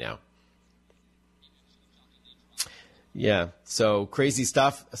company now. Yeah. So crazy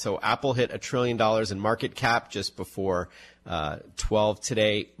stuff. So Apple hit $1 trillion in market cap just before 12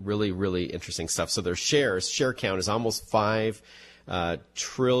 today. Really, really interesting stuff. So their share count is almost 5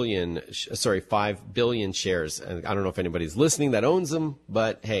 billion shares. And I don't know if anybody's listening that owns them,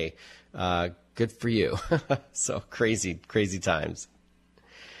 but hey, good for you. So crazy times.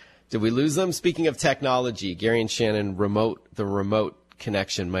 Did we lose them? Speaking of technology, Gary and Shannon, the remote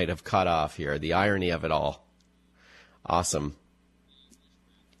connection might have cut off here. The irony of it all. Awesome.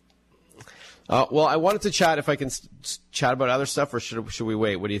 Well, I wanted to chat if I can chat about other stuff, or should we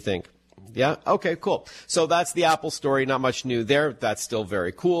wait? What do you think? Yeah? Okay, cool. So that's the Apple story. Not much new there. That's still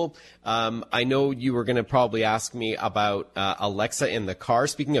very cool. I know you were going to probably ask me about Alexa in the car.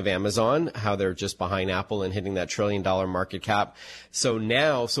 Speaking of Amazon, how they're just behind Apple and hitting that $1 trillion market cap. So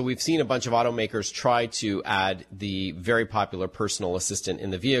we've seen a bunch of automakers try to add the very popular personal assistant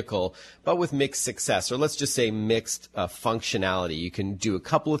in the vehicle, but with mixed success, or let's just say mixed functionality. You can do a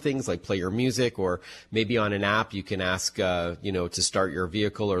couple of things like play your music, or maybe on an app you can ask, to start your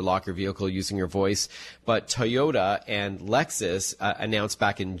vehicle or lock your vehicle using your voice. But Toyota and Lexus announced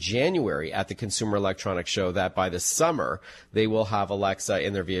back in January at the Consumer Electronics Show that by the summer they will have Alexa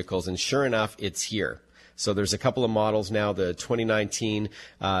in their vehicles, and sure enough, it's here. So there's a couple of models now. The 2019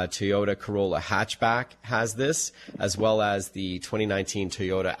 Toyota Corolla hatchback has this, as well as the 2019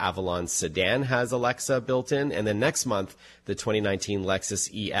 Toyota Avalon sedan has Alexa built in. And then next month, the 2019 Lexus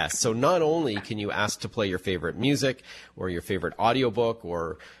ES. So not only can you ask to play your favorite music or your favorite audiobook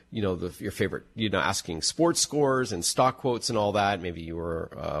or your favorite, asking sports scores and stock quotes and all that. Maybe you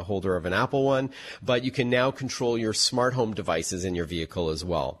were a holder of an Apple one, but you can now control your smart home devices in your vehicle as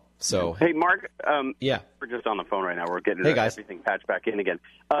well. So, hey, Mark. Yeah. We're just on the phone right now. We're getting everything patched back in again.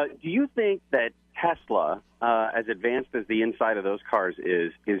 Do you think that Tesla, as advanced as the inside of those cars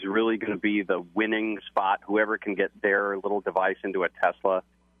is really going to be the winning spot? Whoever can get their little device into a Tesla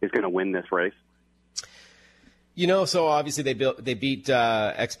is going to win this race? So obviously they beat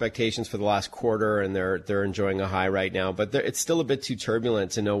expectations for the last quarter, and they're enjoying a high right now. But it's still a bit too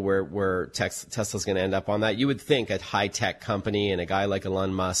turbulent to know where Tesla's going to end up on that. You would think a high-tech company and a guy like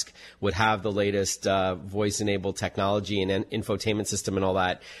Elon Musk would have the latest voice-enabled technology and infotainment system and all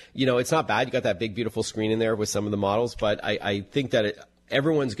that. It's not bad. You got that big, beautiful screen in there with some of the models, but I think that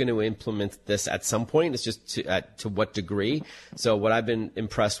everyone's going to implement this at some point. It's just to what degree. So what I've been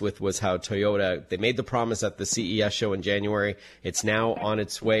impressed with was how Toyota, they made the promise at the CES show in January. It's now on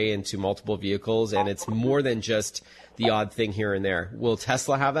its way into multiple vehicles, and it's more than just the odd thing here and there. Will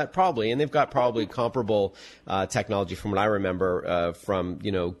Tesla have that? Probably. And they've got probably comparable technology from what I remember from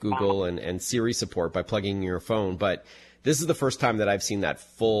Google and Siri support by plugging in your phone. But this is the first time that I've seen that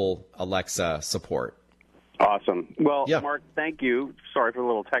full Alexa support. Awesome. Well, yeah. Mark, thank you. Sorry for the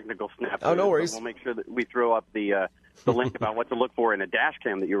little technical snap. Oh, no worries. We'll make sure that we throw up the link about what to look for in a dash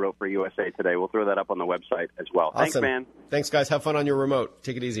cam that you wrote for USA Today. We'll throw that up on the website as well. Awesome. Thanks, man. Thanks, guys. Have fun on your remote.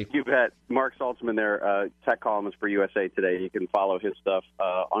 Take it easy. You bet. Marc Saltzman there, tech columnist for USA Today. You can follow his stuff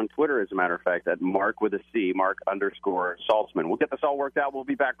on Twitter, as a matter of fact, at Mark with a C, Marc_Saltzman. We'll get this all worked out. We'll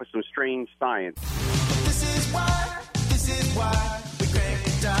be back with some strange science. This is why we crank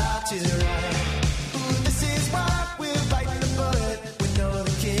it up to the right. This is why we're biting the bullet. We know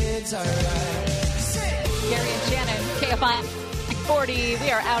the kids are right. Gary and Shannon, KFI 40. We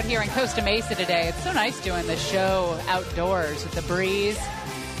are out here in Costa Mesa today. It's so nice doing the show outdoors with the breeze.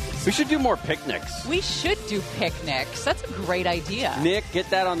 We should do more picnics. We should do picnics. That's a great idea. Nick, get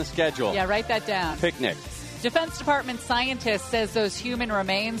that on the schedule. Yeah, write that down. Picnic. Defense Department scientist says those human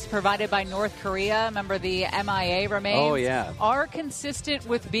remains provided by North Korea, remember the MIA remains, are consistent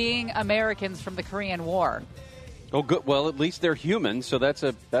with being Americans from the Korean War. Oh, good. Well, at least they're human, so that's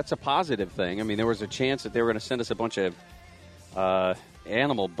a positive thing. I mean, there was a chance that they were going to send us a bunch of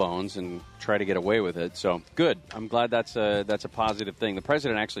animal bones and try to get away with it. So good. I'm glad that's a positive thing. The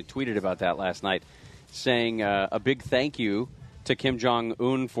president actually tweeted about that last night, saying a big thank you to Kim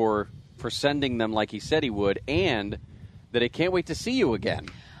Jong-un for sending them like he said he would, and that he can't wait to see you again.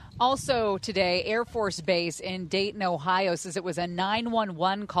 Also today, Air Force Base in Dayton, Ohio, says it was a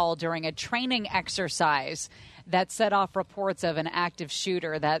 911 call during a training exercise that set off reports of an active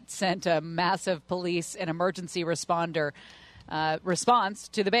shooter that sent a massive police and emergency responder response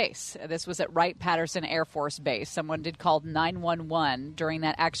to the base. This was at Wright-Patterson Air Force Base. Someone did call 911 during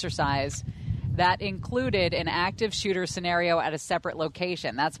that exercise. That included an active shooter scenario at a separate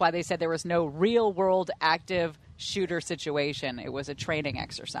location. That's why they said there was no real-world active shooter situation. It was a training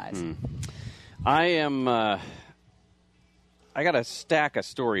exercise. I got a stack of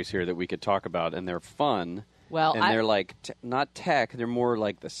stories here that we could talk about, and they're fun. Well, and they're like not tech; they're more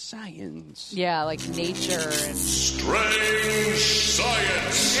like the science. Yeah, like nature and strange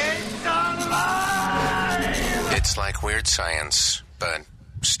science. It's alive. It's like weird science, but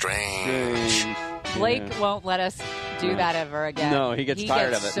strange. Blake won't let us do that ever again. No, he gets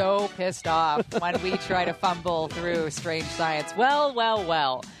tired of it. So pissed off when we try to fumble through strange science.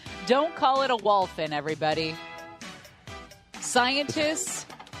 Well. Don't call it a wolfen, everybody. Scientists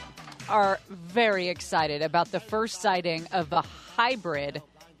are very excited about the first sighting of a hybrid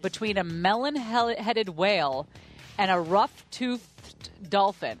between a melon-headed whale and a rough-toothed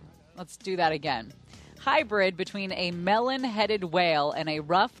dolphin. Let's do that again. Hybrid between a melon-headed whale and a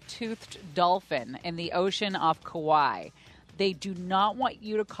rough-toothed dolphin in the ocean off Kauai. They do not want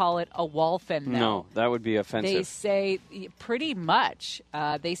you to call it a wolfen, though. No, that would be offensive. They say, pretty much,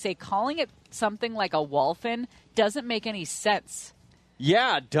 they say calling it something like a wolfen doesn't make any sense.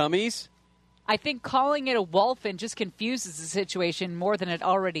 Yeah, dummies. I think calling it a wolfen just confuses the situation more than it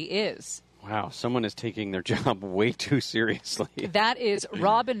already is. Wow, someone is taking their job way too seriously. That is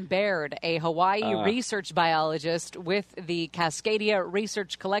Robin Baird, a Hawaii research biologist with the Cascadia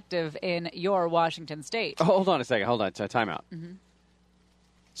Research Collective in your Washington State. Hold on a second. Hold on. Time out. Mm-hmm.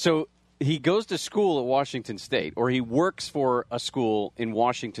 So he goes to school at Washington State, or he works for a school in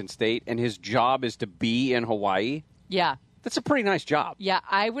Washington State, and his job is to be in Hawaii. Yeah. That's a pretty nice job. Yeah,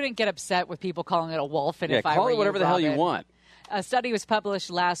 I wouldn't get upset with people calling it a wolf. And if I call were it whatever you, the hell you Robin. want. A study was published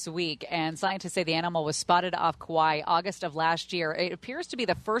last week, and scientists say the animal was spotted off Kauai August of last year. It appears to be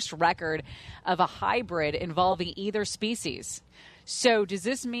the first record of a hybrid involving either species. So does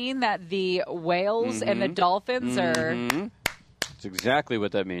this mean that the whales and the dolphins are... That's exactly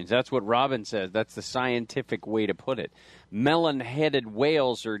what that means. That's what Robin says. That's the scientific way to put it. Melon-headed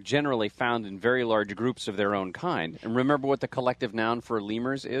whales are generally found in very large groups of their own kind. And remember what the collective noun for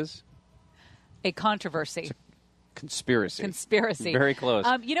lemurs is? A controversy. Conspiracy. Conspiracy. Very close.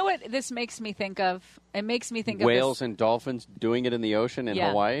 You know what this makes me think of? It makes me think whales of and dolphins doing it in the ocean in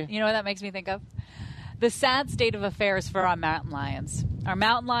Hawaii? You know what that makes me think of? The sad state of affairs for our mountain lions. Our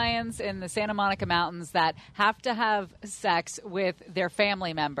mountain lions in the Santa Monica Mountains that have to have sex with their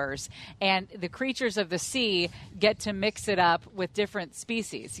family members. And the creatures of the sea get to mix it up with different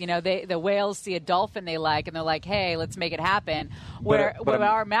species. You know, the whales see a dolphin they like, and they're like, hey, let's make it happen. Where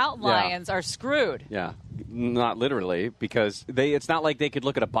our mountain lions are screwed. Yeah. Not literally, because it's not like they could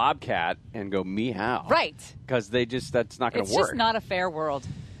look at a bobcat and go, meow. Right. Because that's not going to work. It's just not a fair world.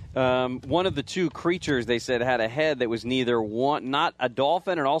 One of the two creatures, they said, had a head that was not a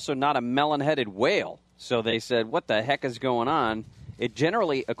dolphin and also not a melon-headed whale. So they said, what the heck is going on? It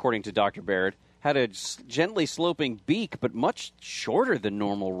generally, according to Dr. Baird, had a gently sloping beak, but much shorter than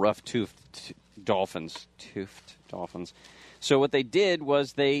normal rough-toothed dolphins. Toothed dolphins. So what they did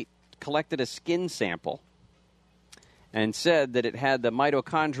was they collected a skin sample and said that it had the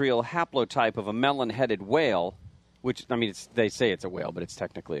mitochondrial haplotype of a melon-headed whale, which, I mean, they say it's a whale, but it's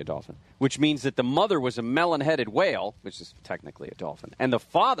technically a dolphin, which means that the mother was a melon-headed whale, which is technically a dolphin, and the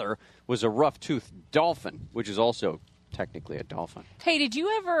father was a rough-toothed dolphin, which is also technically a dolphin. Hey, did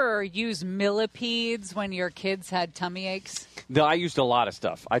you ever use millipedes when your kids had tummy aches? I used a lot of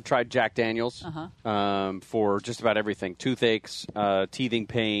stuff. I tried Jack Daniels for just about everything. Toothaches, teething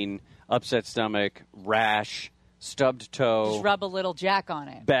pain, upset stomach, rash, stubbed toe. Just rub a little Jack on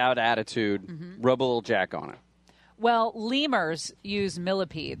it. Bad attitude. Rub a little Jack on it. Well, lemurs use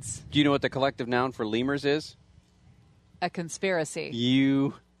millipedes. Do you know what the collective noun for lemurs is? A conspiracy.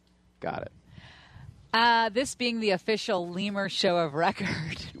 You got it. This being the official lemur show of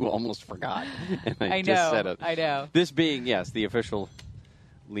record. You almost forgot. And I know. just said it. I know. This being, yes, the official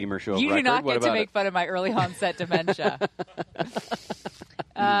lemur show of record. You do not what get to about make fun of my early onset dementia.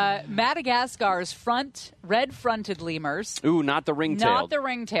 Madagascar's red-fronted lemurs. Ooh, not the ringtail. Not the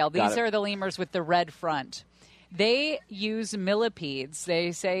ringtail. These are the lemurs with the red front. They use millipedes.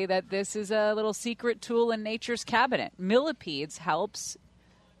 They say that this is a little secret tool in nature's cabinet. Millipedes helps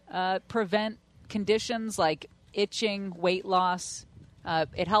prevent conditions like itching, weight loss.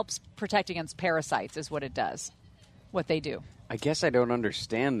 It helps protect against parasites is what it does, what they do. I guess I don't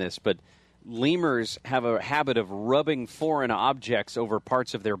understand this, but lemurs have a habit of rubbing foreign objects over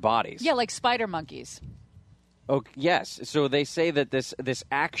parts of their bodies. Yeah, like spider monkeys. Oh, yes. So they say that this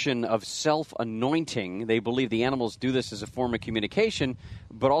action of self-anointing, they believe the animals do this as a form of communication,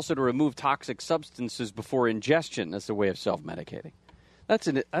 but also to remove toxic substances before ingestion as a way of self-medicating. That's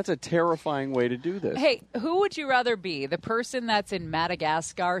a terrifying way to do this. Hey, who would you rather be? The person that's in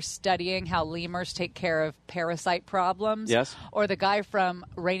Madagascar studying how lemurs take care of parasite problems? Yes. Or the guy from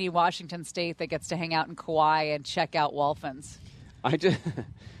rainy Washington State that gets to hang out in Kauai and check out dolphins?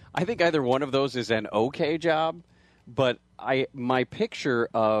 I think either one of those is an okay job, but my picture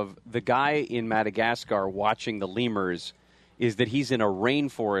of the guy in Madagascar watching the lemurs is that he's in a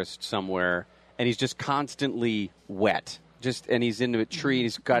rainforest somewhere and he's just constantly wet. And he's in a tree and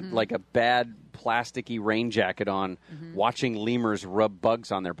he's got like a bad plasticky rain jacket on, watching lemurs rub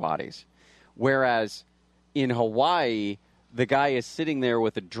bugs on their bodies. Whereas in Hawaii, the guy is sitting there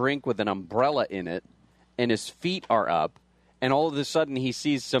with a drink with an umbrella in it and his feet are up. And all of a sudden, he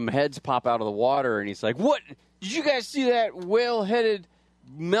sees some heads pop out of the water, and he's like, what? Did you guys see that whale-headed,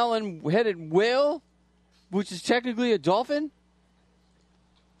 melon-headed whale, which is technically a dolphin?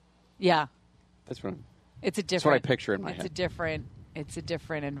 Yeah. That's what I picture in my head. It's a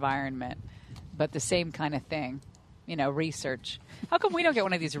different environment, but the same kind of thing. You know, research. How come we don't get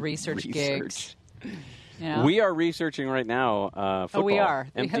one of these research gigs? You know? We are researching right now football. Oh, we are.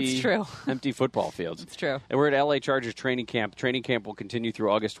 That's true. Empty football fields. It's true. And we're at LA Chargers training camp. Training camp will continue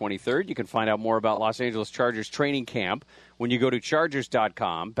through August 23rd. You can find out more about Los Angeles Chargers training camp when you go to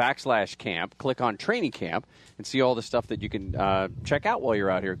chargers.com/camp, click on training camp, and see all the stuff that you can check out while you're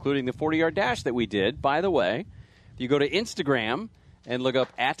out here, including the 40-yard dash that we did. By the way, if you go to Instagram and look up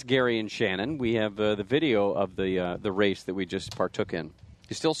 @Gary and Shannon, we have the video of the race that we just partook in.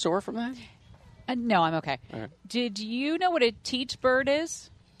 You still sore from that? No, I'm okay. All right. Did you know what a teat bird is?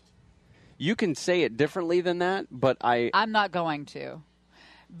 You can say it differently than that, but I'm not going to,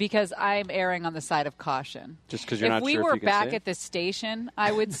 because I'm erring on the side of caution. Just because you're not sure if if we were you can back say at the station,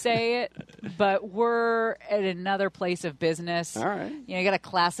 I would say it, but we're at another place of business. All right. You got to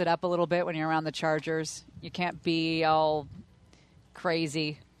class it up a little bit when you're around the Chargers. You can't be all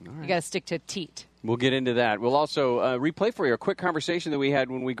crazy. All right. You got to stick to teat. We'll get into that. We'll also replay for you a quick conversation that we had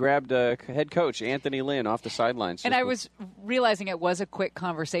when we grabbed head coach Anthony Lynn off the sidelines. And I was realizing it was a quick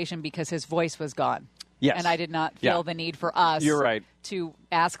conversation because his voice was gone. Yes. And I did not feel the need for us You're right. to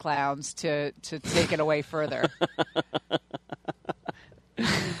ask clowns to take it away further.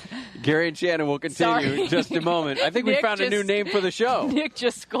 Gary and Shannon will continue in just a moment. I think we Nick found a new name for the show. Nick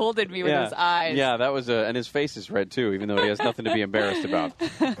just scolded me with his eyes. Yeah, that was and his face is red, too, even though he has nothing to be embarrassed about.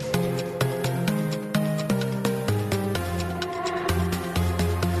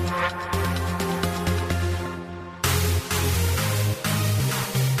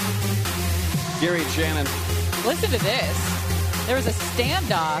 Gary and Shannon. Listen to this. There was a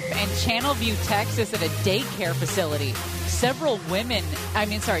standoff in Channelview, Texas at a daycare facility. Several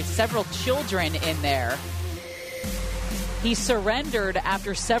children in there. He surrendered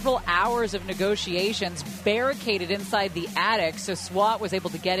after several hours of negotiations, barricaded inside the attic so SWAT was able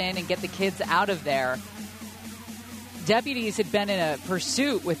to get in and get the kids out of there. Deputies had been in a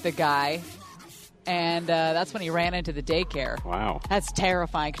pursuit with the guy, and that's when he ran into the daycare. Wow. That's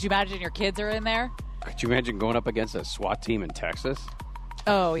terrifying. Could you imagine your kids are in there? Could you imagine going up against a SWAT team in Texas?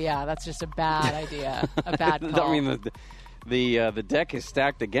 Oh, yeah, that's just a bad idea. A bad call. I mean, the deck is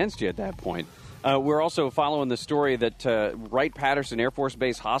stacked against you at that point. We're also following the story that Wright-Patterson Air Force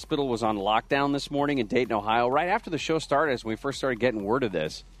Base Hospital was on lockdown this morning in Dayton, Ohio. Right after the show started, as we first started getting word of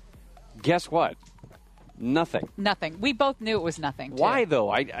this, guess what? Nothing. Nothing. We both knew it was nothing, too. Why,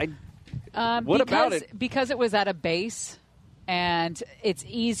 though? What about it? Because it was at a base, and it's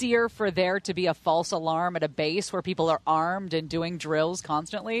easier for there to be a false alarm at a base where people are armed and doing drills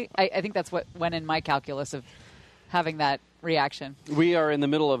constantly. I think that's what went in my calculus of having that reaction. We are in the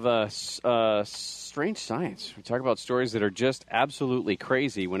middle of strange science. We talk about stories that are just absolutely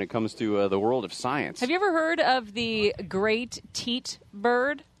crazy when it comes to the world of science. Have you ever heard of the great teat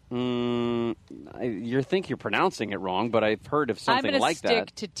bird? You think you're pronouncing it wrong, but I've heard of something like that. I'm going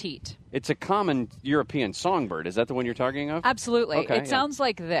to stick to teat. It's a common European songbird. Is that the one you're talking of? Absolutely. Okay, it sounds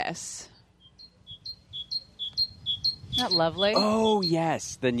like this. Isn't that lovely? Oh,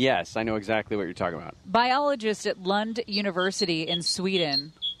 yes. Then yes, I know exactly what you're talking about. Biologists at Lund University in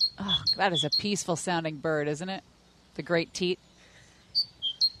Sweden. Oh, that is a peaceful-sounding bird, isn't it? The great teat.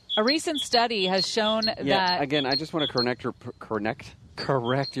 A recent study has shown that... Again, I just want to correct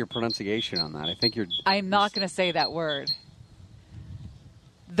your pronunciation on that. I think you're... I'm not going to say that word.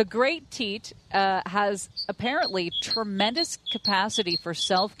 The great teat has apparently tremendous capacity for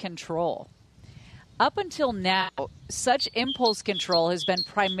self-control. Up until now, such impulse control has been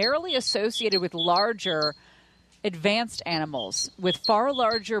primarily associated with larger, advanced animals with far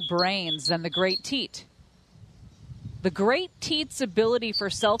larger brains than the great teat. The great teat's ability for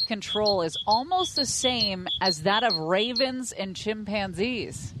self-control is almost the same as that of ravens and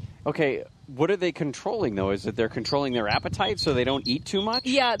chimpanzees. Okay, what are they controlling, though? Is it they're controlling their appetite so they don't eat too much?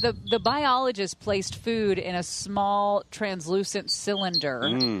 Yeah, the biologist placed food in a small translucent cylinder.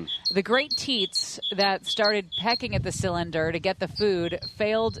 The great teats that started pecking at the cylinder to get the food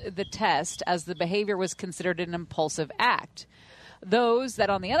failed the test as the behavior was considered an impulsive act. Those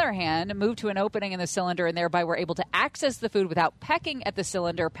that, on the other hand, moved to an opening in the cylinder and thereby were able to access the food without pecking at the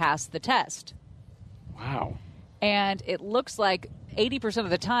cylinder passed the test. Wow. And it looks like 80%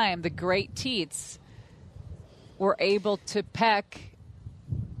 of the time, the great teats were able to peck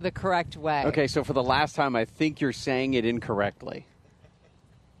the correct way. Okay, so for the last time, I think you're saying it incorrectly.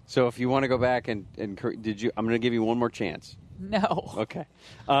 So if you want to go back and I'm going to give you one more chance. No. Okay.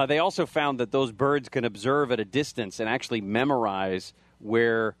 They also found that those birds can observe at a distance and actually memorize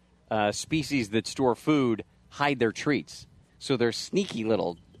where species that store food hide their treats. So they're sneaky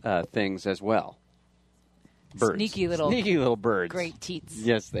little things as well. Birds. Sneaky little birds. Great teats.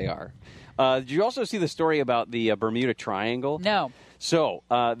 Yes, they are. Did you also see the story about the Bermuda Triangle? No. So,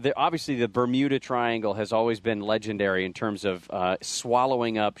 obviously, the Bermuda Triangle has always been legendary in terms of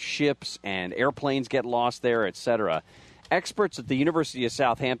swallowing up ships and airplanes get lost there, etc. Experts at the University of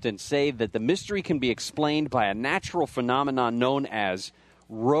Southampton say that the mystery can be explained by a natural phenomenon known as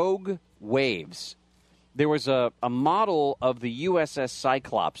rogue waves. There was a model of the USS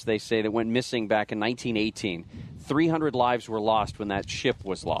Cyclops, they say, that went missing back in 1918. 300 lives were lost when that ship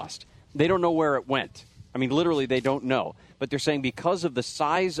was lost. They don't know where it went. I mean, literally, they don't know. But they're saying because of the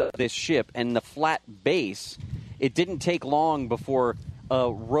size of this ship and the flat base, it didn't take long before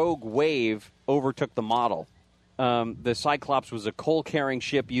a rogue wave overtook the model. The Cyclops was a coal-carrying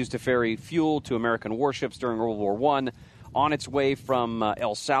ship used to ferry fuel to American warships during World War I, on its way from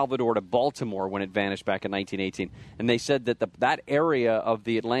El Salvador to Baltimore when it vanished back in 1918. And they said that that area of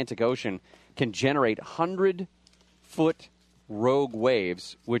the Atlantic Ocean can generate 100-foot rogue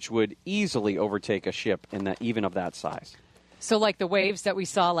waves, which would easily overtake a ship even of that size. So like the waves that we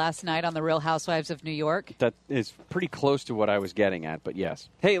saw last night on The Real Housewives of New York? That is pretty close to what I was getting at, but yes.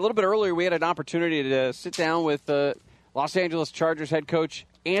 Hey, a little bit earlier we had an opportunity to sit down with Los Angeles Chargers head coach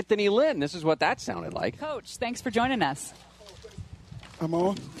Anthony Lynn. This is what that sounded like. Coach, thanks for joining us. I'm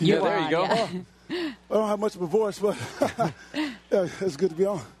on? There you go. Yeah. I don't have much of a voice, but it's good to be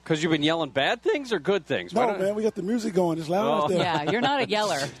on. Because you've been yelling bad things or good things? No, man, we got the music going. It's loud out there. Yeah, you're not a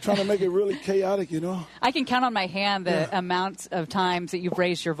yeller. Trying to make it really chaotic, you know? I can count on my hand the amount of times that you've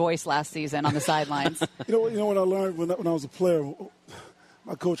raised your voice last season on the sidelines. You know what I learned when I was a player?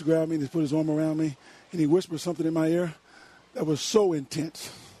 My coach grabbed me and he put his arm around me, and he whispered something in my ear that was so intense.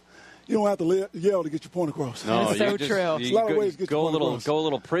 You don't have to yell to get your point across. No, that's so true. There's a lot of ways to get your point across. Go a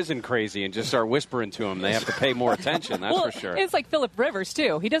little prison crazy and just start whispering to them. They have to pay more attention, that's for sure. It's like Phillip Rivers,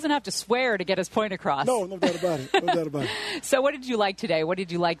 too. He doesn't have to swear to get his point across. No doubt about it. No doubt about it. So what did you like today? What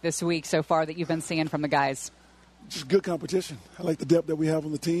did you like this week so far that you've been seeing from the guys? Just good competition. I like the depth that we have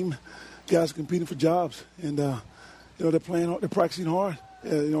on the team. Guys are competing for jobs, and they're playing hard, they're practicing hard.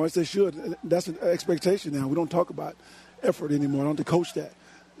 As they should. That's an expectation now. We don't talk about effort anymore. I don't have to coach that.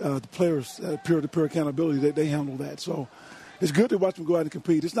 The players, peer-to-peer accountability, they handle that. So it's good to watch them go out and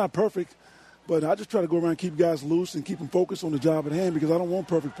compete. It's not perfect, but I just try to go around and keep guys loose and keep them focused on the job at hand because I don't want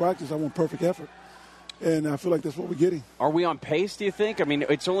perfect practice. I want perfect effort. And I feel like that's what we're getting. Are we on pace, do you think? I mean,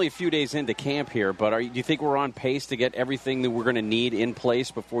 it's only a few days into camp here, but do you think we're on pace to get everything that we're going to need in place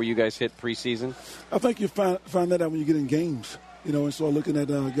before you guys hit preseason? I think you find that out when you get in games, and start looking at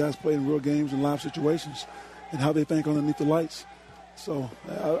guys playing real games and live situations and how they think underneath the lights. So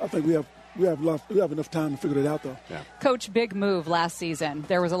I think we have enough time to figure it out, though. Yeah. Coach, big move last season.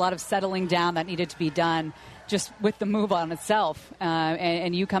 There was a lot of settling down that needed to be done just with the move on itself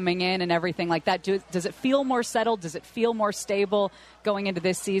and you coming in and everything like that. Does it feel more settled? Does it feel more stable going into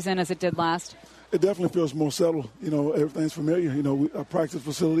this season as it did last? It definitely feels more settled. Everything's familiar. Our practice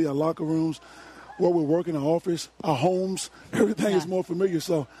facility, our locker rooms, where we're working, our office, our homes, everything is more familiar.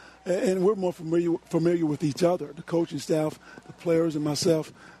 So. And we're more familiar with each other, the coaching staff, the players, and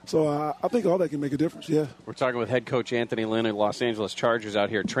myself. So I think all that can make a difference, yeah. We're talking with head coach Anthony Lynn of Los Angeles Chargers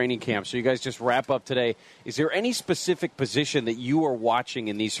out here at training camp. So you guys just wrap up today. Is there any specific position that you are watching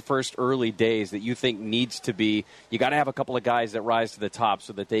in these first early days that you think needs to be – you got to have a couple of guys that rise to the top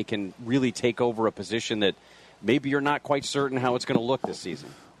so that they can really take over a position that maybe you're not quite certain how it's going to look this season?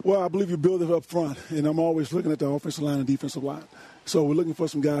 Well, I believe you build it up front, and I'm always looking at the offensive line and defensive line. So we're looking for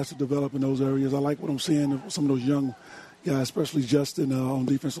some guys to develop in those areas. I like what I'm seeing, some of those young guys, especially Justin on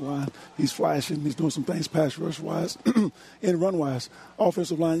defensive line. He's flashing. He's doing some things pass rush-wise and run-wise.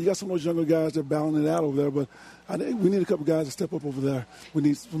 Offensive line, you got some of those younger guys that are battling it out over there, but we need a couple guys to step up over there. We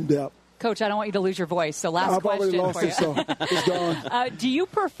need some depth. Coach, I don't want you to lose your voice, so last question for you. So it's gone. Do you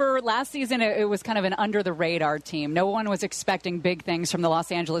prefer, last season it was kind of an under-the-radar team. No one was expecting big things from the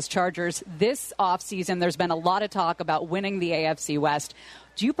Los Angeles Chargers. This offseason, there's been a lot of talk about winning the AFC West.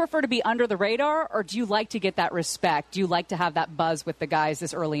 Do you prefer to be under the radar, or do you like to get that respect? Do you like to have that buzz with the guys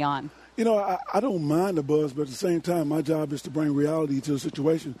this early on? I don't mind the buzz, but at the same time, my job is to bring reality to the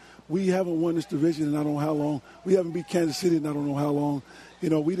situation. We haven't won this division in I don't know how long. We haven't beat Kansas City in I don't know how long. We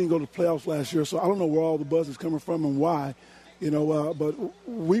didn't go to the playoffs last year, so I don't know where all the buzz is coming from and why. But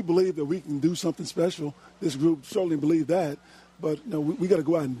we believe that we can do something special. This group certainly believe that. But we got to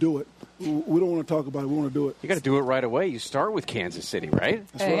go out and do it. We don't want to talk about it. We want to do it. You got to do it right away. You start with Kansas City, right?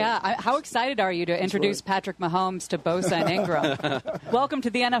 That's right. Yeah. How excited are you to introduce Patrick Mahomes to Bosa and Ingram? Welcome to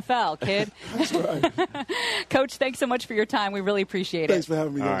the NFL, kid. That's right. Coach, thanks so much for your time. We really appreciate it. Thanks for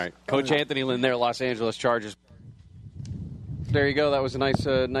having me. All right. Coach Anthony Lynn there, Los Angeles Chargers. There you go. That was a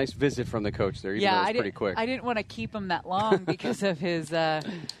nice visit from the coach there. That was pretty quick. I didn't want to keep him that long because of his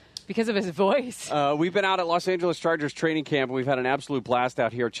voice. We've been out at Los Angeles Chargers training camp, and we've had an absolute blast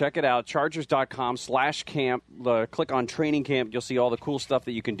out here. Check it out, chargers.com/camp. Click on training camp. You'll see all the cool stuff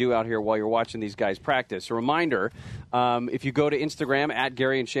that you can do out here while you're watching these guys practice. A reminder, if you go to Instagram, at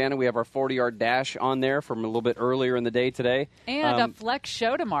Gary and Shannon, we have our 40-yard dash on there from a little bit earlier in the day today. And a flex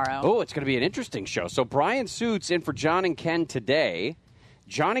show tomorrow. Oh, it's going to be an interesting show. So Brian Suits in for John and Ken today.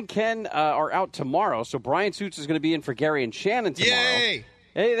 John and Ken are out tomorrow, so Brian Suits is going to be in for Gary and Shannon tomorrow. Yay!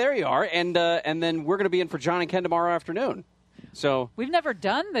 Hey, there you are. And then we're going to be in for John and Ken tomorrow afternoon. So we've never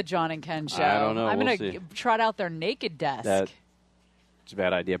done the John and Ken show. I don't know. I'm We'll going to trot out their naked desk. It's a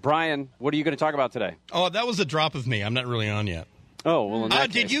bad idea. Brian, what are you going to talk about today? Oh, that was a drop of me. I'm not really on yet. Oh, well, in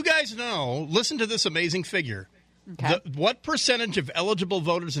that did you guys know, listen to this amazing figure. Okay. What percentage of eligible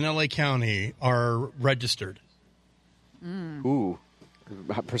voters in L.A. County are registered? Ooh.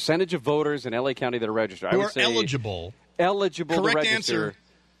 Percentage of voters in L.A. County that are registered. Who I would are say eligible. Eligible Correct to register.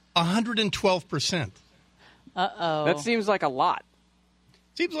 Answer, 112%. Uh-oh. That seems like a lot.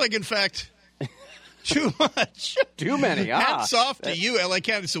 Seems like, in fact, too much. Too many. Hats off to you, L.A.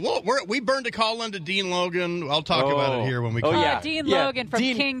 County. So we burned a call into Dean Logan. I'll talk about it here when we come back. Dean Logan from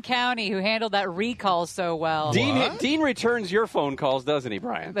King County, who handled that recall so well. Dean returns your phone calls, doesn't he,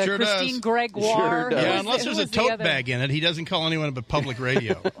 Brian? The Sure Christine does. Gregoire. Sure does. Yeah, unless there's a tote bag in it, he doesn't call anyone but public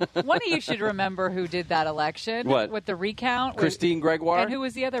radio. One of you should remember who did that election. What? With the recount. Christine Gregoire? And who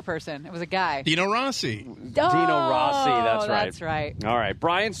was the other person? It was a guy. Dino Rossi. Dino Rossi, that's right. That's right. All right.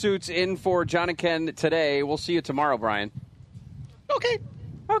 Brian Suits in for John and Ken today. We'll see you tomorrow, Brian. Okay.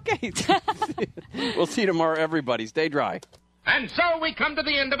 We'll see you tomorrow, everybody. Stay dry. And so we come to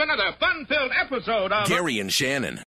the end of another fun-filled episode of Gary and Shannon.